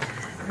finish it.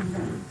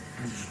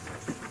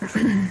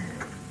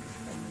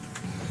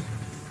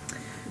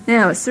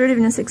 Now,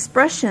 assertiveness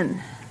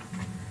expression.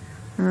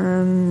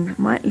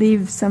 Might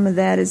leave some of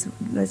that as,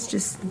 let's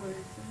just,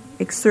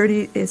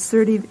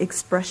 assertive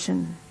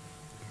expression.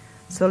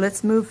 So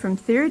let's move from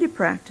theory to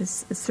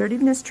practice.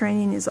 Assertiveness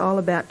training is all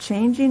about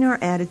changing our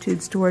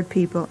attitudes toward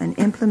people and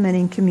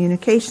implementing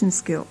communication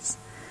skills.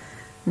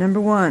 Number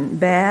 1,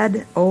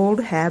 bad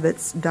old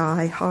habits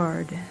die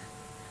hard.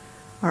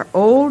 Our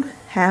old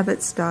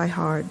habits die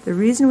hard. The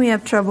reason we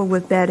have trouble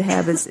with bad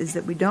habits is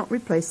that we don't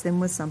replace them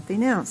with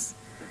something else.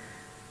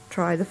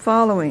 Try the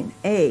following.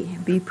 A,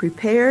 be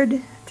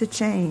prepared to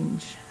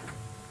change.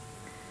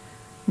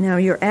 Now,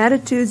 your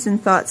attitudes and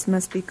thoughts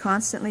must be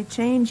constantly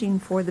changing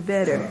for the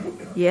better.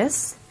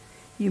 Yes,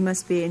 you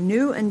must be a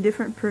new and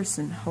different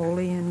person,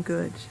 holy and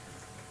good.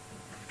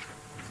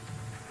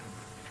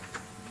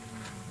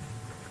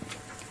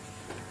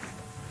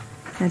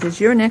 Now, does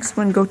your next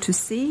one go to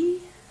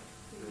C?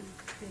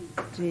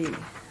 D.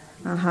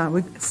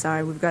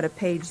 We've got a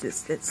page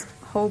that's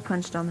hole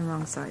punched on the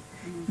wrong side.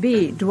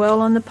 B, dwell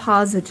on the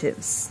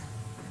positives.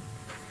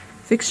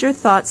 Fix your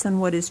thoughts on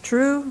what is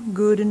true,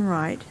 good, and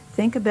right.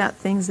 Think about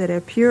things that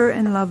are pure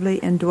and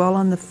lovely and dwell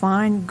on the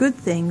fine, good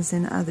things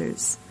in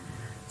others.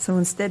 So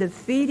instead of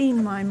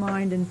feeding my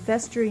mind and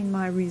festering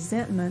my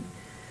resentment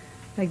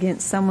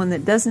against someone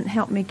that doesn't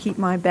help me keep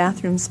my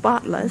bathroom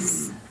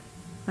spotless,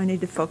 I need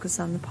to focus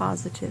on the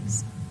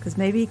positives. Because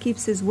maybe he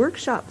keeps his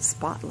workshop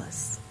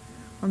spotless.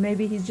 Or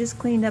maybe he's just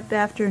cleaned up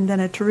after and done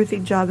a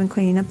terrific job in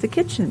cleaning up the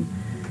kitchen.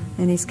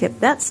 And he's kept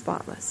that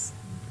spotless.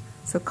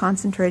 So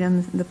concentrate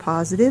on the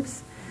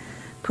positives.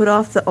 Put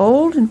off the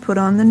old and put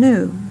on the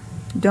new.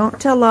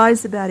 Don't tell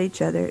lies about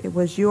each other. It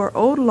was your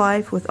old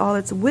life with all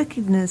its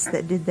wickedness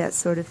that did that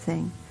sort of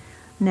thing.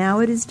 Now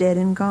it is dead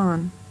and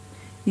gone.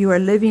 You are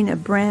living a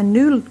brand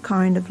new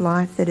kind of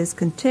life that is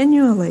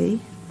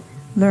continually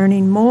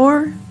learning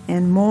more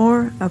and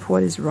more of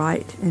what is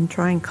right and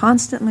trying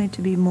constantly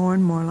to be more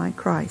and more like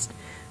Christ,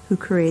 who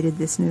created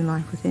this new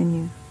life within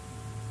you.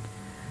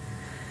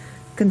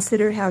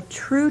 Consider how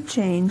true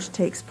change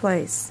takes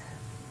place.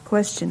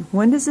 Question: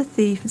 when does a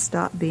thief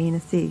stop being a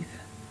thief?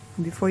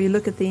 And before you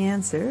look at the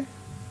answer,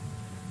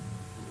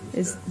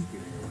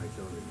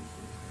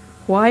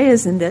 why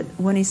isn't it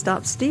when he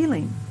stops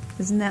stealing?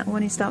 Isn't that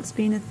when he stops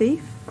being a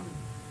thief?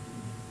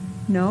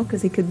 No,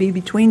 because he could be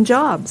between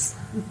jobs.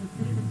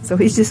 So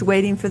he's just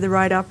waiting for the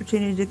right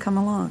opportunity to come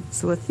along.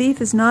 So a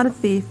thief is not a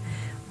thief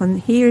when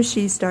he or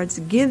she starts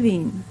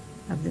giving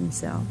of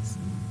themselves.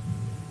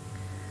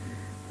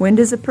 When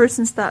does a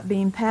person stop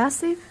being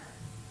passive?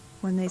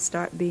 When they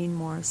start being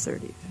more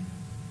assertive.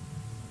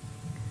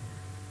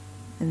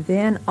 And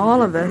then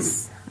all of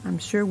us, I'm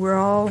sure we're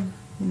all,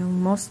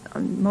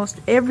 most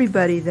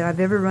everybody that I've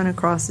ever run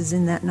across is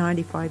in that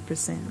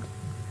 95%.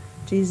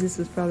 Jesus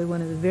was probably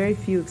one of the very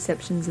few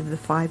exceptions of the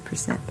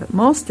 5%. But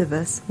most of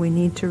us, we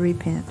need to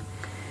repent.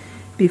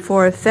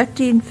 Before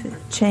effective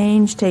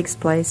change takes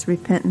place,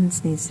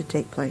 repentance needs to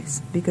take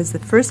place. Because the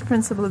first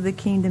principle of the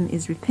kingdom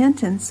is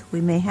repentance,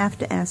 we may have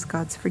to ask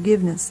God's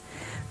forgiveness.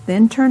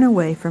 Then turn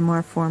away from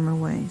our former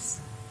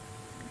ways.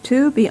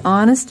 2, be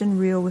honest and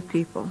real with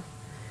people.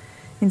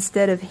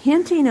 Instead of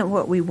hinting at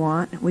what we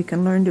want, we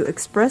can learn to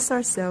express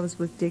ourselves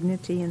with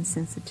dignity and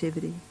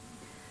sensitivity.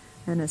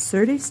 An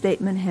assertive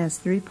statement has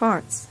 3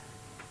 parts: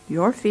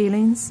 your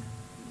feelings,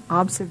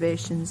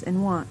 observations,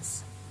 and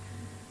wants.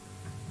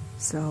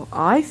 So,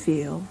 I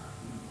feel,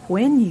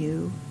 when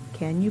you,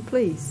 can you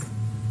please?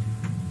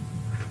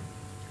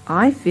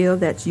 I feel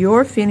that's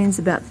your feelings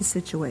about the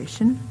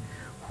situation.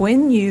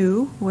 When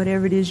you,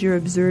 whatever it is you're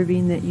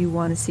observing that you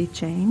want to see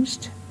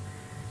changed,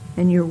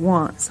 and your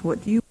wants,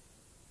 what do you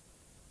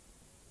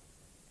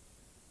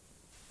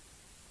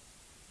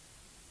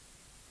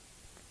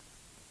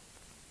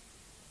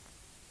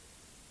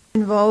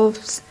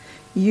involves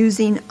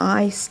using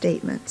I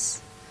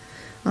statements.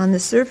 On the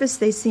surface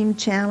they seem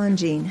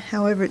challenging.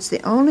 However, it's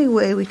the only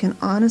way we can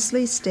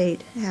honestly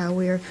state how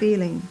we are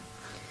feeling.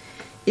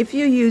 If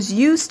you use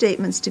you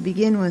statements to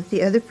begin with,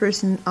 the other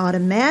person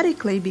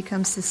automatically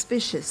becomes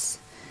suspicious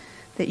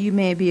that you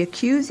may be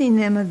accusing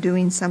them of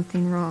doing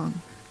something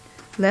wrong.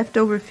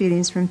 Leftover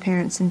feelings from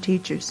parents and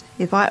teachers.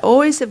 If I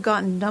always have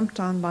gotten dumped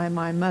on by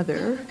my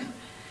mother,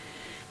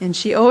 and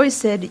she always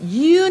said,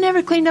 you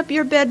never cleaned up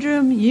your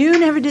bedroom, you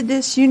never did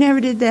this, you never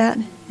did that.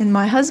 And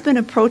my husband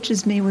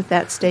approaches me with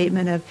that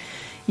statement of,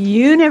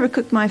 you never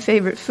cooked my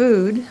favorite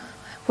food.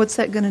 What's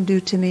that going to do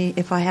to me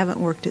if I haven't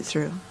worked it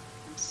through?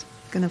 It's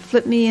going to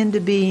flip me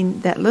into being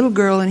that little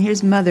girl, and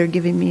here's mother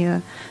giving me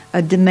a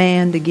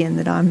demand again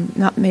that I'm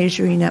not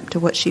measuring up to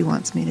what she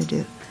wants me to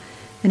do.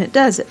 And it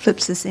does. It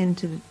flips us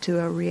into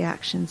a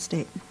reaction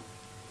state.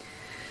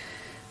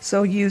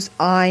 So use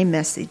I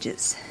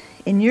messages.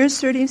 In your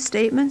assertive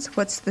statements,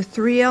 what's the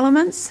 3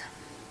 elements?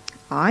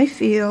 I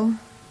feel,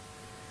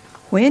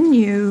 when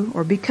you,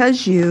 or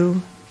because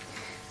you,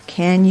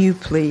 can you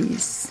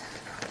please?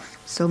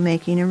 So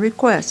making a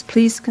request.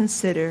 Please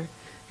consider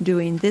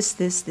doing this,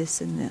 this, this,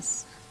 and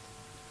this.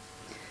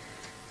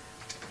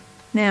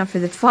 Now for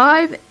the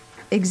 5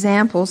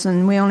 examples,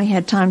 and we only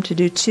had time to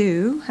do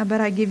 2, how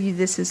about I give you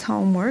this as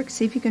homework?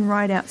 See if you can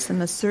write out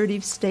some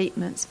assertive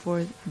statements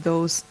for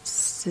those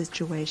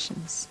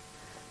situations.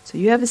 So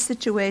you have a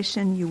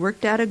situation, you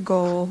worked out a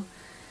goal,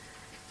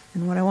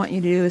 and what I want you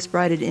to do is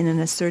write it in an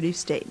assertive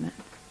statement.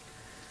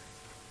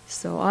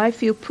 So I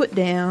feel put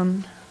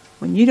down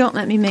when you don't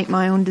let me make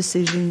my own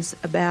decisions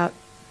about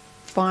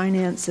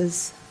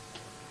finances.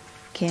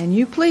 Can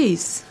you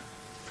please?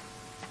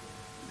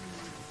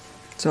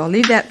 So I'll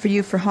leave that for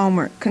you for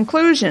homework.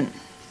 Conclusion.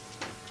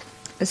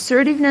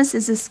 Assertiveness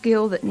is a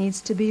skill that needs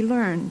to be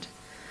learned.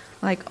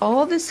 Like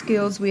all the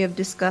skills we have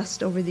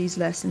discussed over these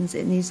lessons,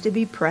 it needs to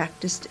be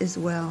practiced as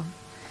well.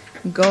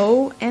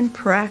 Go and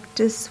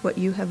practice what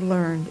you have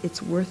learned.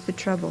 It's worth the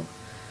trouble.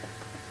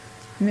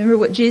 Remember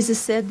what Jesus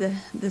said,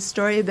 the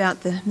story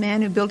about the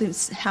man who built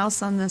his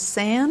house on the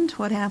sand?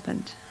 What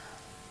happened?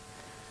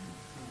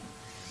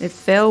 It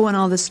fell when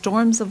all the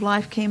storms of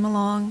life came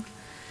along.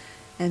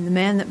 And the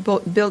man that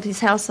built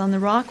his house on the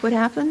rock, what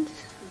happened?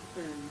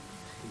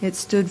 It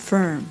stood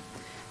firm.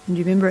 And do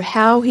you remember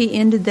how he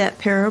ended that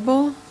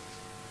parable?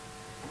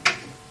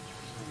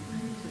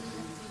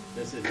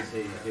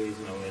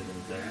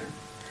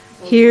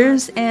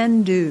 Hears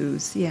and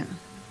do's, yeah.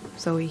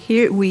 So we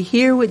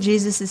hear what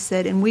Jesus has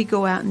said, and we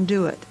go out and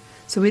do it.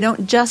 So we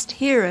don't just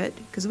hear it,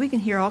 because we can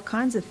hear all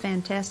kinds of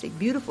fantastic,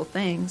 beautiful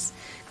things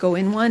go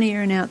in one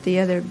ear and out the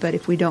other, but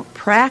if we don't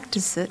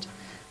practice it,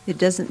 it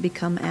doesn't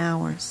become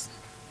ours.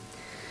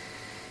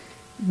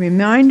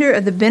 Reminder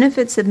of the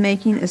benefits of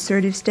making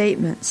assertive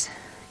statements.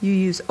 You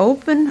use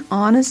open,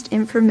 honest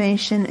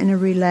information in a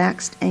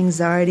relaxed,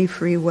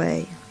 anxiety-free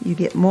way. You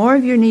get more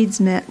of your needs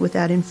met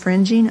without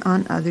infringing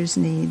on others'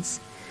 needs.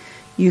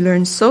 You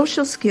learn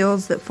social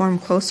skills that form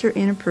closer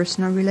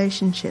interpersonal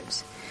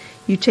relationships.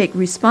 You take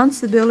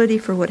responsibility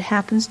for what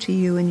happens to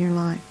you in your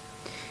life.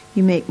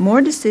 You make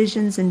more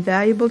decisions and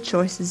valuable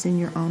choices in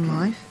your own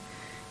life.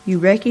 You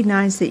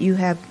recognize that you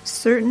have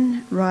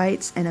certain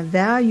rights and a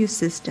value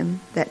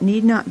system that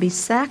need not be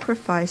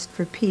sacrificed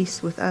for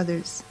peace with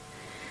others.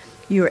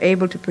 You are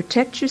able to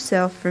protect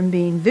yourself from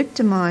being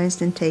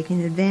victimized and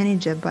taken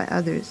advantage of by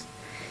others.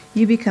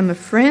 You become a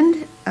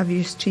friend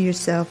to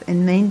yourself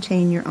and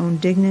maintain your own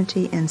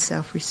dignity and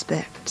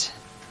self-respect.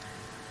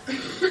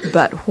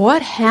 But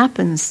what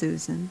happens,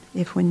 Susan,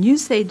 if when you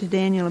say to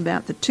Daniel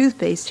about the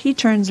toothpaste, he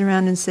turns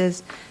around and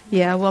says,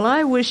 yeah, well,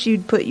 I wish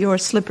you'd put your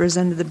slippers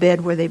under the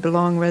bed where they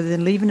belong rather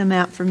than leaving them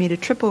out for me to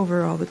trip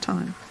over all the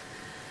time.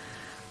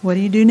 What do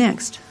you do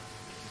next?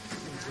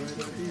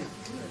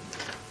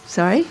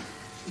 Sorry?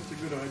 It's a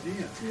good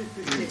idea.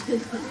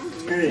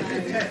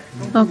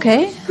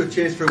 Okay. Good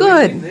chance for a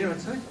Good. win there,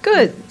 I'd say.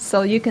 Good.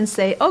 So you can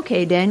say,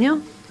 okay,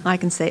 Daniel. I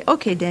can say,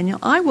 okay, Daniel,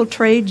 I will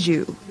trade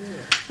you.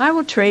 I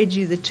will trade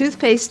you the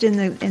toothpaste in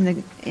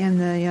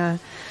the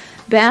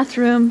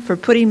bathroom for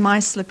putting my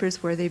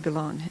slippers where they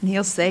belong. And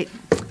he'll say,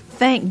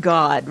 thank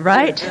God,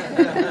 right?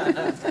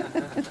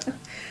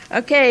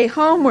 Okay,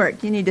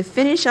 homework. You need to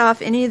finish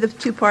off any of the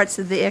 2 parts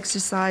of the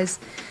exercise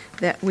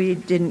that we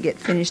didn't get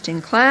finished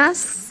in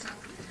class.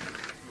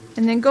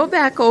 And then go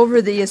back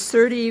over the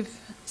assertive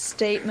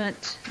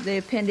statement, the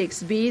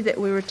Appendix B that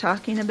we were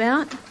talking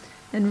about,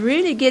 and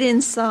really get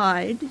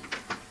inside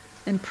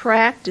and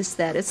practice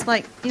that. It's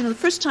like, the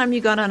first time you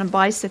got on a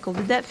bicycle,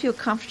 did that feel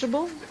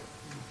comfortable?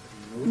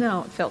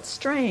 No, it felt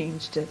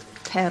strange to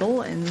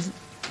pedal and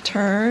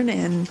turn.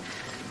 And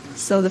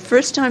so the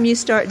first time you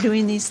start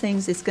doing these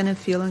things, it's going to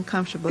feel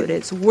uncomfortable. But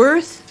it's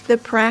worth the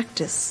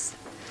practice.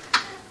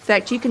 In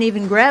fact, you can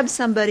even grab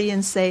somebody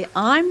and say,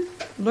 I'm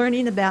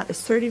learning about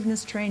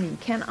assertiveness training.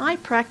 Can I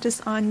practice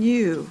on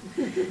you?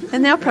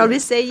 And they'll probably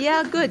say,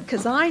 yeah, good,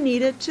 because I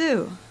need it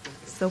too.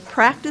 So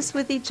practice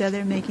with each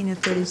other making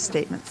assertive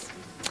statements.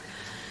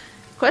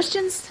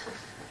 Questions?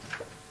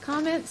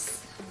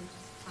 Comments?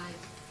 I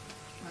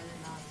tried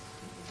it last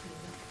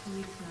 2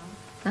 weeks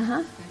now. Uh-huh.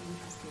 It's very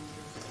interesting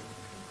because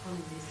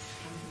calling this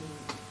company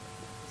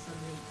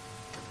something,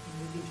 and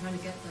we've been trying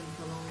to get them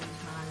for a long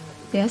time.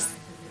 Yes.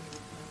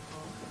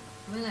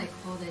 When I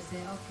call, they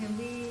say, oh, can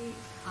we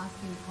ask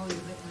him to call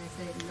you back? And I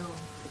say, no.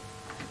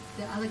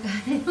 The other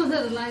guy on the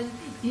other line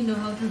didn't know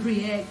how to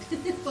react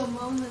for a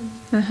moment.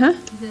 Uh-huh.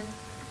 He said,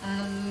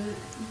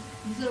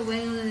 he sort of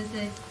went on and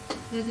said,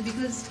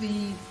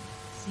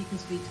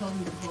 because we told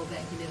him to call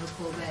back, he never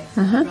called back,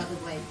 so I'd rather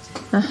wait.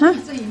 Uh-huh.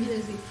 So he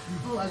immediately said,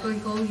 oh, I'm going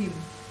to call him.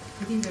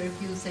 Within very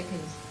few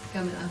seconds,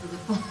 come and answer the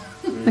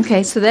phone.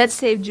 Okay, so that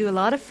saved you a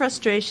lot of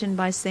frustration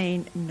by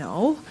saying,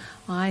 no,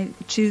 I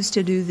choose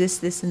to do this,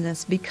 this, and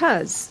this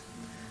because.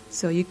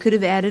 So you could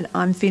have added,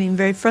 I'm feeling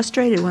very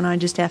frustrated when I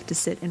just have to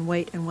sit and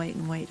wait and wait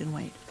and wait and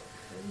wait.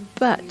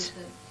 But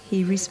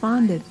he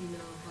responded.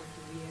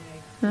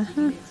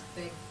 Uh-huh.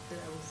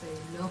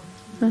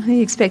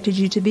 He expected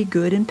you to be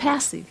good and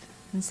passive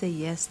and say,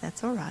 yes,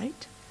 that's all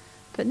right.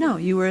 But no,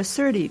 you were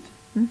assertive.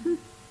 Mm-hmm.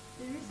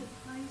 There is a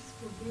place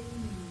for being,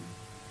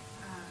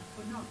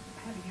 for not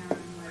having our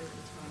own way all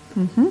the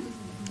time. Mm-hmm. Isn't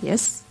it?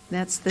 Yes,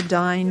 that's the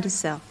dying to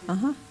self.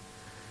 Uh-huh.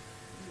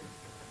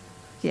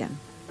 Yeah.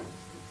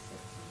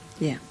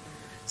 Yeah.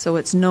 So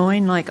it's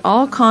knowing like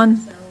all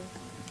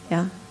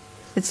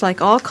it's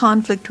like all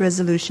conflict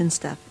resolution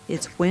stuff.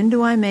 It's when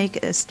do I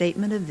make a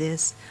statement of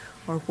this,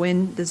 or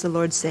when does the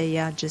Lord say,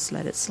 yeah, just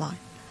let it slide.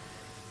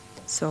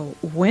 So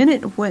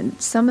when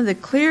some of the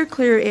clear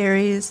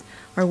areas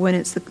are when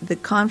it's the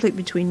conflict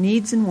between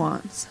needs and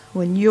wants,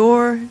 when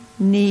your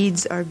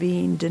needs are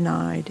being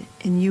denied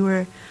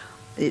and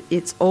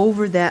it's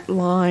over that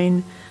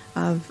line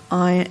of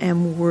I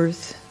am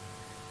worth,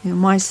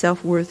 my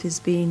self-worth is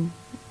being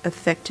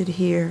affected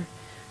here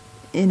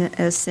in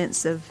a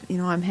sense of,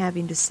 I'm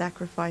having to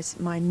sacrifice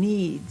my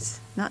needs,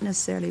 not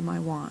necessarily my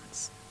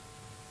wants.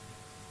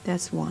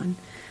 That's one.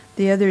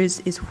 The other is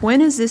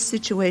when is this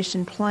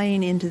situation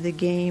playing into the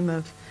game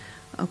of,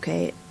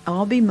 okay,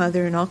 I'll be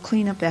mother and I'll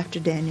clean up after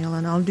Daniel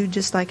and I'll do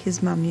just like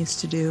his mom used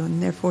to do,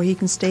 and therefore he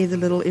can stay the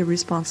little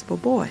irresponsible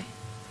boy.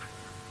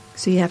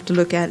 So you have to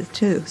look at it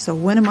too. So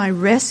when am I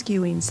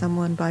rescuing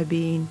someone by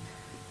being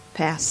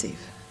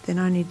passive? Then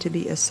I need to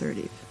be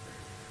assertive.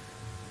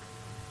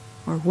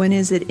 Or when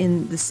is it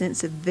in the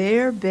sense of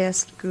their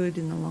best good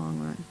in the long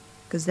run?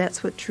 Because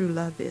that's what true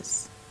love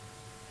is.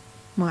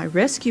 My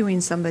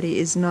rescuing somebody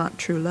is not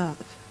true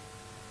love.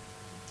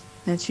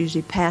 That's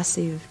usually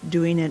passive,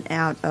 doing it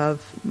out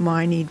of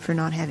my need for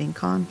not having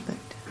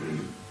conflict.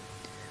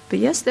 But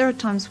yes, there are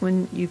times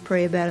when you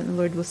pray about it and the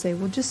Lord will say,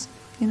 well, just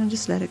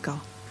let it go.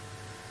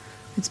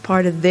 It's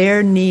part of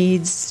their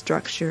needs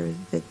structure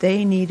that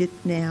they need it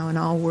now and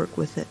I'll work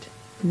with it.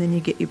 And then you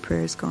get your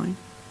prayers going.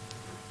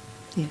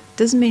 Yeah.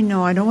 Doesn't mean,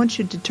 no, I don't want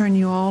you to turn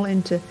you all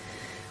into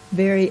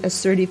very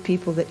assertive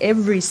people that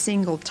every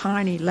single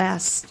tiny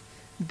last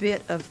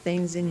bit of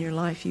things in your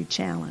life you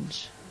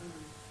challenge.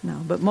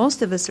 No, but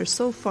most of us are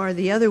so far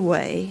the other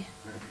way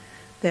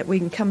that we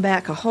can come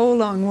back a whole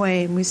long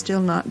way and we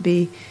still not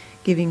be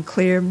giving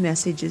clear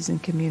messages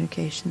and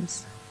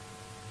communications.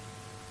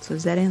 So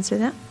does that answer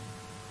that?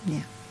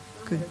 Yeah.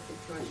 Good. I had a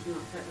situation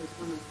like that with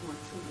one of my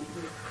children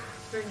who was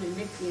extremely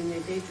messy in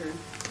their bedroom.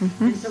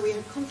 Mm-hmm. And so we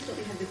had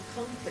constantly had this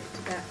conflict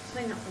about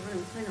clean up the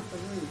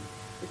room,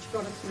 which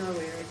got us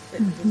nowhere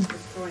except was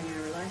destroying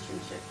our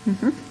relationship.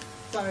 Mm-hmm.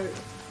 So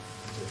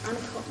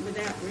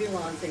without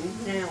realising,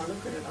 now I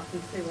look at it, I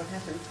can see what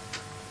happened.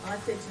 I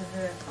said to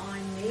her,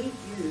 I need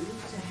you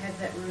to have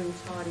that room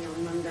tidy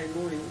on Monday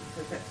morning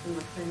because that's when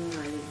my cleaning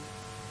lady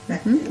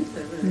back into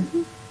the room.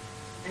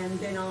 Mm-hmm. And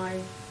then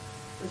I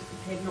was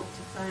prepared not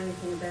to say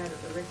anything about it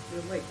the rest of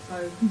the week.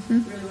 So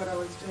really what I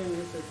was doing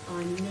was that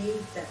I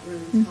need that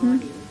room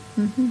tidy.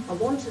 Mm-hmm. I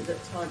wanted it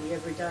tidy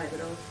every day,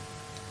 but I was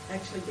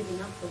actually giving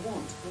up the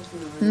want,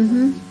 wasn't I?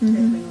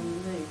 Settling on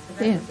the need. So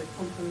that was a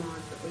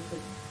compromise that we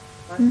could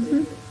both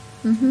live with.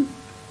 Mm-hmm.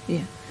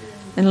 Yeah.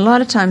 And a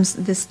lot of times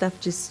this stuff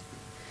just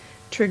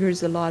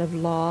triggers a lot of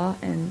law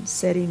and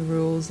setting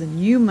rules, and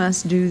you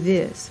must do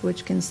this,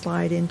 which can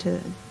slide into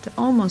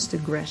almost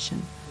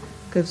aggression.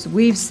 Because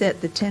we've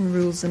set the 10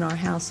 rules in our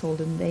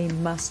household and they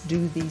must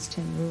do these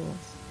 10 rules.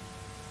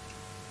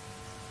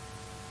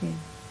 Yeah.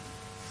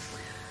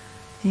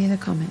 Any other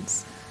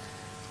comments?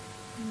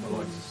 I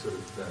like to sort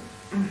of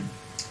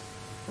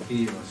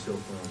hear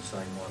myself when I'm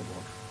saying I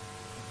want.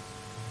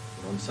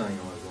 When I'm saying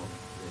I want,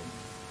 then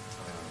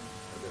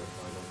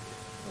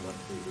I like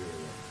to be aware of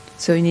that.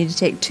 So you need to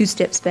take 2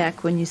 steps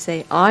back when you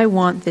say, I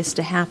want this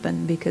to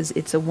happen, because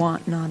it's a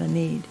want, not a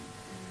need.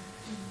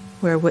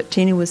 Where what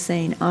Tina was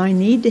saying, I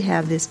need to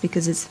have this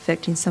because it's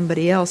affecting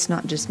somebody else,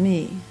 not just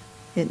me.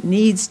 It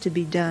needs to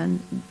be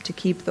done to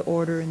keep the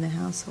order in the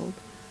household.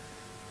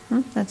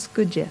 That's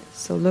good, Jeff.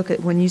 So look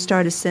at when you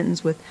start a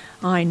sentence with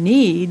I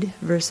need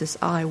versus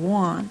I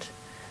want,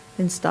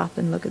 then stop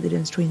and look at the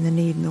difference between the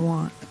need and the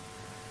want.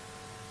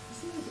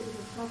 Isn't it a bit of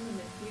a problem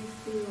if you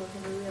feel or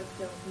have a real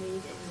felt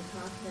need and your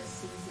partner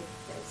sees it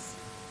as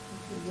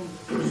completely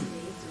his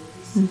needs, or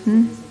he sees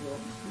it as a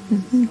want?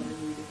 It's not a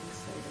need,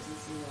 so he doesn't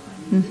see why I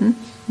need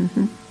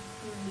it.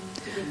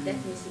 To get that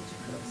message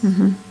across. So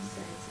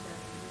it's about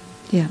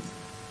Yeah.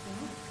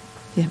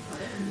 Yeah.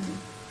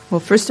 Well,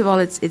 first of all,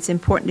 it's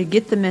important to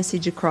get the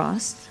message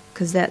across,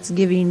 because that's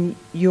giving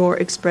your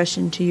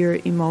expression to your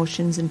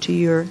emotions and to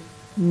your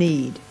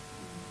need.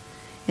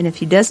 And if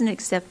he doesn't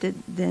accept it,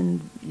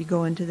 then you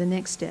go into the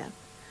next step.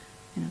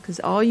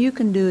 Because all you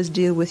can do is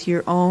deal with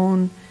your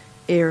own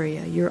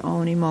area, your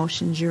own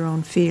emotions, your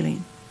own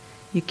feeling.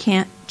 You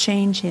can't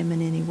change him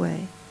in any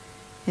way.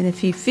 And if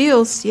he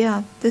feels,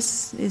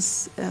 this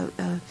is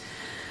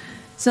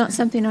it's not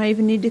something I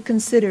even need to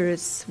consider.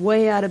 It's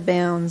way out of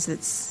bounds.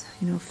 It's,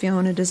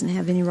 Fiona doesn't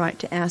have any right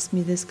to ask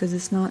me this because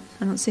it's not,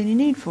 I don't see any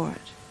need for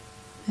it.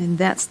 And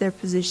that's their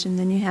position.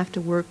 Then you have to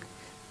work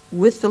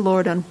with the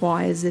Lord on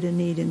why is it a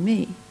need in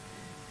me.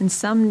 And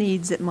some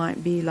needs it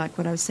might be like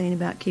what I was saying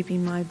about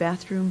keeping my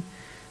bathroom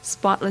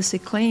spotlessly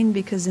clean,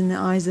 because in the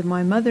eyes of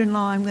my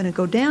mother-in-law, I'm going to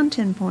go down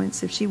 10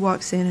 points if she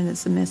walks in and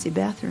it's a messy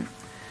bathroom.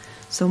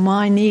 So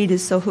my need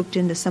is so hooked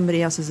into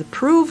somebody else's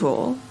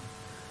approval,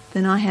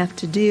 then I have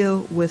to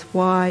deal with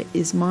why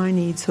is my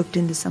needs hooked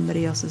into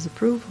somebody else's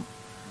approval.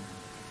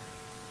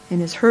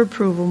 And is her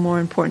approval more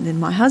important than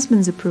my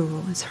husband's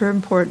approval? Is her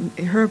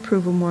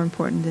approval more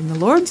important than the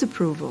Lord's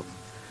approval?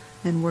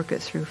 And work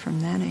it through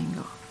from that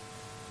angle.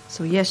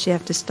 So yes, you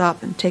have to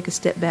stop and take a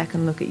step back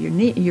and look at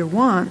your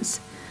wants,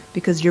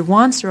 because your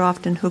wants are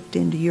often hooked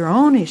into your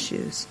own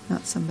issues,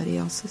 not somebody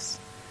else's.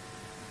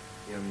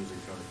 Yeah, I'm usually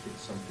trying to fit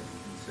something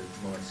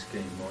into my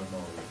scheme, my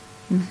mold,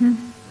 Mm-hmm. and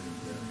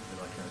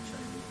I can't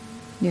change it.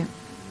 Yeah.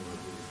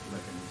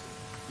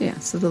 Yeah,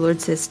 so the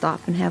Lord says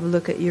stop and have a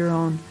look at your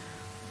own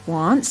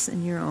wants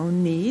and your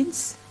own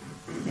needs,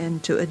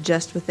 and to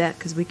adjust with that,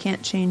 because we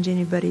can't change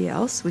anybody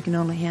else. We can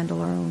only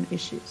handle our own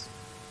issues.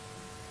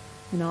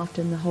 And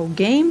often the whole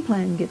game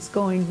plan gets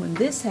going when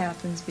this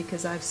happens,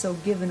 because I've so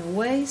given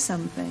away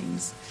some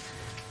things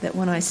that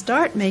when I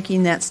start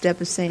making that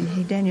step of saying,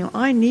 hey, Daniel,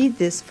 I need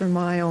this for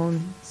my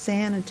own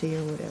sanity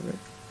or whatever,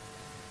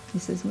 he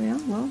says,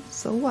 well,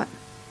 so what?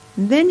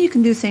 And then you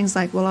can do things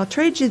like, well, I'll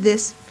trade you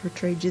this for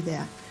trade you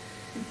that.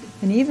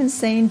 And even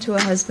saying to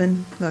a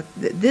husband, look,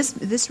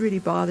 this really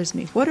bothers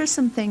me. What are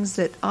some things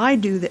that I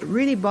do that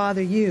really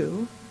bother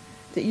you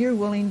that you're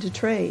willing to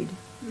trade?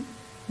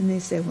 And they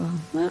say, well,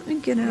 let me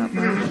get out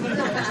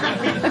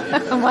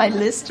my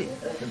list here.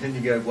 And then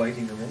you go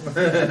waiting them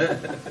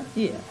all.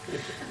 Yeah.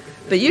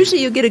 But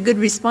usually you get a good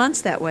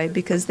response that way,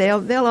 because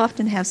they'll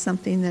often have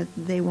something that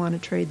they want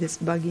to trade that's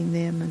bugging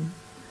them,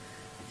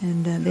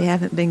 and they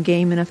haven't been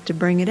game enough to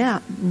bring it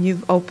out. And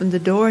you've opened the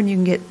door, and you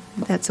can get,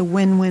 that's a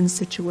win-win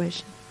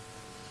situation.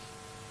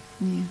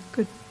 Yeah,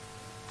 good.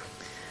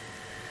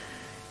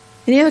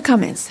 Any other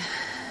comments?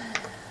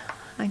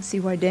 I can see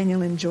why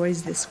Daniel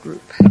enjoys this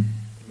group.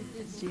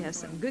 You have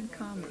some good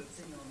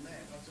comments. On that,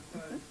 I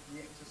suppose the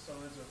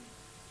exercise of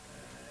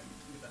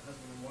with the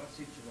husband and wife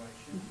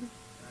situation,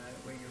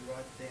 where you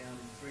write down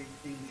 3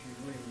 things you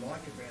really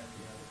like about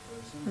the other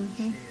person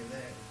Mm-hmm. and share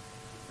that,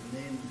 and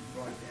then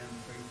write down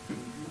 3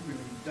 things you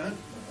really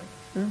don't like,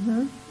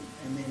 Mm-hmm.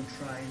 and then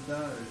trade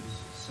those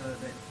so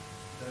that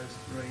those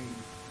 3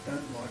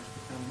 don't likes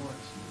become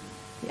likes.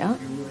 Yeah.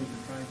 You're willing to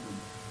trade them.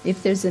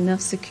 If there's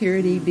enough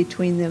security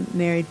between the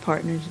married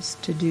partners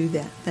to do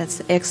that, that's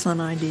an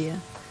excellent idea.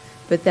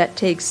 But that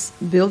takes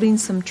building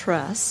some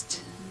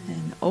trust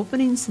and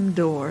opening some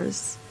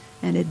doors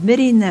and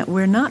admitting that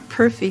we're not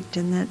perfect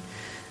and that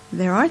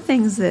there are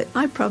things that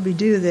I probably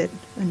do that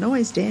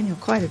annoys Daniel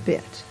quite a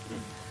bit.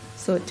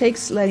 So it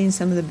takes letting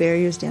some of the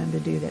barriers down to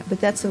do that. But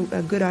that's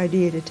a good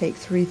idea to take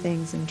 3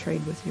 things and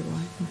trade with your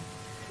wife.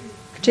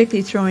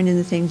 Particularly throwing in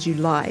the things you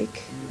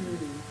like,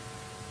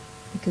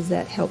 because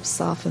that helps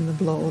soften the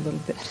blow a little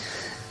bit.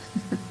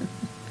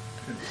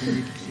 Can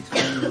you just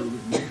explain a little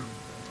bit more?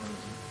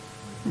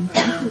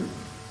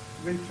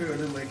 Went through a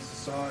little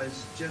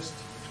exercise just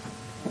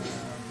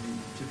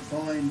to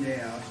find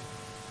out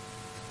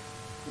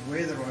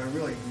whether I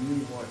really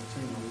knew what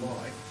Tina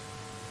liked,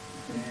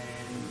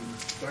 and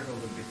struggled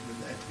a bit with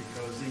that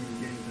because then you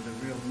get into the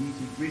real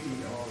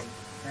nitty-gritty of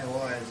how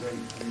I, as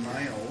a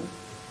male,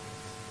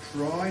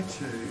 try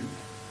to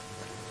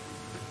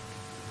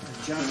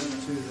adjust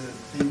to the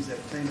things that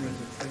Tina, as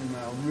a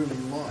female,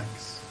 really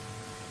likes.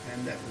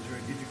 And that was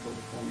very difficult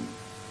for me,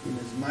 in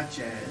as much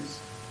as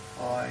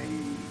I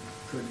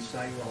could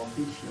say, well, I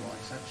think she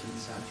likes such and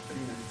such, but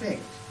in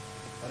effect,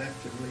 I'd have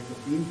to really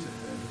look into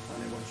her to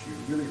find out what she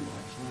really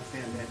likes. And I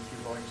found out she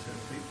likes her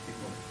feet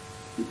tickled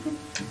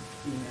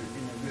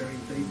in a very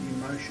deep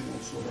emotional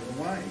sort of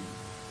a way,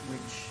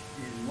 which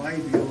is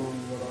way beyond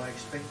what I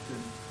expected.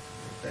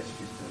 That's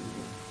just a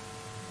little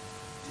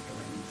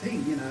tickling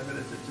thing, you know, but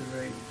it's a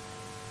very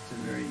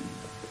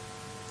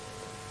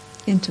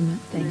Intimate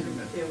thing.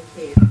 intimate. Feel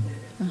cared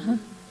for. Uh-huh.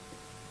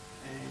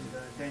 And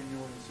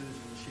Daniel and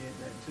Susan shared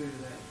that too,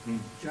 that Mm.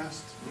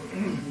 just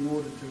in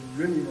order to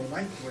really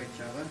relate to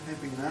each other,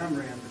 having an arm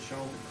around the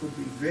shoulder could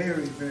be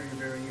very, very,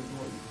 very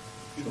important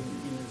in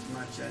as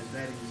much as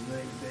that is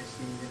the best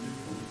thing to do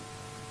for me.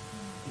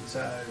 And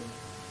so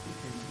you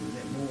tend to do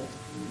that more,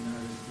 you know,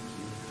 it gives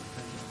you a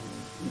pleasure.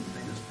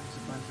 Venus takes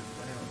a bunch of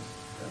flowers,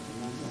 goes a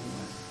long, long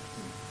way.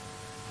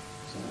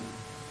 So,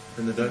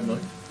 And they don't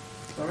like?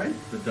 sorry?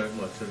 They don't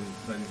like, so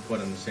they don't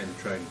quite understand the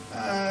trading.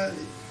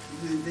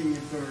 Then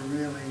you've got to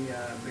really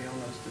be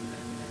honest and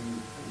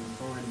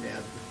find out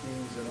the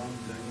things that I'm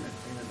doing that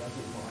Tina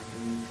doesn't like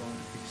and then try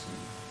to fix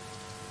them.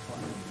 Try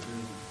not to do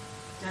them.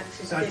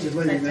 Actually, Such as sat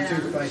leaving the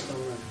down toothpaste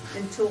on the...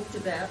 and talked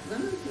about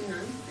them, you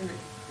know, and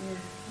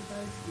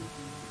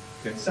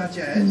Okay. Such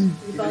as, you're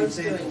give an both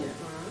doing example. it,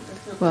 right?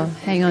 That's not Well, like-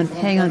 hang on, If I'm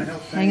hang trying on, to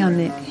help hang on,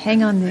 Tina Nick, and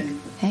hang on, Nick,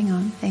 and-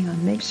 hang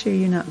on. Make sure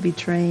you're not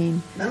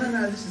betraying. No,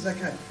 this is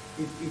okay.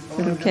 If Is it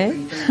I'm okay?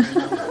 helping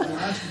Tina and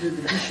I ask to do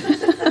the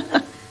dishes,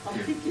 I'm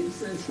thinking,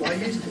 so. I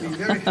used to be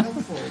very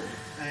helpful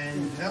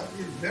and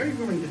very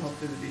willing to help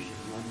do the dishes.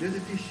 And I'd do the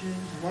dishes,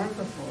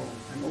 wonderful,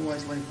 and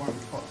always leave one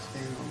pot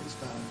stand on the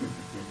stove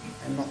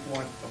and not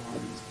wipe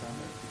behind the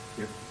stove.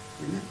 Yep.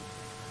 You know?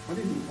 I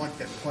didn't like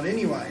that pot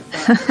anyway,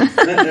 but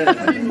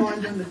I didn't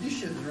mind doing the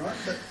dishes, right?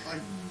 But I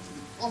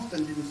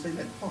often didn't see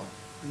that pot.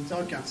 And so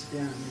I'd go and sit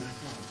down and, you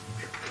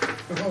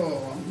know,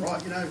 oh, I'm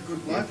right, you know,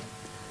 good luck.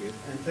 Yep.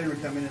 And Tina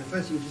would come in and the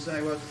first thing she'd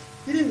say was,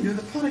 you didn't do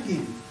the pot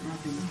again. And I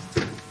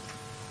think,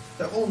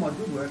 so all my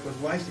good work was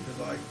wasted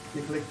because I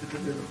neglected to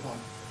do the pot.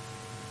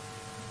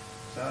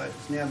 So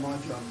it's now my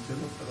job to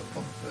look for the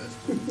pot first.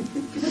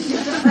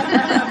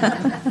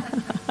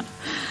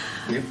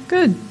 Yep.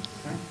 Good.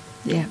 Okay?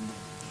 Yeah.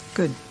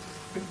 Good.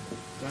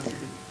 Don't forget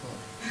the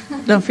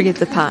pot. Don't forget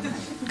the pot.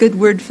 Good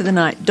word for the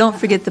night. Don't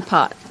forget the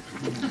pot.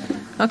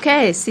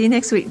 Okay, see you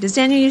next week. Does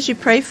Daniel usually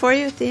pray for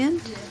you at the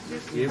end?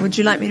 Yep. Would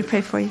you like me to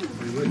pray for you?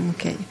 We would.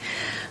 Okay.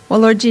 Well,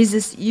 Lord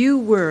Jesus, you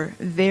were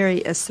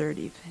very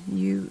assertive.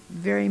 You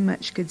very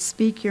much could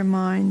speak your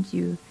mind.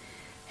 You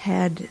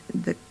had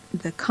the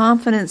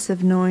confidence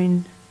of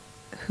knowing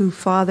who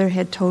Father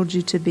had told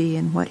you to be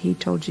and what he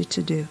told you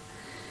to do.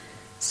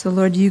 So,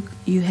 Lord, you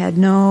had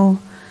no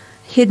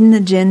hidden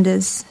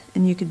agendas,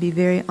 and you could be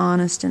very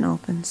honest and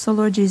open. So,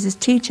 Lord Jesus,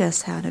 teach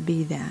us how to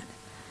be that.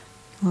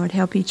 Lord,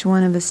 help each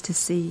one of us to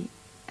see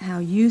how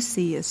you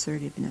see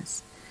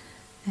assertiveness.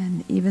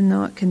 And even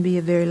though it can be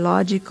a very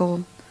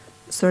logical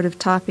sort of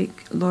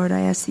topic, Lord, I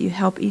ask that you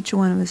help each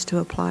one of us to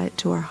apply it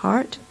to our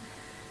heart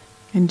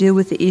and deal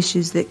with the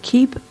issues that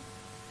keep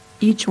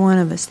each one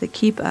of us, that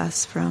keep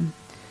us from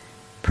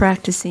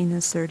practicing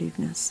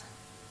assertiveness.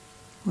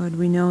 Lord,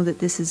 we know that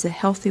this is a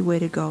healthy way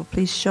to go.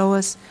 Please show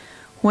us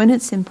when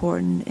it's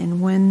important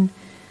and when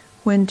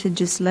to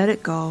just let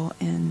it go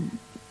and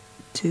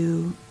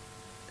to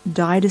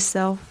die to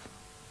self,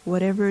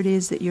 whatever it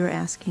is that you're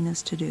asking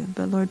us to do.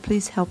 But Lord,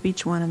 please help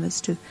each one of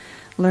us to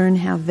learn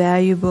how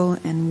valuable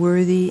and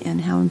worthy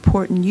and how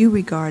important you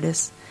regard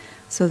us,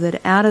 so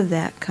that out of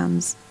that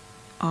comes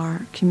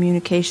our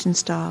communication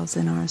styles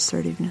and our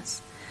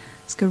assertiveness.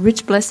 Ask a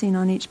rich blessing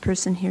on each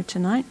person here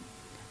tonight.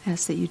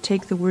 Ask that you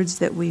take the words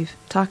that we've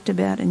talked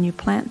about and you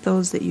plant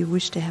those that you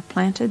wish to have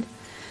planted.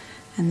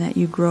 and that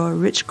you grow a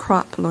rich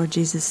crop, Lord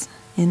Jesus,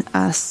 in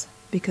us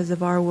because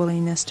of our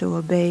willingness to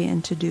obey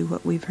and to do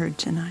what we've heard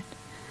tonight.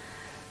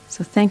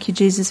 So thank you,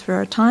 Jesus, for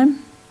our time.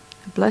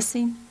 A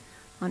blessing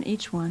on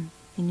each one.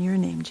 In your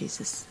name,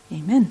 Jesus.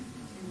 Amen.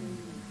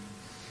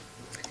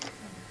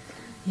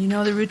 You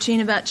know the routine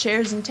about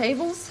chairs and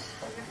tables?